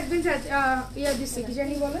মিডিয়াম সাইজ বিন সাইজ ইয়া দিছি কি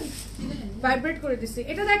জানি বলেন ভাইব্রেট করে দিছি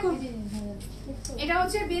এটা দেখো এটা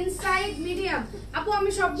হচ্ছে বিন সাইজ মিডিয়াম আপু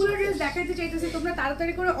আমি সবগুলো রিলস দেখাইতে চাইতেছি তোমরা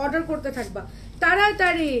তাড়াতাড়ি করে অর্ডার করতে থাকবা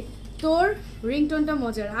তাড়াতাড়ি তোর রিংটোনটা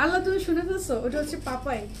মজার আল্লাহ তুমি শুনে ফেলছো ওটা হচ্ছে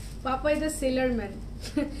পাপাই দ্য সেলার ম্যান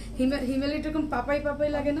হিমেল এরকম পাপাই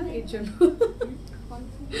লাগে না এর জন্য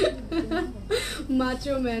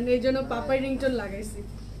মাচো ম্যান এই জন্য পাপাই রিংটোন লাগাইছি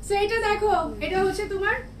সো এটা দেখো এটা হচ্ছে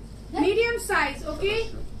তোমার মিডিয়াম সাইজ ওকে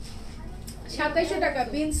 2700 টাকা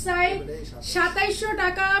বিন সাইজ 2700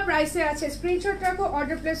 টাকা প্রাইসে আছে স্ক্রিনশট রাখো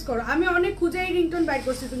অর্ডার প্লেস করো আমি অনেক খুঁজে এই রিংটোন বাই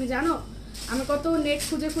করছি তুমি জানো আমি কত নেট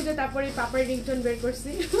খুঁজে তারপরে পাপাই রিংটোন বের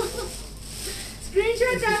করছি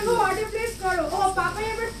স্ক্রিনশট রাখো অর্ডার প্লেস করো ও পাপাই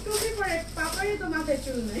এবার টুপি পরে পাপাই তো মাথায়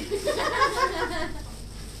চুল নাই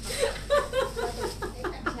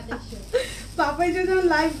পাপাই যদি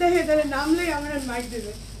লাইভ দেখে তাহলে নামলেই আমার মাইক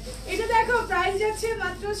দেবে এটা দেখো প্রাইস যাচ্ছে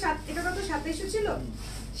মাত্র এটা কত 2700 ছিল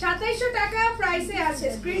 2700 টাকা প্রাইসে আছে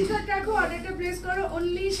স্ক্রিনশট রাখো অর্ডারটা প্লেস করো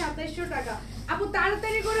অনলি 2700 টাকা আপু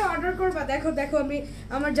তাড়াতাড়ি করে অর্ডার করবা দেখো আমি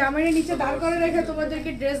আমার জামাইয়ের নিচে দাঁড় করে রেখে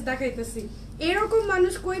তোমাদেরকে ড্রেস দেখাইতেছি এরকম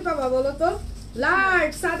মানুষ কই পাবা বলো তো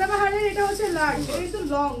লার্জ সাদাবাহারের এটা হচ্ছে লার্জ এটা তো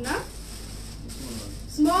লং না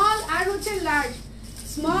স্মল আর হচ্ছে লার্জ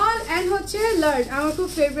স্মল এন্ড হচ্ছে লার্জ আমার খুব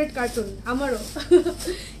ফেভারিট কার্টুন আমারও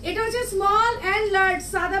এটা হচ্ছে স্মল এন্ড লার্জ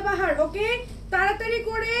সাদাবাহার ওকে তাড়াতাড়ি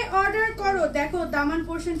করে অর্ডার করো দেখো দামান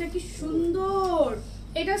পোরশনটা কি সুন্দর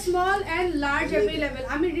এটা স্মল এন্ড লার্জ अवेलेबल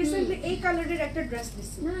আমি রিসেন্টলি এই কালারের একটা ড্রেস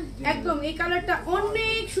দিছি একদম এই কালারটা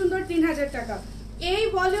অনেক সুন্দর 3000 টাকা এই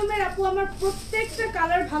ভলিউমের আপু আমার প্রত্যেকটা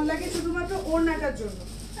কালার ভালো লাগে শুধুমাত্র ওড়নাটার জন্য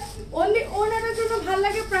অনলি ওড়নাটার জন্য ভালো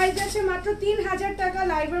লাগে প্রাইস আছে মাত্র 3000 টাকা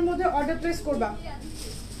লাইভের মধ্যে অর্ডার প্লেস করবা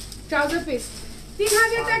ট্রাউজার পিস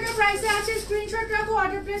 3000 টাকা প্রাইসে আছে স্ক্রিনশট রাখো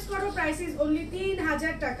অর্ডার প্লেস করো প্রাইস ইজ অনলি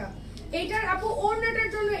 3000 টাকা এইটার আপু ওড়নাটার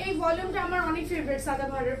জন্য এই ভলিউমটা আমার অনেক ফেভারিট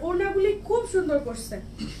সাদাবাহারের ওড়নাগুলি খুব সুন্দর করছে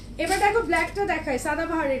এবার দেখো ব্ল্যাকটা দেখাই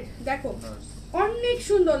সাদাবাহারের দেখো অনেক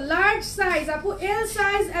সুন্দর লার্জ সাইজ আপু L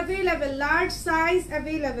size available large size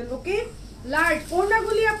available ওকে লার্জ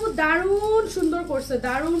ওড়নাগুলি আপু দারুণ সুন্দর করছে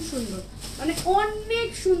দারুণ সুন্দর মানে অনেক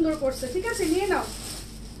সুন্দর করছে ঠিক আছে নিয়ে নাও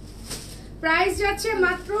প্রাইস যাচ্ছে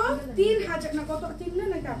মাত্র 3000 না কত 3 না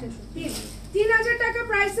নাকি 800 3000 টাকা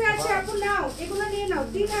প্রাইসে আছে আপু নাও এগুলো নিয়ে নাও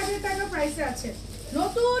 3000 টাকা প্রাইসে আছে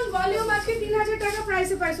নতুন ভলিউম আজকে 3000 টাকা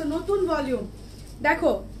প্রাইসে পাইছো নতুন ভলিউম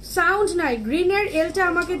দেখো সাউন্ড নাই গ্রিনের এলটা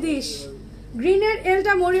আমাকে দিস গ্রিনের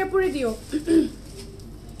এলটা মরিয়াপুরে দিও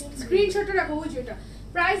স্ক্রিনশটে রাখো ওই যেটা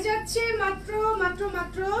প্রাইস যাচ্ছে মাত্র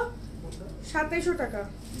 2700 টাকা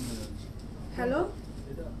হ্যালো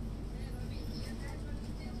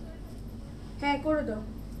হ্যাঁ করে দাও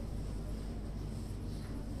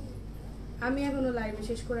আমি এখনো লাইভে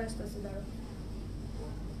শেষ করে আসতেছি দাঁড়াও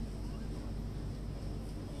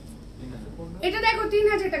এটা দেখো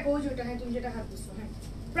 3000 টাকা ওই যেটা হ্যাঁ তুমি যেটা হাত দিছো হ্যাঁ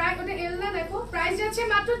প্রাইস ওটা এল না দেখো প্রাইস যাচ্ছে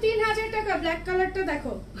মাত্র 3000 টাকা ব্ল্যাক কালারটা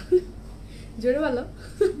দেখো জোরে বলো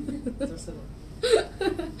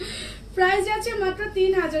প্রাইস যাচ্ছে মাত্র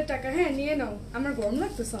 3000 টাকা হ্যাঁ নিয়ে নাও আমার গরম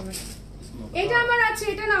লাগতেছে আমার এটা আমার আছে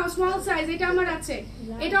এটা নাও স্মল সাইজ এটা আমার আছে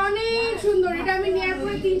এটা অনেক সুন্দর এটা আমি নেয়ার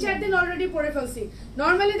পরে 3-4 দিন অলরেডি পরে ফেলছি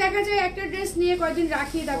নরমালি দেখা যায় একটা ড্রেস নিয়ে কয়েকদিন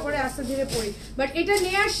রাখি তারপরে আস্তে ধীরে পরি বাট এটা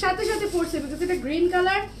নেয়ার সাথে সাথে পরছি বিকজ এটা গ্রিন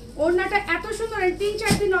কালার ওড়নাটা এত সুন্দর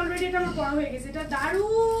 3-4 দিন অলরেডি এটা আমার পরা হয়ে গেছে এটা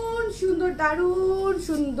দারুণ সুন্দর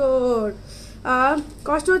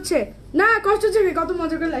কষ্ট হচ্ছে না, কষ্ট হচ্ছে কত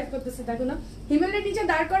মজা করে লাইভ করতেছে দেখো না, হিমেলের নিচে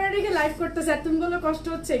দাঁড় করা রেখে লাইভ করতেছে আর তুমি বলো কষ্ট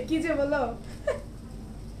হচ্ছে, কি যে বলো।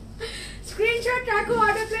 স্ক্রিনশট রাখো,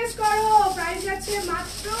 অর্ডার প্লেস করো, প্রাইস আছে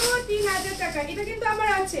মাত্র 3000 টাকা। এটা কিন্তু আমার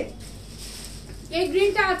আছে, এই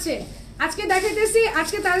গ্রিনটা আছে, আজকে দেখাইতেছি,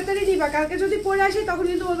 আজকে তাড়াতাড়ি দিবা, কালকে যদি পরে আসি তখন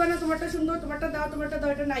কিন্তু বলবা না তোমারটা সুন্দর, তোমারটা দাও, তোমারটা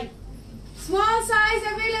দাও, এটা নাই। স্মল সাইজ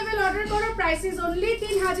अवेलेबल, অর্ডার করো, প্রাইস ইজ অনলি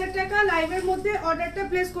 3000 টাকা। লাইভের মধ্যে অর্ডারটা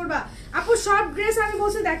প্লেস করবা। আপু সব ড্রেস আমি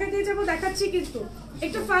বলছি দেখাতে যাব, দেখাচ্ছি কিন্তু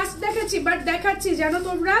একটু ফাস্ট দেখাচ্ছি, বাট দেখাচ্ছি যেন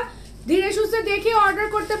তোমরা ধীরে সুস্থে দেখে অর্ডার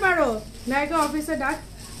করতে পারো। নায়িকা অফিসে ডাক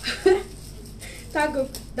থাকুক,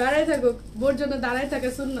 দাঁড়ায় থাকুক, বোর জন্য দাঁড়ায় থাকে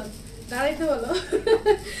সুন্নত, দাঁড়াইতে বলো।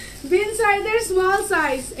 বিন সাইজের স্মল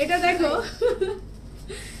সাইজ, এটা দেখো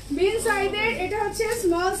বিন সাইজের, এটা হচ্ছে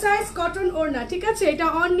স্মল সাইজ কটন ওড়না, ঠিক আছে, এটা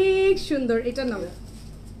অনেক সুন্দর, এটা নাও।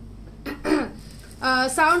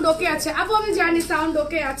 সাউন্ড ওকে আছে আপু, আমি জানি সাউন্ড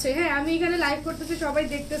ওকে আছে, হ্যাঁ আমি এখানে লাইভ করতেছি, সবাই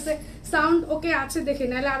দেখতেছে, সাউন্ড ওকে আছে দেখে,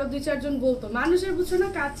 নাহলে আরো 2-4 জন বলতো, মানুষের বুঝছো না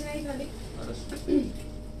কাজ নাই খালি।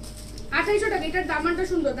 2800 টাকা, এটার দামানটা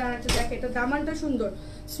সুন্দর, দাঁড়াতে দেখে, এটার দামানটা সুন্দর,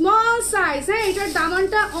 স্মল সাইজ, হ্যাঁ এটার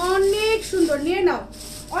দামানটা অনেক সুন্দর, নিয়ে নাও,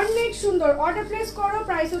 অনেক সুন্দর, অর্ডার প্লেস করো,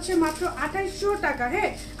 প্রাইস হচ্ছে মাত্র 2800 টাকা। হ্যাঁ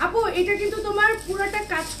আপু এটা কিন্তু তোমার পুরোটা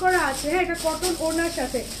কাজ করা আছে, হ্যাঁ এটা কটন ওড়নার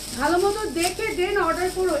সাথে, ভালো মতো দেখে দেন অর্ডার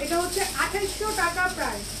করো। এটা হচ্ছে 2800 টাকা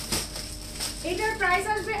প্রাইস, এটার প্রাইস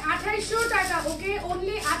আসবে 2800 টাকা, ওকে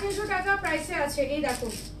অনলি 2800 টাকা প্রাইসে আছে। এই দেখো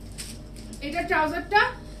এটা ট্রাউজারটা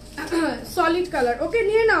সলিড কালার, ওকে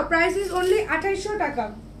নিয়ে নাও, প্রাইস ইজ অনলি 2800 টাকা।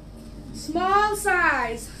 স্মল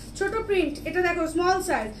সাইজ ছোট প্রিন্ট, এটা দেখো স্মল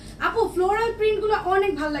সাইজ। আপু ফ্লোরাল প্রিন্ট গুলো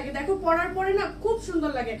অনেক ভালো লাগে, দেখো পরার পরে না খুব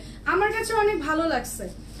সুন্দর লাগে, আমার কাছে অনেক ভালো লাগছে,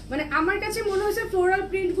 মানে আমার কাছে মনে হয়েছে ফ্লোরাল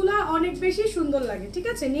প্রিন্ট গুলো অনেক বেশি সুন্দর লাগে, ঠিক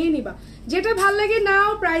আছে নিয়ে নিবা, যেটা ভালো লাগে নাও।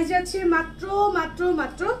 প্রাইস যাচ্ছে মাত্র মাত্র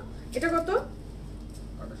মাত্র, এটা কত?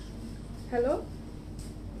 হ্যালো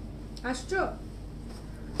আসছো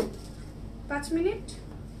 5 মিনিট,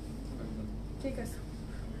 ঠিক আছে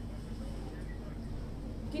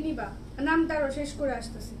কি নিবা, নামটারও শেষ করে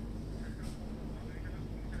আসতেছি,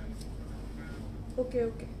 ওকে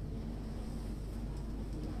ওকে।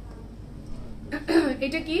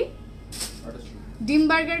 এটা কি ডিম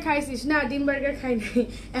বার্গার খাইছিস? না ডিম বার্গার খাই নাই,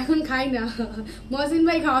 এখন খাই না, মহসিন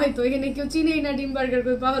ভাই খাওয়াই তো, এখানে কেউ চিনেই না ডিম বার্গার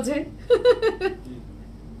কই পাওয়া যায়।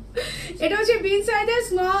 এটা হচ্ছে বিন সাইজের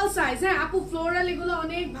স্মল সাইজ, হ্যাঁ আপু ফ্লোরাল এগুলো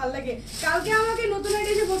অনেক ভালো লাগে। কালকে আমাকে নতুন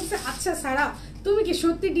আইডি এসে বলতেছে আচ্ছা সারা তুমি কি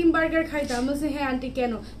সত্যি ডিম বার্গার খাইতা? আমি বলছি হ্যাঁ আন্টি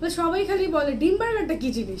কেন? সবাই খালি বলে ডিম বার্গারটা কি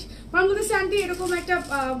জিনিস, আমি বলতেছি আন্টি এরকম একটা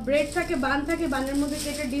ব্রেড থাকে, বান থাকে, বানের মধ্যে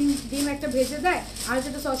যেটা ডিম একটা ভেজে দেয় আর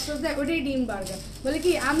যেটা সস দেয় ওটাই ডিম বার্গার। বলে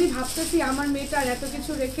কি আমি ভাবতেছি আমার মেয়েটার এত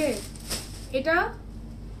কিছু রেখে, এটা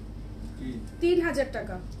 3000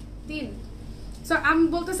 টাকা 3, আমি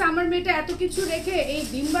বলতেছি আমার মেয়েটা এত কিছু রেখে এই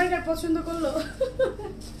ডিম বার্গার পছন্দ করলো।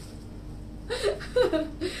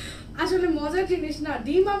 আসলে মজার জিনিস না,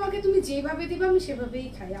 ডিম আমাকে তুমি যেভাবে দিবা আমি সেভাবেই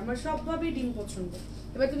খাই, আমার সবভাবেই ডিম পছন্দ,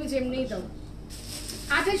 এবার তুমি যেমনিই দাও।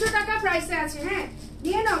 2800 টাকা প্রাইসে আছে, হ্যাঁ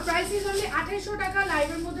নিয়ে নাও, প্রাইস ইজ অনলি 2800 টাকা।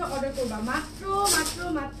 লাইভের মধ্যে অর্ডার করবা মাত্র মাত্র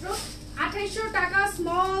মাত্র 2800 টাকা।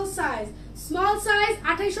 স্মল সাইজ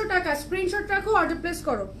 2800 টাকা, স্ক্রিনশট রাখো, অর্ডার প্লেস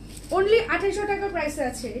করো, অনলি 2800 টাকা প্রাইসে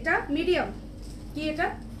আছে। এটা মিডিয়াম, কি এটা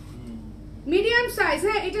মিডিয়াম সাইজ,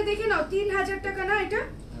 হ্যাঁ এটা দেখে নাও 3000 টাকা না, এটা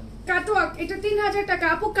কাটওয়ার্ক, এটা 3000 টাকা।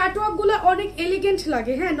 আপু কাটওয়ার্ক গুলো অনেক এলিগেন্ট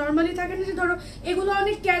লাগে, হ্যাঁ নরমালি থাকে না যে ধরো এগুলো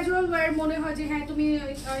অনেক ক্যাজুয়াল ওয়্যার মনে হয় যে হ্যাঁ তুমি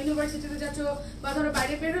ইউনিভার্সিটিতে যাচ্ছ বা ধরো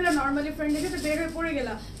বাইরে বের হলে নরমালি ফ্রেন্ডের সাথে বের হয়ে পড়ে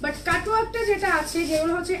গেলা, বাট কাটওয়ার্কটা যেটা আছে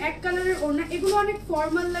যেগুলো হচ্ছে এক কালারের ওড়না, এগুলো অনেক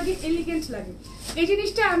ফর্মাল লাগে, এলিগেন্ট লাগে। এই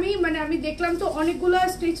জিনিসটা আমি দেখলাম তো অনেকগুলো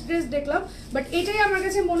স্টিচ ড্রেস দেখলাম, বাট এটাই আমার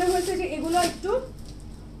কাছে মনে হয়েছে যে এগুলো একটু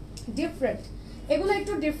ডিফারেন্ট,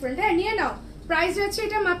 হ্যাঁ নিয়ে নাও। প্রাইস যাচ্ছে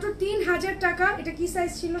এটা মাত্র 3000 টাকা। এটা কি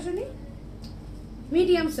সাইজ ছিল শুনি?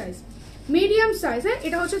 মিডিয়াম সাইজ, হ্যাঁ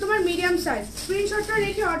এটা হচ্ছে তোমার মিডিয়াম সাইজ। স্ক্রিনশটটা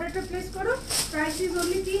রেখে অর্ডারটা প্লেস করো, প্রাইস ইজ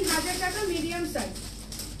অনলি 3000 টাকা, মিডিয়াম সাইজ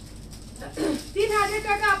 3000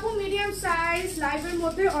 টাকা। আপু মিডিয়াম সাইজ লাইভের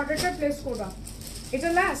মধ্যে অর্ডারটা প্লেস করবা, এটা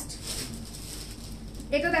লাস্ট।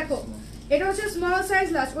 এটা দেখো, এটা হচ্ছে স্মল সাইজ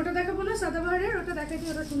লাস্ট, ওটা দেখাবো না সাদাবাহারের, ওটা দেখাচ্ছি,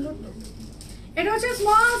 ওটা সুন্দর তো। এটা হচ্ছে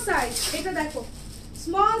স্মল সাইজ, এটা দেখো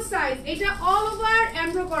স্মল সাইজ, এটা অল ওভার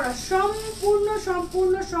এমব্রো করা, সম্পূর্ণ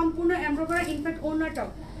এমব্রো করা, ইনফ্যাক্ট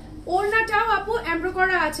ওড়নাটাও আপু এমব্রো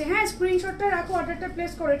করা আছে, হ্যাঁ স্ক্রিনশটটা রাখো, অর্ডারটা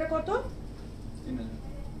প্লেস করো। এটা কত?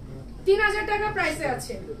 3000 টাকা প্রাইসে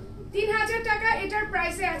আছে, 3000 টাকা এটার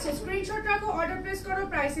প্রাইসে আছে। স্ক্রিনশট রাখো, অর্ডার প্লেস করো,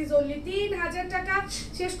 প্রাইস ইজ অনলি 3000 টাকা।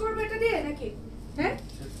 শেষ করবো এটা দিয়ে নাকি? হ্যাঁ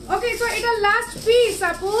ওকে, সো এটা লাস্ট পিস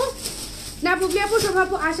আপু, না বুবলি আপু শোভা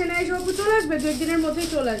আপু আসে না, শোভা আপু চলে আসবে 2 দিনের মধ্যেই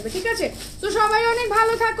চলে আসবে, ঠিক আছে? তো সবাই অনেক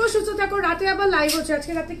ভালো থাকো, সুস্থ থাকো। রাতে আবার লাইভ হচ্ছে,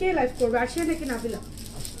 আজকে রাতে কে লাইভ করবে? আরশিয়া নাকি নাবিলা?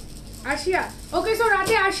 আরশিয়া। ওকে, সো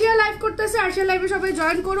রাতে আরশিয়া লাইভ করতেছে, আরশিয়া লাইভে সবাই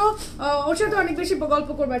জয়েন করো, ওর সাথে অনেক বেশি গল্প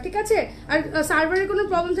করবা, ঠিক আছে? আর সার্ভারের কোনো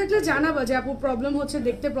প্রবলেম থাকলে জানাবা যে আপু প্রবলেম হচ্ছে,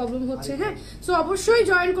 দেখতে প্রবলেম হচ্ছে, হ্যাঁ? সো অবশ্যই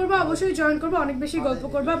জয়েন করবা, অবশ্যই জয়েন করবা, অনেক বেশি গল্প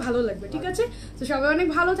করবা, ভালো লাগবে, ঠিক আছে? তো সবাই অনেক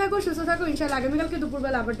ভালো থাকো, সুস্থ থাকো, ইনশাআল্লাহ আগামীকালকে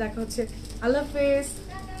দুপুরবেলা আবার দেখা হচ্ছে। আল্লাহ হাফেজ।